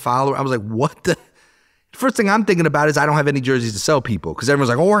 20,000 followers. I was like, what the? First thing I'm thinking about is I don't have any jerseys to sell people. Because everyone's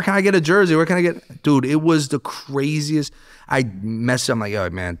like, oh, where can I get a jersey? Where can I get? Dude, it was the craziest. I messaged him like, yo,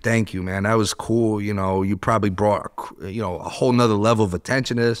 man, thank you, man. That was cool. You know, you probably brought, you know, a whole nother level of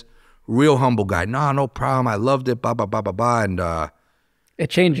attention to this. Real humble guy. No problem. I loved it. Blah, blah, blah, blah, blah. And, it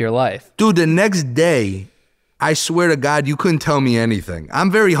changed your life. dude, the next day, I swear to God, you couldn't tell me anything. I'm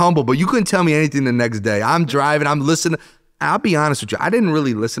very humble, but you couldn't tell me anything the next day. I'm driving, I'm listening. I'll be honest with you. I didn't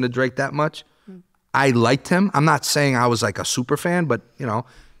really listen to Drake that much. I liked him. I'm not saying I was like a super fan, but you know,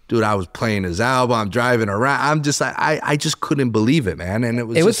 dude, I was playing his album. I'm driving around. I'm just like, I just couldn't believe it, man. And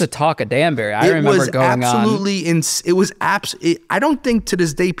it was the talk of Danbury. I remember going absolutely on. It was absolutely. I don't think to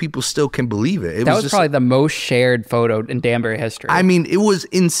this day people still can believe it. That was probably the most shared photo in Danbury history. I mean, it was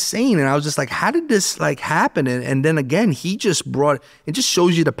insane, and I was just like, how did this like happen? And then again, he just brought. It just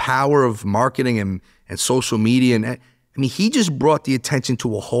shows you the power of marketing and social media. And I mean, he just brought the attention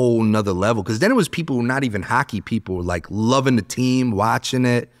to a whole nother level. Because then it was people who were not even hockey people, like loving the team, watching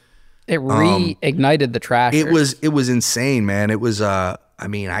it. It reignited the Trashers. It was insane, man. It was. I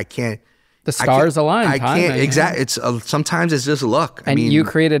mean, I can't. The stars aligned. I can't exactly. It's sometimes it's just luck. And you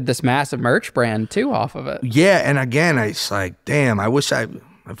created this massive merch brand too off of it. Yeah, and again, it's like, damn. I wish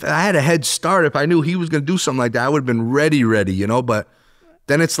if I had a head start. If I knew he was going to do something like that, I would have been ready, you know. But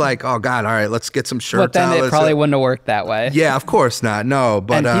then it's like, oh God, all right, let's get some shirts. But then it probably wouldn't have worked that way. Yeah, of course not. No,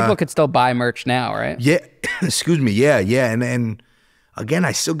 but and people could still buy merch now, right? Yeah, excuse me. Yeah, and again,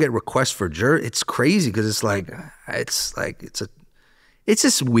 I still get requests for jersey. It's crazy because it's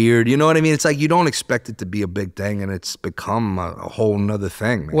just weird. You know what I mean? It's like you don't expect it to be a big thing, and it's become a whole nother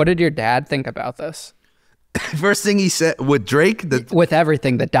thing, man. What did your dad think about this? First thing he said with Drake, with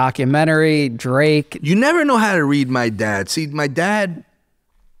everything, the documentary, Drake. You never know how to read my dad. See, my dad,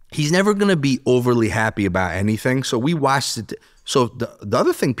 he's never gonna be overly happy about anything. So we watched it. So the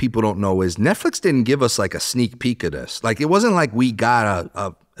other thing people don't know is Netflix didn't give us like a sneak peek of this. Like it wasn't like we got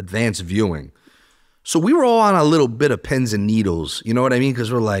a advanced viewing. So we were all on a little bit of pins and needles. You know what I mean?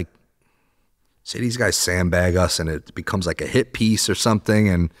 Because we're like, say these guys sandbag us and it becomes like a hit piece or something.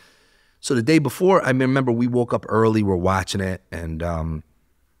 And so the day before, I remember we woke up early, we're watching it, and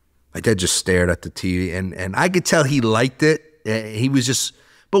my dad just stared at the TV, and I could tell he liked it. He was just,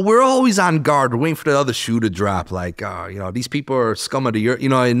 but we're always on guard. We're waiting for the other shoe to drop. Like, you know, these people are scum of the earth. You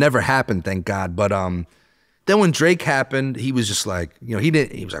know, it never happened, thank God. But then when Drake happened, he was just like, you know,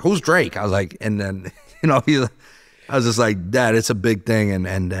 he was like, who's Drake? I was like, and then, you know, I was just like, Dad, it's a big thing.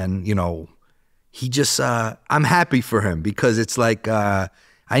 And then, you know, he just, I'm happy for him because it's like,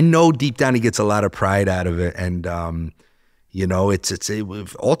 I know deep down he gets a lot of pride out of it. And, You know,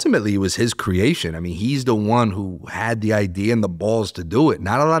 ultimately it was his creation. I mean, he's the one who had the idea and the balls to do it.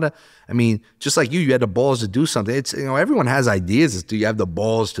 Not a lot of, I mean, just like you had the balls to do something. It's, you know, everyone has ideas. Do you have the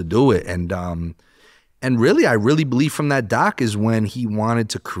balls to do it? And really, I really believe from that doc is when he wanted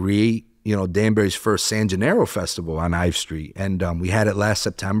to create, you know, Danbury's first San Gennaro festival on Ive Street. And we had it last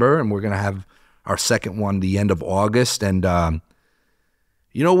September, and we're going to have our second one the end of August. And,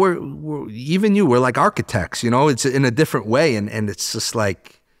 you know, we're like architects, you know, it's in a different way. And it's just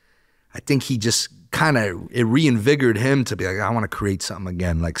like, I think he just kind of, it reinvigorated him to be like, I want to create something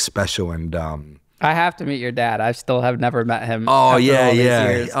again, like special. And I have to meet your dad. I still have never met him. Oh, after yeah, all these yeah.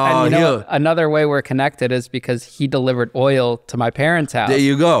 years. Oh, and you know, another way we're connected is because he delivered oil to my parents' house. There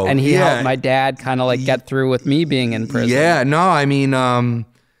you go. And he helped my dad kind of like get through with me being in prison. Yeah, no, I mean,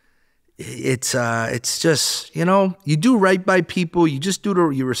 it's just, you know, you do right by people. You just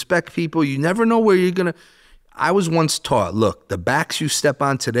you respect people. You never know where you're going to. I was once taught, look, the backs you step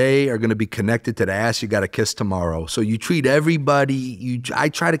on today are going to be connected to the ass you got to kiss tomorrow. So you treat everybody, I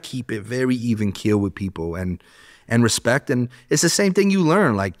try to keep it very even keel with people and respect. And it's the same thing you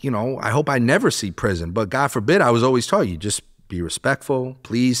learn. Like, you know, I hope I never see prison, but God forbid, I was always taught you just be respectful.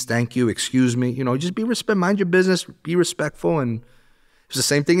 Please, thank you, excuse me. You know, just be mind your business, be respectful. And it's the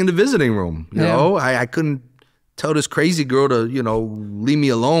same thing in the visiting room. You know, I couldn't tell this crazy girl to, you know, leave me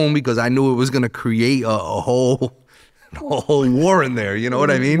alone because I knew it was going to create a whole war in there. You know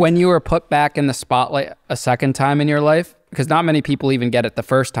what I mean? When you were put back in the spotlight a second time in your life, because not many people even get it the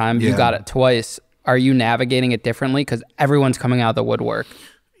first time, you got it twice. Are you navigating it differently? Because everyone's coming out of the woodwork.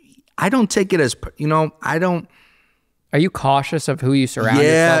 I don't take it as, you know, I don't. Are you cautious of who you surround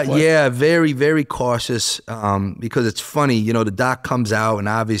yourself with? Yeah, very, very cautious because it's funny, you know, the doc comes out and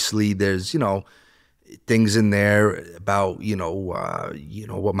obviously there's, you know, things in there about, you know,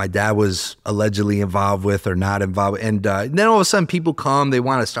 what my dad was allegedly involved with or not involved with. And then all of a sudden people come, they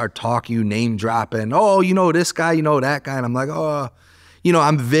want to start talking, you name dropping. Oh, you know this guy, you know that guy. And I'm like, oh, you know,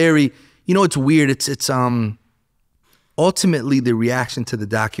 I'm very, you know, it's weird. It's ultimately the reaction to the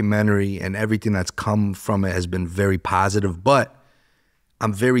documentary and everything that's come from it has been very positive, but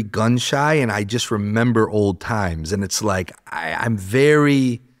I'm very gun shy and I just remember old times. And it's like, I'm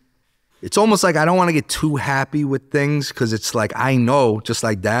very, it's almost like I don't want to get too happy with things because it's like, I know just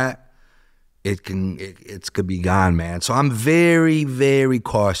like that, it could be gone, man. So I'm very, very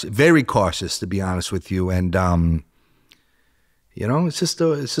cautious to be honest with you. And, you know, it's just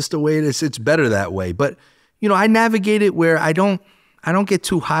the way it is. It's better that way. But, you know, I navigate it where I don't get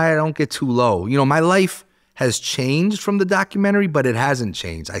too high, I don't get too low. You know, my life has changed from the documentary, but it hasn't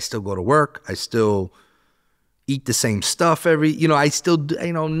changed. I still go to work. I still eat the same stuff I still,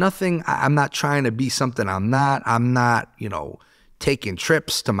 you know, nothing. I'm not trying to be something I'm not, you know, taking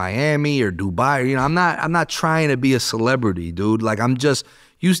trips to Miami or Dubai. You know, I'm not trying to be a celebrity, dude. Like I'm just,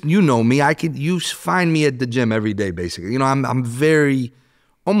 you know me. You find me at the gym every day, basically. You know, I'm very,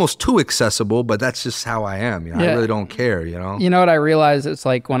 almost too accessible, but that's just how I am. You know, I really don't care, you know? You know what I realized? It's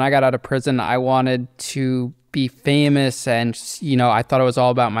like when I got out of prison, I wanted to be famous and, you know, I thought it was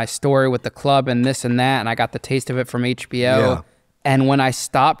all about my story with the club and this and that. And I got the taste of it from HBO. Yeah. And when I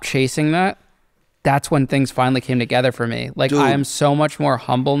stopped chasing that, that's when things finally came together for me. Like, dude, I am so much more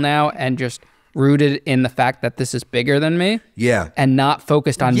humble now and just rooted in the fact that this is bigger than me. Yeah. And not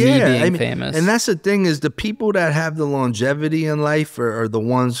focused on me being famous. And that's the thing is the people that have the longevity in life are the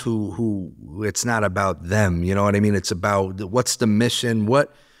ones who it's not about them. You know what I mean? It's about what's the mission?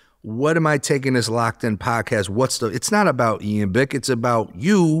 What am I taking this Locked In podcast? It's not about Ian Bick. It's about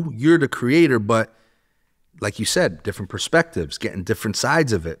you. You're the creator, but like you said, different perspectives, getting different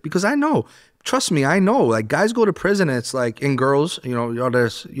sides of it. Because I know, trust me, I know, like guys go to prison and it's like, and girls, you know,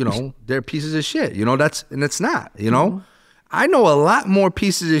 there's, you know, they're pieces of shit, you know, and it's not, you know. Mm-hmm. I know a lot more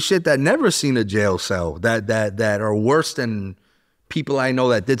pieces of shit that never seen a jail cell that are worse than people I know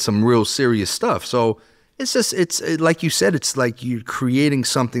that did some real serious stuff. So it's just, like you said, it's like you're creating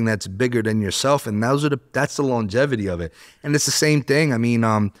something that's bigger than yourself, and that's the longevity of it. And it's the same thing. I mean,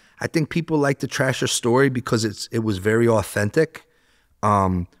 I think people like the Trasher story because it was very authentic.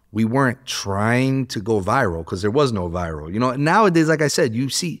 We weren't trying to go viral because there was no viral. You know, nowadays, like I said, you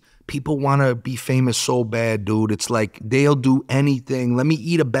see people want to be famous so bad, dude. It's like they'll do anything. Let me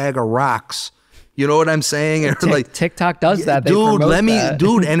eat a bag of rocks. You know what I'm saying? And like TikTok does that, dude.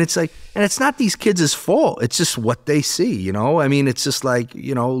 Dude, and it's like, and it's not these kids' fault. It's just what they see. You know, I mean, it's just like,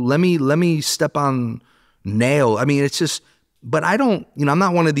 you know, let me step on nail. I mean, it's just. But I don't. You know, I'm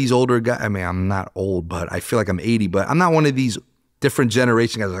not one of these older guys. I mean, I'm not old, but I feel like I'm 80. But I'm not one of these different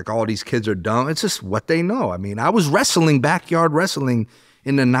generation guys. Like all these kids are dumb. It's just what they know. I mean, I was backyard wrestling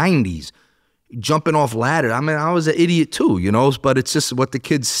in the 90s. jumping off ladder. I mean, I was an idiot too, you know, but it's just what the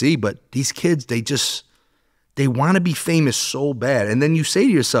kids see. But these kids, they want to be famous so bad. And then you say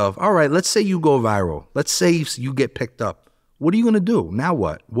to yourself, all right, let's say you go viral. Let's say you get picked up. What are you going to do? Now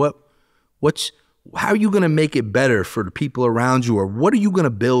what? How are you going to make it better for the people around you? Or what are you going to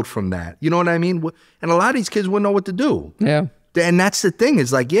build from that? You know what I mean? And a lot of these kids wouldn't know what to do. Yeah. And that's the thing.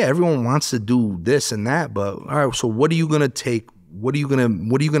 It's like, yeah, everyone wants to do this and that, but all right, so what are you going to take? What are you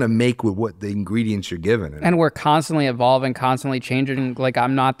gonna make with what the ingredients you're given? And we're constantly evolving, constantly changing. Like,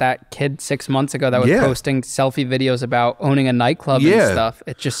 I'm not that kid 6 months ago that was posting selfie videos about owning a nightclub and stuff.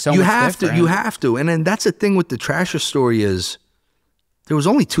 It's just so much different. You have to. And then that's the thing with the Trasher story is there was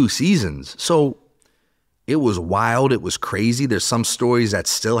only 2 seasons. So it was wild. It was crazy. There's some stories that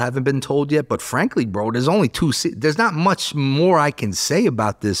still haven't been told yet. But frankly, bro, there's only 2 there's not much more I can say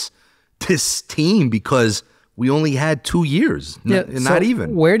about this team because we only had 2 years, not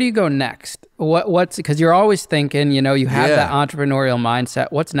even. Where do you go next? What's because you're always thinking, you know, you have that entrepreneurial mindset.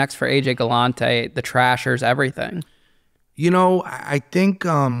 What's next for AJ Galante, the Trashers, everything? You know, I think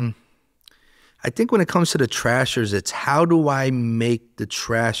when it comes to the Trashers, it's how do I make the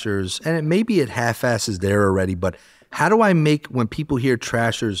Trashers, and maybe it half-asses there already, but how do I make, when people hear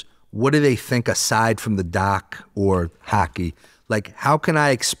Trashers, what do they think aside from the doc or hockey? Like, how can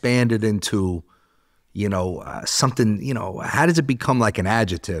I expand it into, you know, something, you know, how does it become like an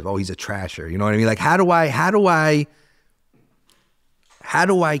adjective? Oh, he's a trasher. You know what I mean? Like, how do I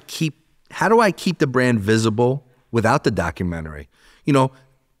keep the brand visible without the documentary? You know,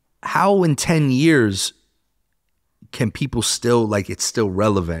 how in 10 years can people still, like, it's still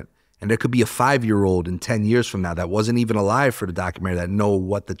relevant? And there could be a 5-year-old in 10 years from now that wasn't even alive for the documentary that know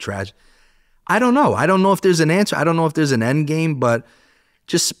what the trash. I don't know. I don't know if there's an answer. I don't know if there's an end game, but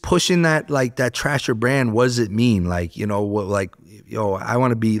just pushing that, like, that Trasher brand, what does it mean? Like, you know, like, yo, I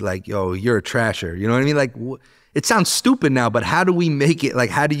want to be like, yo, you're a Trasher. You know what I mean? Like, it sounds stupid now, but how do we make it, like,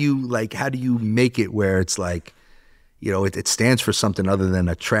 how do you make it where it's like, you know, it stands for something other than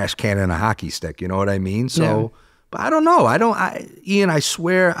a trash can and a hockey stick. You know what I mean? So, but I don't know. Ian, I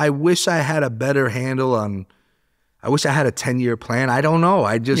swear, I wish I had a better handle on, I wish I had a 10-year plan. I don't know.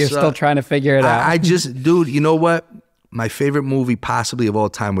 You're still trying to figure it out. Dude, you know what? My favorite movie possibly of all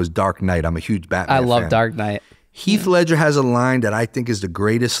time was Dark Knight. I'm a huge Batman fan. I love Dark Knight. Heath Ledger has a line that I think is the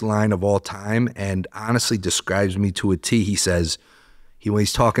greatest line of all time and honestly describes me to a T. He says, when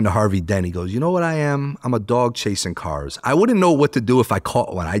he's talking to Harvey Dent, he goes, you know what I am? I'm a dog chasing cars. I wouldn't know what to do if I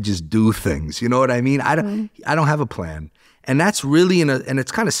caught one. I just do things. You know what I mean? I don't have a plan. And that's really, and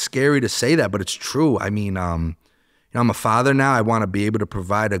it's kind of scary to say that, but it's true. I mean, you know, I'm a father now. I want to be able to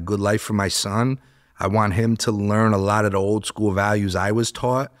provide a good life for my son. I want him to learn a lot of the old school values I was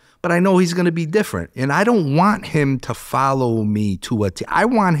taught, but I know he's going to be different. And I don't want him to follow me to a T. I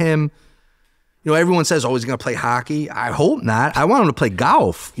want him, you know, everyone says, oh, he's going to play hockey. I hope not. I want him to play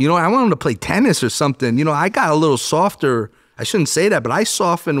golf. You know, I want him to play tennis or something. You know, I got a little softer. I shouldn't say that, but I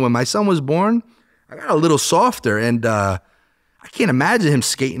softened when my son was born. I got a little softer, and I can't imagine him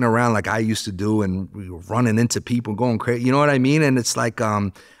skating around like I used to do and running into people, going crazy. You know what I mean? And it's like,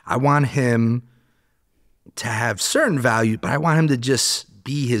 I want him to have certain value, but I want him to just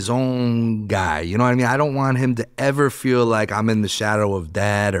be his own guy. You know what I mean? I don't want him to ever feel like I'm in the shadow of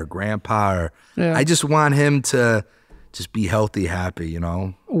dad or grandpa. I just want him to just be healthy, happy, you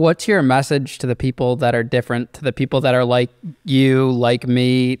know? What's your message to the people that are different, to the people that are like you, like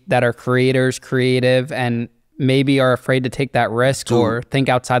me, that are creators, creative, and maybe are afraid to take that risk or think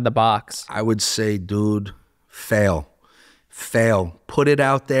outside the box? I would say, dude, fail. Put it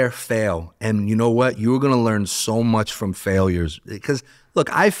out there, fail. And you know what? You're going to learn so much from failures. Because, look,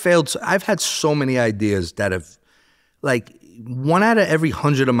 I've had so many ideas that have, like, 1 out of every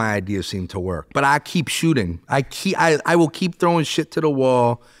 100 of my ideas seem to work. But I keep shooting. I will keep throwing shit to the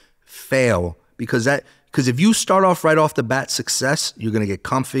wall, fail. Because if you start off right off the bat success, you're going to get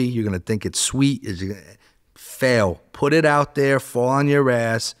comfy. You're going to think it's sweet. Fail. Put it out there, fall on your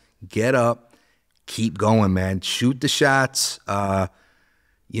ass, get up. Keep going, man. Shoot the shots.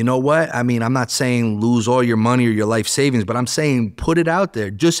 You know what? I mean, I'm not saying lose all your money or your life savings, but I'm saying put it out there.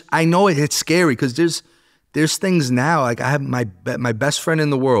 I know it's scary because there's things now. Like, I have my best friend in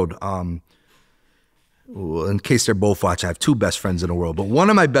the world. In case they're both watching, I have 2 best friends in the world. But one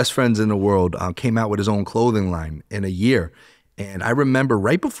of my best friends in the world came out with his own clothing line in a year. And I remember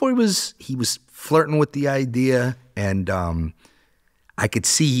right before he was flirting with the idea, and I could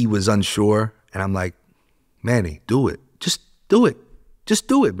see he was unsure. And I'm like, Manny, do it. Just do it. Just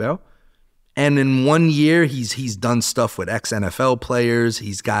do it, bro. And in 1 year, he's done stuff with ex-NFL players.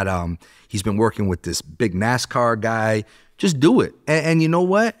 He's been working with this big NASCAR guy. Just do it. And you know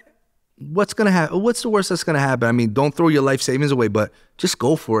what? what's gonna happen? What's the worst that's gonna happen? I mean, don't throw your life savings away, but just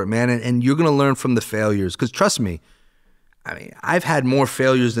go for it, man. And you're gonna learn from the failures. Because trust me, I mean, I've had more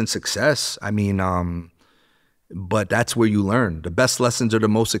failures than success. I mean, but that's where you learn. The best lessons are the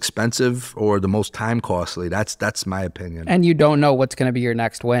most expensive or the most time costly. That's my opinion. And you don't know what's gonna be your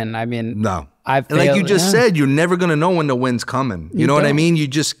next win. I mean, no. I've failed, and like you just said, you're never gonna know when the win's coming. You know what I mean? You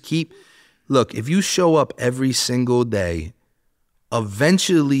just keep. Look, if you show up every single day,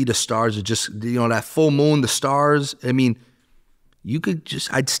 eventually the stars are just, that full moon, the stars. I mean, you could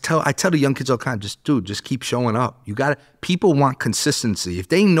just, I tell the young kids all the time, just keep showing up. People want consistency. If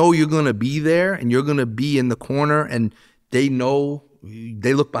they know you're going to be there and you're going to be in the corner and they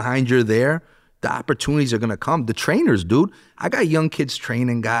look behind you there, the opportunities are going to come. The trainers, dude, I got young kids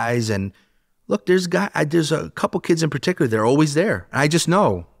training guys, and look, there's a couple kids in particular, they're always there. I just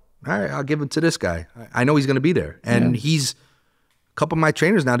know. All right, I'll give it to this guy. I know he's going to be there. And he's, a couple of my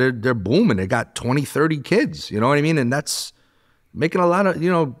trainers now, they're booming. They got 20, 30 kids, you know what I mean? And that's making a lot of,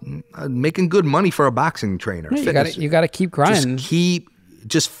 making good money for a boxing trainer. Yeah, you got to keep grinding.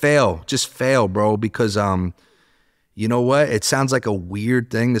 Just fail, bro. Because, you know what? It sounds like a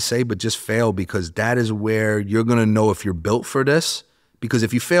weird thing to say, but just fail, because that is where you're going to know if you're built for this. Because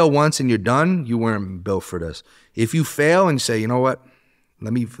if you fail once and you're done, you weren't built for this. If you fail and you say, you know what?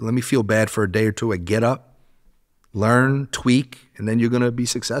 Let me feel bad for a day or two. I get up, learn, tweak, and then you're gonna be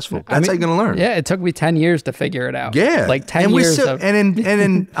successful. That's how you're gonna learn. Yeah, it took me 10 years to figure it out. Yeah, like 10 years.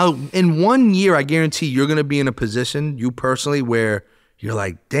 In 1 year, I guarantee you're gonna be in a position, you personally, where you're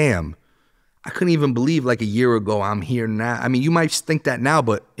like, damn, I couldn't even believe like a year ago I'm here now. I mean, you might think that now,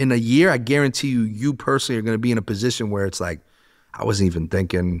 but in a year, I guarantee you personally are gonna be in a position where it's like, I wasn't even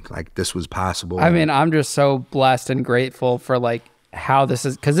thinking like this was possible. I mean, I'm just so blessed and grateful for like how this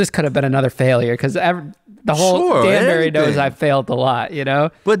is, because this could have been another failure, because the whole Danbury knows I failed a lot,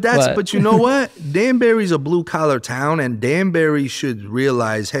 But you know what? Danbury's a blue collar town, and Danbury should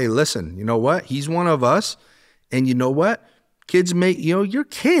realize, hey, listen, you know what? He's one of us, and you know what? Kids you're a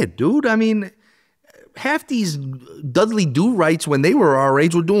kid, dude. I mean, half these Dudley Do-Rights when they were our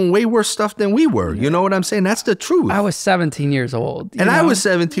age were doing way worse stuff than we were. You know what I'm saying? That's the truth. I was 17 years old. And I was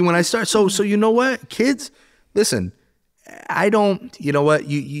 17 when I started. So you know what? Kids, listen, I don't, you know what,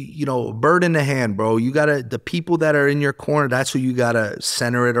 bird in the hand, bro. You gotta, the people that are in your corner, that's who you gotta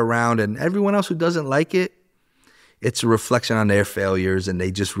center it around. And everyone else who doesn't like it, it's a reflection on their failures, and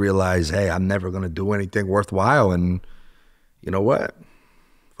they just realize, hey, I'm never gonna do anything worthwhile. And you know what?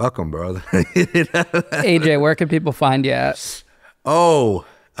 Fuck them, bro. AJ, where can people find you at? Oh,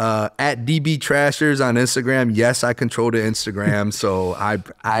 at DB Trashers on Instagram. Yes, I control the Instagram, so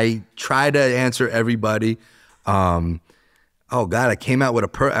I try to answer everybody. Oh God, I came out with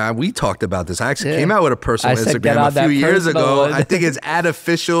we talked about this. I actually came out with a personal Instagram a few years ago. I think it's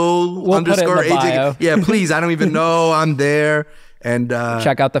 @official _AJ. Yeah, please. I don't even know. I'm there. And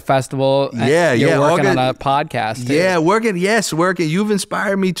check out the festival. You're working on a podcast too. Yeah, working. You've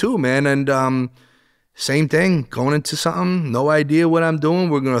inspired me too, man. And same thing, going into something, no idea what I'm doing.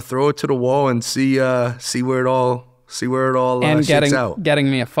 We're gonna throw it to the wall and see where it all shakes out.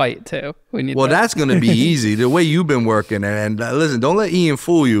 Getting me a fight too. That's going to be easy. The way you've been working, and listen, don't let Ian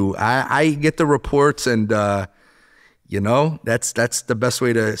fool you. I get the reports, and that's the best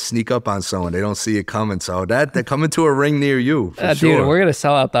way to sneak up on someone. They don't see it coming. So they're coming to a ring near you. For sure. Dude, we're gonna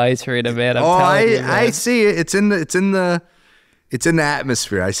sell out the ice arena, man. I see it. It's in the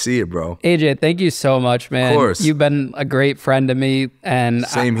atmosphere. I see it, bro. AJ, thank you so much, man. Of course. You've been a great friend to me, and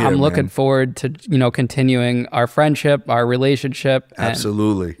I'm looking forward to, continuing our friendship, our relationship.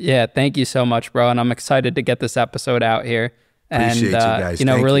 Absolutely. Yeah, thank you so much, bro. And I'm excited to get this episode out here. Appreciate you guys.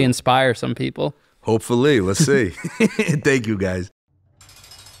 Really inspire some people. Hopefully. Let's see. Thank you, guys.